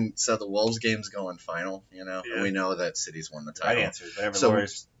 Like the Wolves game's going final, Yeah. and we know that City's won the Right title. answer. Whatever So-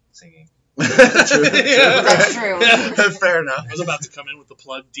 Laura's singing. True. Yeah. That's true. Fair enough. I was about to come in with the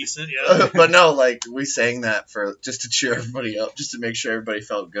plug decent. Yeah. But no, like we sang that for just to cheer everybody up, just to make sure everybody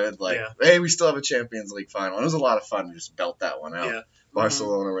felt good. Like, Yeah. hey, we still have a Champions League final. It was a lot of fun to just belt that one out. Yeah.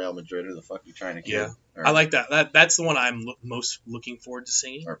 Barcelona, Real Madrid, who the fuck you trying to kill? Yeah. Or, I like that. That's the one I'm most looking forward to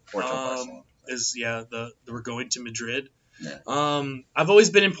singing. or Porto, Barcelona. Is the we're going to Madrid. Yeah. I've always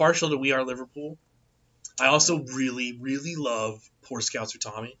been impartial to We Are Liverpool. I also really, really love Poor Scouts for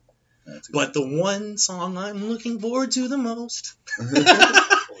Tommy. That's a But the one song I'm looking forward to the most, and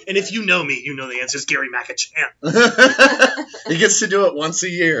if you know me, you know the answer is Gary Macachant. he gets to do it once a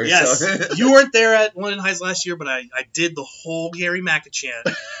year. Yes, So. you weren't there at London Heights last year, but I did the whole Gary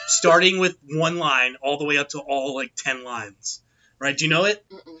Macachant, starting with one line all the way up to all like 10 lines. Right? Do you know it?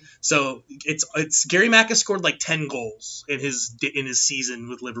 Mm-mm. So it's Gary Mack has scored like 10 goals in his season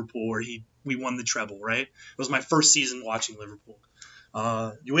with Liverpool, where we won the treble. Right? It was my first season watching Liverpool.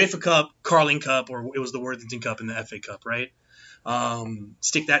 UEFA Cup, Carling Cup, or it was the Worthington Cup and the FA Cup. Right?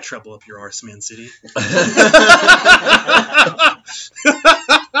 Stick that treble up your arse, Man City.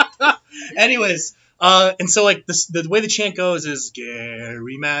 Anyways, and so like the way the chant goes is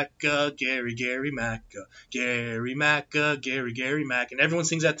Gary Macca, Gary Macca, Gary Macca, Gary Mack, and everyone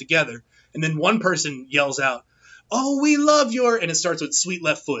sings that together. And then one person yells out, "Oh, we love your," and it starts with "Sweet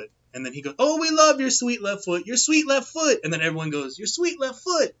Left Foot," and then he goes, "Oh, we love your sweet left foot, your sweet left foot," and then everyone goes, "Your sweet left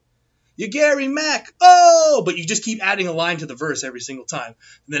foot." You Gary Mack, oh! But you just keep adding a line to the verse every single time.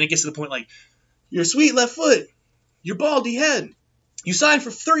 And then it gets to the point like, your sweet left foot, your baldy head, you signed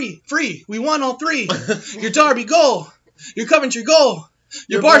for free, we won all 3. Your Derby goal, your Coventry goal,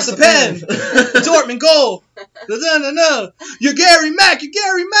 Your Barca pen. Dortmund goal. No. You're Gary Mack.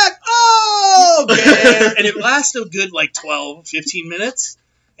 Oh, Gary. And it lasts a good 12, 15 minutes.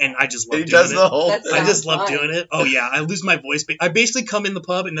 And I just love He doing does it. the whole That thing. I just sounds love fun. doing it. Oh yeah, I lose my voice. I basically come in the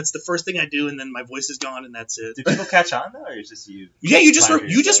pub, and that's the first thing I do, and then my voice is gone, and that's it. Do people catch on though, or is it just you? Yeah, you just Flatter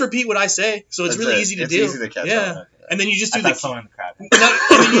you just yourself? repeat what I say, so it's That's really it. easy to It's do. easy to catch yeah, on. Okay. and then you just I do thought the someone in the crowd. and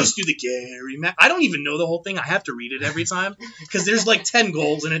then you just do the Gary Mack. I don't even know the whole thing. I have to read it every time because there's 10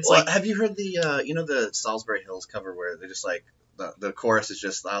 goals, and it's Well, have you heard the the Salisbury Hills cover where they're just the chorus is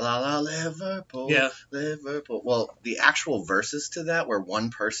just la la la Liverpool, Yeah. Liverpool. Well, the actual verses to that where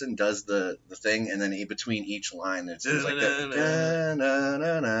one person does the thing and then between each line it's just like that.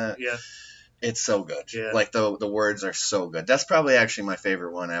 Da-na-na-na. yeah. It's so good. Yeah. The words are so good. That's probably actually my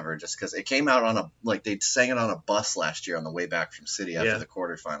favorite one ever, just because it came out on they sang it on a bus last year on the way back from City after Yeah. the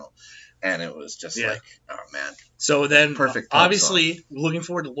quarterfinal, and it was just Yeah. oh man. So then, Perfect pub obviously, looking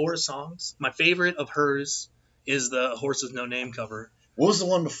forward to Laura's songs. My favorite of hers is the Horse with No Name cover. What was the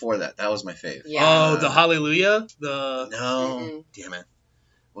one before that? That was my fave. Yeah. Oh, the Hallelujah. No, No, damn it.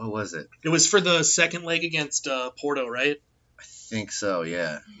 What was it? it was for the second leg against Porto, right? I think so.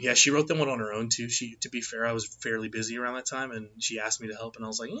 Yeah. Yeah, she wrote that one on her own too. To be fair, I was fairly busy around that time, and she asked me to help, and I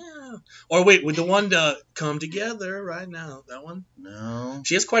was like, yeah. Or wait, with the one to Come Together right now, that one. No.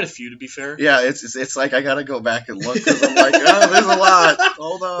 She has quite a few, to be fair. Yeah, it's like I gotta go back and look because I'm like, oh, there's a lot.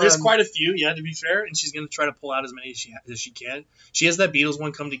 Hold on. There's quite a few, yeah, to be fair, and she's gonna try to pull out as many as she can. She has that Beatles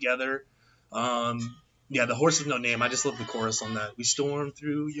one, Come Together. Yeah, the Horse with No Name. I just love the chorus on that. We storm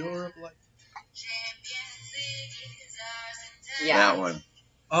through Europe like. Yeah. that one.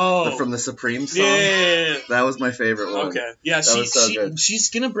 Oh, From the Supreme song. yeah. That was my favorite one. Okay. Yeah, That was so good. she's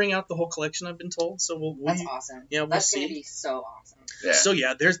gonna bring out the whole collection, I've been told. So we'll That's awesome. yeah, we'll That's see. gonna be so awesome. Yeah. So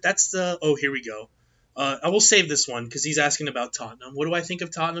yeah, that's the. Oh, here we go. I will save this one because he's asking about Tottenham. What do I think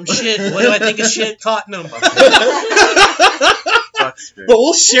of Tottenham? Shit. What do I think of shit Tottenham? But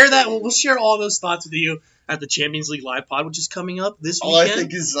we'll share that. We'll share all those thoughts with you at the Champions League live pod, which is coming up this All I weekend.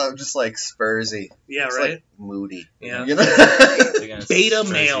 think is just Spursy. Yeah, It's right. like moody. Yeah. You know? Beta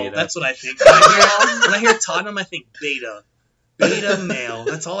male. That's what I think. When I hear Tottenham, I think beta. Beta male.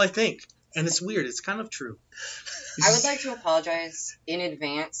 That's all I think. And it's weird. It's kind of true. I would like to apologize in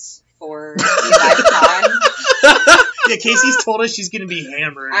advance for the live pod. Yeah, Casey's told us she's going to be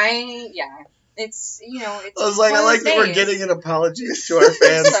hammered. It's it's. I was like, one I of like those that we're days. getting an apology to our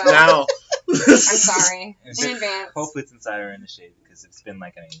fans So- now. I'm sorry in advance. Hopefully it's inside or in the shade because it's been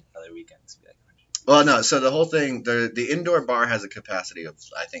like any other weekend. It's been like 100. Well, no. So the whole thing, the indoor bar has a capacity of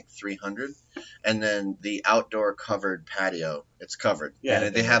I think 300, and then the outdoor covered patio, it's covered. Yeah,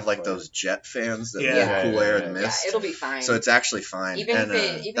 and they have like those jet fans that Yeah. blow cool air and Yeah, mist. it'll be fine. So it's actually fine. even and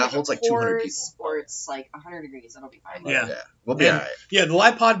if that holds like 200 people. pours or it's like 100 degrees, it'll be fine. Yeah. We'll be And- alright. Yeah, the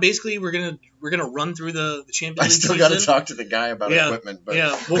live pod, basically, we're gonna run through the Champions I League still season. got to talk to the guy about Yeah. equipment, but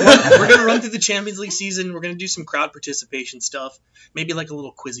Yeah, we're going to run through the Champions League season. We're going to do some crowd participation stuff. Maybe like a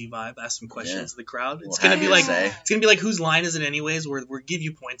little quizzy vibe. Ask some questions to the crowd. It's going to be like whose line is it anyways? Where we give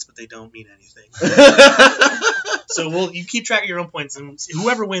you points, but they don't mean anything. So you keep track of your own points, and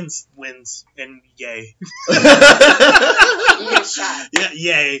whoever wins. And yay, You get a shot. yeah,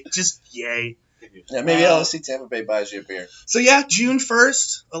 yay, just yay. yeah, maybe LSC Tampa Bay buys you a beer. So yeah, June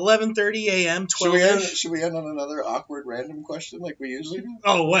 1st, 11:30 a.m. 12. Should we end on another awkward random question like we usually do?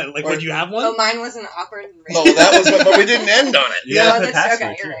 Oh, what? Like, would you have one? Oh, mine wasn't awkward. And No, that was, but we didn't end on it. Yeah, Oh, the that's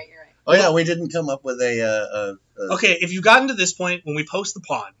password, okay. too. You're right. Oh yeah, we didn't come up with a Okay, if you've gotten to this point when we post the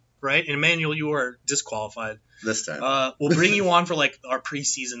pod, right? And Emmanuel, you are disqualified. this time. We'll bring you on for like our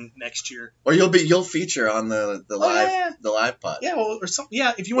preseason next year. Or you'll feature on the live yeah. the live pod. Yeah, or something.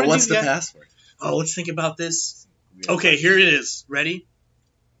 Yeah, if you Well, want what's to do the that. password? Oh, let's think about this. Okay, here it is. Ready?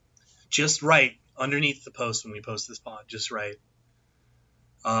 Just right underneath the post when we post this pod. Just right.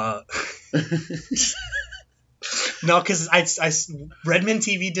 No, because Redmond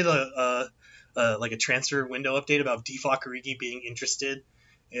TV did a transfer window update about Divock Origi being interested,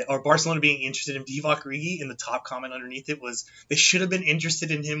 or Barcelona being interested in Divock Origi, and the top comment underneath it was they should have been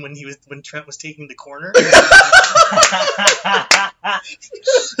interested in him when Trent was taking the corner.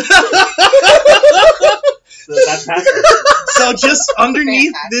 So that's password. So just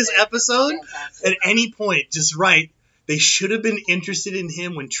underneath this Fantastic. episode, Fantastic. at any point, just write they should have been interested in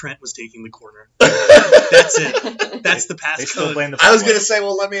him when Trent was taking the corner. That's it. That's the They still passcode. blame the I was ball gonna boy. say,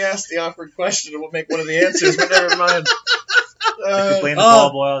 well, let me ask the awkward question, and we'll make one of the answers. But never mind. They could blame the Oh,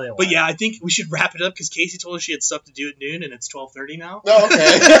 ball boy all they want. But yeah, I think we should wrap it up because Casey told us she had stuff to do at noon, and it's 12:30 now. No,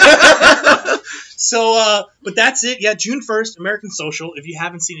 okay. So, but that's it. Yeah, June 1st, American Social. If you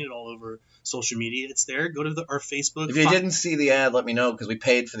haven't seen it all over social media. It's there. Go to our Facebook. If you didn't see the ad, let me know because we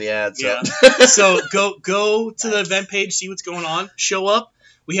paid for the ad. So. Yeah. So go to the event page, see what's going on. Show up.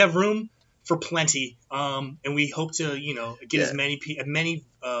 We have room for plenty, and we hope to get as many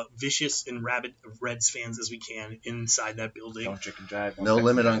vicious and rabid Reds fans as we can inside that building. Don't drink and drive. No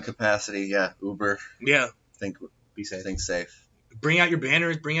limit on capacity. Yeah, Uber. Yeah. Be safe. Think safe. Bring out your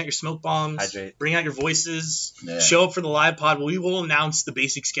banners, bring out your smoke bombs, Hydrate. bring out your voices, Yeah. show up for the live pod. We will announce the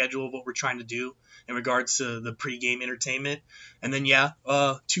basic schedule of what we're trying to do in regards to the pregame entertainment. And then,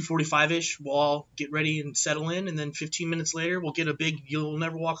 2:45-ish, we'll all get ready and settle in. And then 15 minutes later, we'll get a big You'll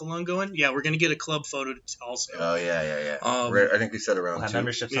Never Walk Alone going. Yeah, we're going to get a club photo also. Oh, yeah. Um, I think we said around We'll have 2.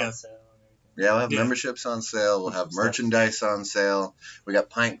 memberships Yeah. on sale. Yeah, we'll have Yeah. memberships on sale. We'll have merchandise on sale. We got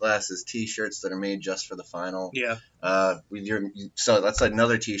pint glasses, T-shirts that are made just for the final. Yeah. So that's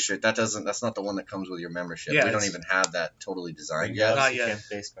another T-shirt. That's not the one that comes with your membership. Yeah, we don't it's- even have that totally designed Bring yet. Not gloves, yet. you can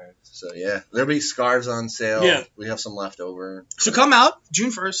face cards. So yeah, there'll be scarves on sale. Yeah. We have some left over. So come out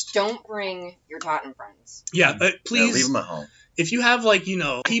June 1st. Don't bring your Tottenham friends. Yeah, Yeah, please. leave them at home. If you have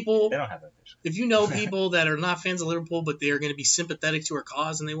people, They don't have that fish. if you know people that are not fans of Liverpool, but they are going to be sympathetic to our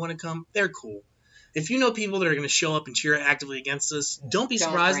cause and they want to come, they're cool. If you know people that are going to show up and cheer actively against us, don't be Don't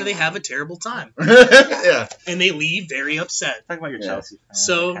surprised that bring they them. have a terrible time Yeah. and they leave very upset. Talk about your Yeah. Chelsea fans.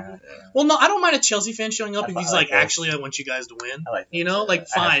 So- Well, no, I don't mind a Chelsea fan showing up I if he's like like, those. actually, I want you guys to win. I like that. You know, like,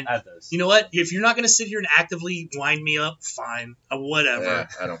 I have- fine. I have those. You know what? If you're not going to sit here and actively wind me up, fine. Whatever. Yeah,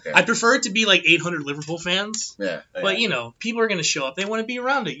 I don't care. I prefer it to be like 800 Liverpool fans. Yeah. But, people are going to show up. They want to be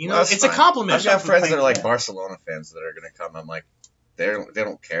around it. Well, that's It's a fine. compliment. I've got friends that are like Yeah. Barcelona fans that are going to come. I'm like, they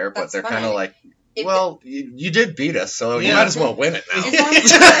don't care, but That's they're kind fine. of like, If well, you did beat us, so you Yeah. might as well win it now. As long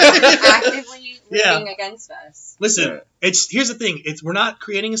as you're actively Yeah. rooting against us. Listen, Yeah. here's the thing. We're not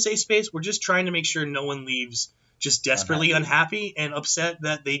creating a safe space. We're just trying to make sure no one leaves just desperately unhappy and upset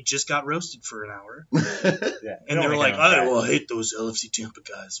that they just got roasted for an hour. Yeah. And You don't they're make like, it on Friday. I hate those LFC Tampa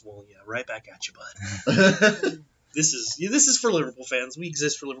guys. Well, yeah, right back at you, bud. This is for Liverpool fans. We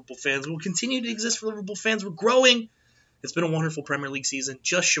exist for Liverpool fans. We'll continue to exist for Liverpool fans. We're growing. It's been a wonderful Premier League season.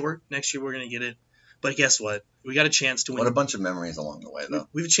 Just short. Next year we're going to get it. But guess what? We got a chance to win. What a bunch of memories along the way, though.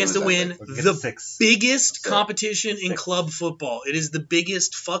 We have a chance What to is that win We'll get the 6. biggest That's it. competition in 6. club football. It is the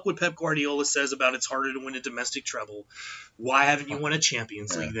biggest. Fuck what Pep Guardiola says about it's harder to win a domestic treble. Why haven't you won a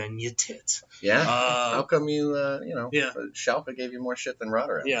Champions League then, you tit? Yeah. How come Yeah. Schalke gave you more shit than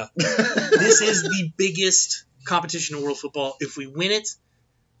Rotterdam? Yeah. This is the biggest competition in world football. If we win it,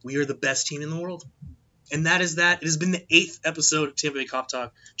 we are the best team in the world. And that is that. It has been the 8th episode of Tampa Bay Cop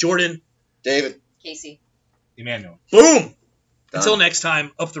Talk. Jordan, David. Casey. Emmanuel. boom! Done. Until next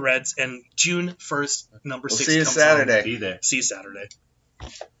time, up the Reds. And June 1st, number We'll 6 see you comes Saturday. on. Be there. See you Saturday.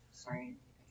 Sorry.